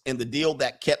waitress, and the deal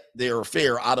that kept their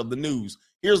affair out of the news.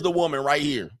 Here's the woman right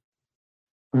here.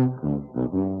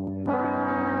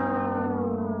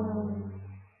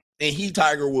 And he,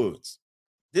 Tiger Woods.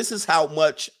 This is how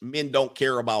much men don't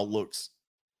care about looks.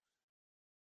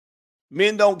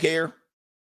 Men don't care.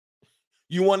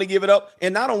 You want to give it up?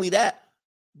 And not only that,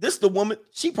 this the woman,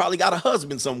 she probably got a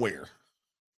husband somewhere.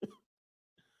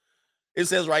 It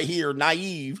says right here,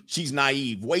 naive. She's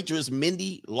naive. Waitress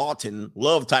Mindy Lawton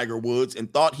loved Tiger Woods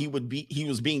and thought he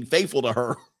was being faithful to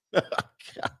her.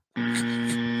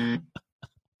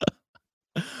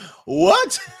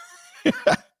 What?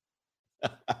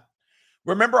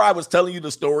 Remember I was telling you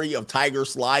the story of Tiger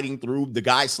the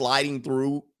guy sliding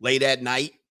through late at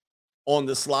night on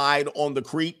the slide on the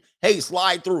creek. Hey,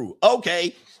 slide through.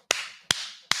 Okay.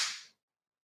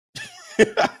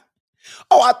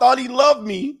 Oh, I thought he loved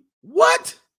me.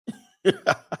 What?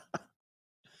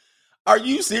 Are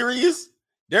you serious?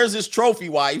 There's his trophy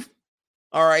wife,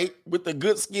 all right, with the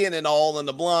good skin and all and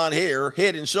the blonde hair,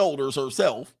 head and shoulders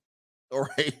herself, all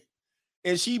right?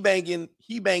 And he banging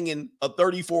a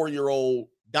 34-year-old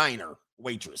diner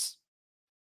waitress.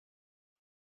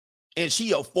 And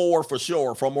she a 4 for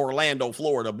sure from Orlando,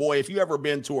 Florida. Boy, if you ever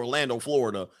been to Orlando,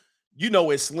 Florida, you know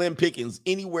it's slim pickings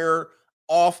anywhere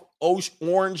off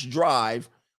Orange Drive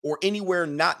or anywhere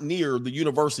not near the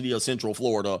University of Central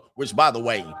Florida, which, by the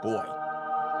way, boy,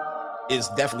 is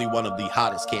definitely one of the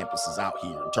hottest campuses out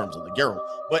here in terms of the girl.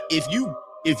 But if you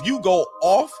go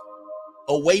off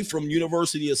away from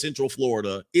University of Central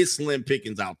Florida, it's slim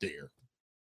pickings out there.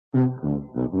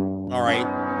 All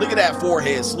right. Look at that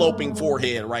forehead, sloping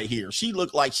forehead right here. She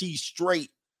looked like she's straight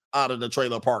out of the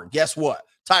trailer park. Guess what?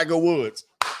 Tiger Woods.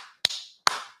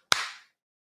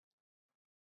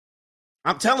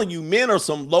 I'm telling you, men are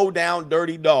some low down,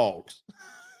 dirty dogs.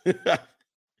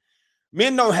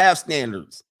 Men don't have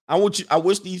standards. I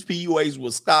wish these PUAs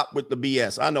would stop with the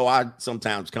BS. I know I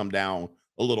sometimes come down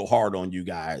a little hard on you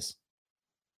guys.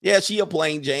 Yeah, she a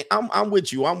plain Jane. I'm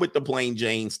with you. I'm with the plain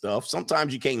Jane stuff.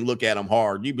 Sometimes you can't look at them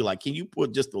hard. You be like, can you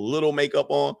put just a little makeup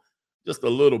on? Just a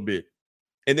little bit.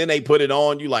 And then they put it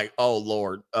on. You like, oh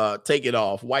Lord, take it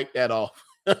off, wipe that off.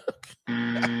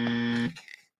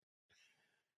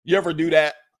 You ever do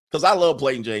that? Because I love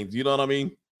playing James. You know what I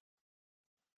mean?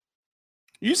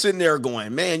 You sitting there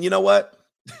going, man, you know what?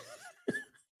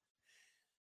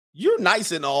 You're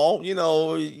nice and all. You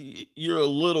know, you're a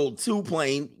little too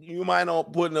plain. You might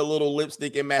not putting a little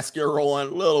lipstick and mascara on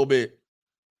a little bit.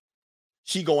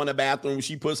 She go in the bathroom.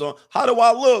 She puts on. How do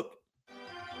I look?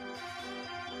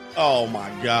 Oh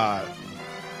my God.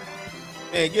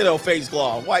 Man, get her face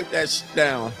cloth. Wipe that shit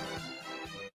down.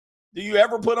 Do you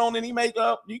ever put on any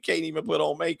makeup? You can't even put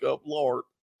on makeup, Lord.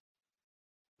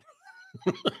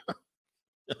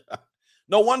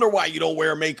 No wonder why you don't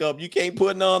wear makeup. You can't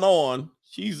put none on.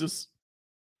 Jesus.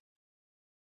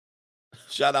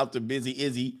 Shout out to Busy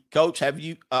Izzy. Coach, have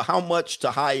you, how much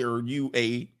to hire you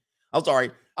I'm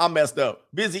sorry, I messed up.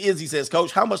 Busy Izzy says,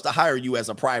 Coach, how much to hire you as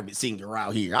a private singer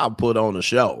out here? I'll put on a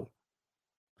show.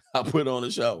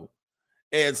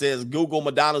 And says, Google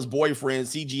Madonna's boyfriend,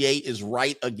 CGA, is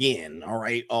right again. All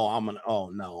right. Oh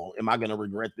no. Am I going to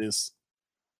regret this?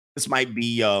 This might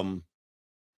be, let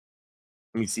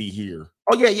me see here.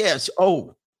 Oh, yeah, yes.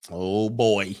 Oh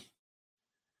boy.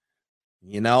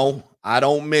 You know, I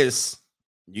don't miss.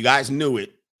 You guys knew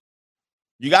it.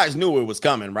 You guys knew it was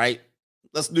coming, right?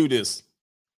 Let's do this.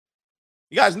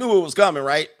 You guys knew it was coming,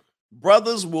 right?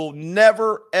 Brothers will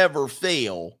never, ever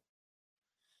fail.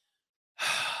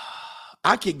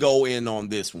 I could go in on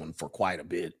this one for quite a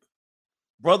bit.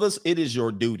 Brothers, it is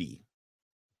your duty.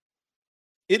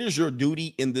 It is your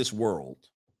duty in this world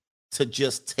to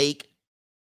just take,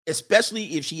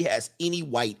 especially if she has any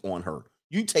white on her,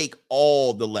 you take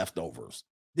all the leftovers.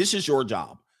 This is your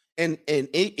job. And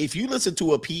if you listen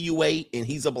to a PUA and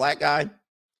he's a black guy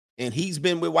and he's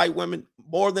been with white women,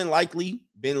 more than likely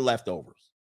been leftovers.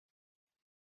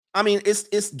 I mean,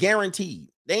 it's guaranteed.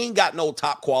 They ain't got no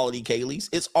top quality Kayleys.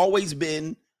 It's always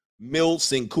been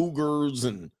milfs and cougars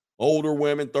and older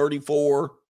women,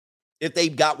 34. If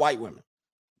they've got white women,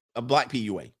 a black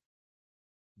PUA,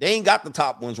 they ain't got the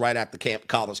top ones right at the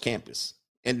college campus.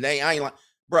 And I ain't like,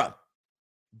 bruh,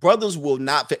 brothers will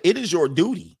not. It is your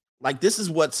duty. Like, this is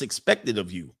what's expected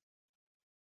of you.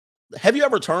 Have you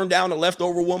ever turned down a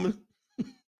leftover woman?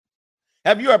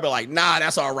 Have you ever like, nah,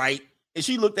 that's all right? And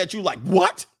she looked at you like,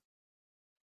 what?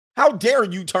 How dare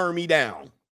you turn me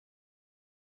down?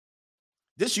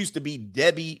 This used to be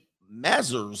Debbie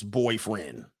Mazur's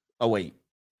boyfriend. Oh, wait.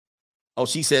 Oh,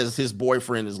 she says his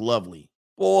boyfriend is lovely.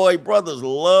 Boy, brothers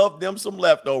love them some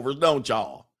leftovers, don't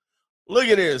y'all? Look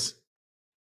at this.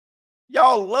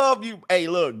 Y'all love you. Hey,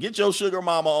 look, get your sugar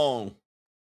mama on.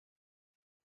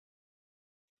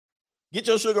 Get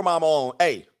your sugar mama on.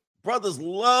 Hey, brothers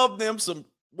love them some.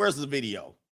 Where's the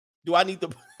video? Do I need to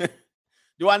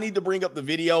bring up the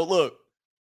video? Look.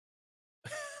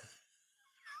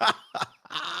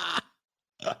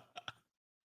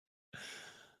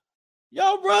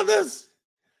 Yo, brothers.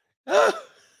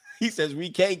 He says we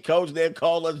can't coach. They'll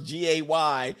call us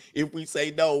GAY if we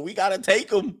say no. We got to take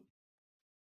them.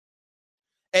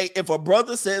 Hey, if a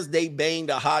brother says they banged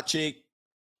a hot chick,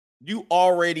 you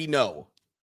already know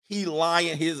he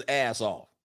lying his ass off.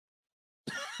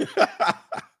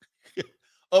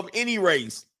 Of any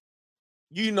race,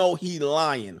 you know he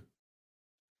lying.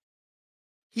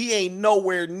 He ain't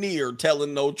nowhere near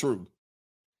telling no truth.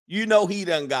 You know he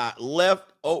done got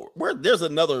left. Oh, there's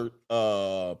another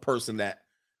person that.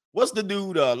 What's the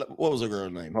dude? What was the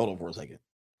girl's name? Hold on for a second.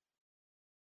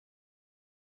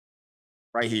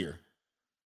 Right here.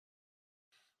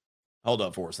 Hold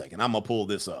up for a second. I'm going to pull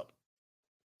this up.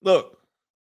 Look.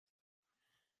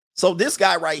 So this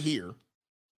guy right here,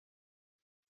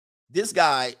 this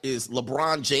guy is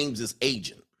LeBron James's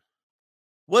agent.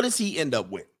 What does he end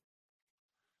up with?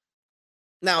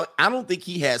 Now, I don't think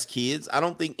he has kids. I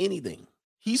don't think anything.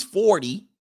 He's 40.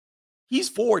 He's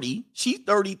 40. She's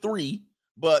 33.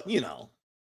 But, you know,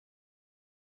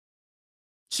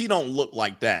 she don't look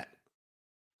like that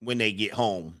when they get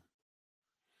home.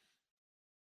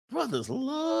 Brothers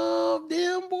love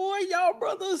them, boy. Y'all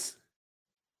brothers.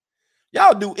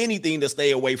 Y'all do anything to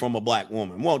stay away from a black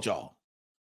woman, won't y'all?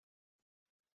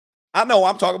 I know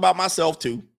I'm talking about myself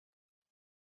too.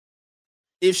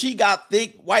 If she got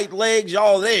thick white legs,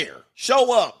 y'all there.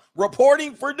 Show up.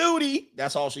 Reporting for duty.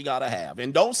 That's all she got to have.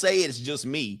 And don't say it's just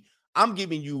me. I'm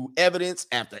giving you evidence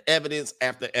after evidence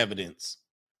after evidence.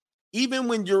 Even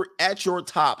when you're at your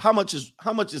top, how much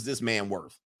is this man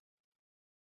worth?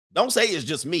 Don't say it's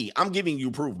just me. I'm giving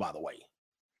you proof, by the way.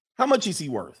 How much is he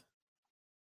worth?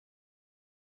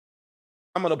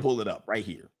 I'm going to pull it up right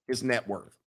here. His net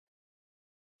worth.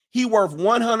 He worth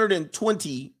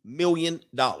 $120 million.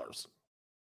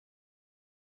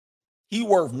 He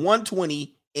worth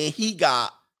 120, and he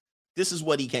got, this is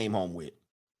what he came home with.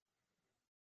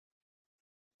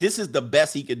 This is the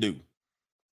best he could do.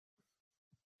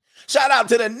 Shout out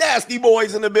to the Nasty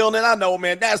Boys in the building. I know,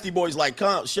 man. Nasty Boys like,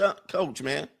 coach,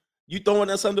 man. You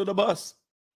throwing us under the bus.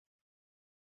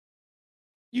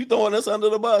 You throwing us under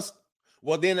the bus.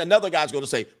 Well, then another guy's going to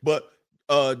say, but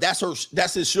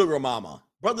that's his sugar mama.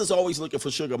 Brothers always looking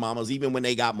for sugar mamas, even when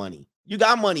they got money. You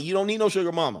got money. You don't need no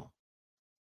sugar mama.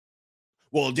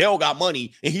 Well, Dale got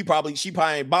money, and she probably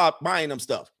ain't buying them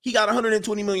stuff. He got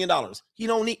 $120 million.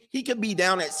 He could be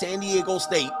down at San Diego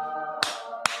State.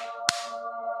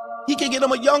 He could get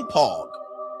him a young pog.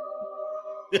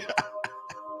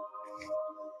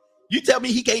 You tell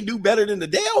me he can't do better than the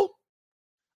Dale?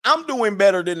 I'm doing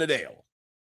better than the Dale.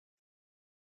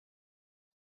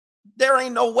 There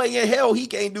ain't no way in hell he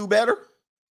can't do better.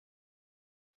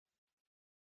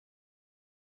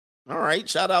 All right,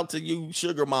 shout out to you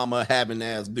sugar mama having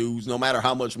ass dudes, no matter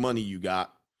how much money you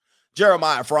got.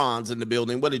 Jeremiah Franz in the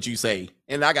building. What did you say?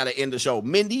 And I got to end the show.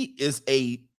 Mindy is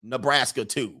a Nebraska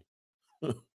 2.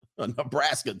 A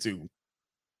Nebraska 2.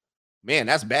 Man,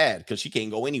 that's bad because she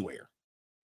can't go anywhere.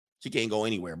 She can't go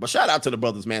anywhere. But shout out to the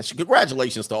brothers, man.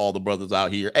 Congratulations to all the brothers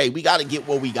out here. Hey, we got to get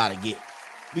what we got to get.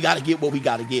 We got to get what we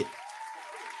got to get.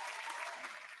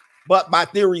 But my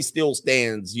theory still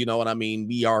stands. You know what I mean?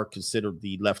 We are considered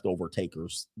the leftover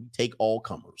takers. We take all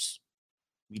comers.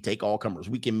 We take all comers.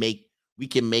 We can make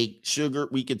sugar.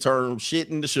 We can turn shit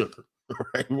into sugar.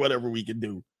 Right? Whatever we can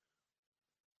do.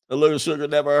 A little sugar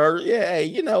never hurt. Yeah, hey,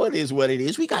 you know, it is what it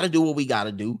is. We got to do what we got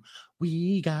to do.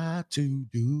 We got to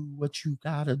do what you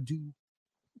got to do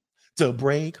to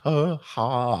break her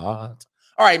heart.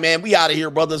 All right, man. We out of here,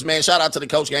 brothers, man. Shout out to the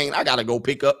coach gang. I got to go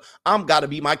pick up. I'm got to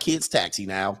be my kid's taxi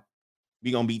now.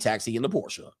 We going to be taxiing the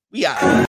Porsche. We out.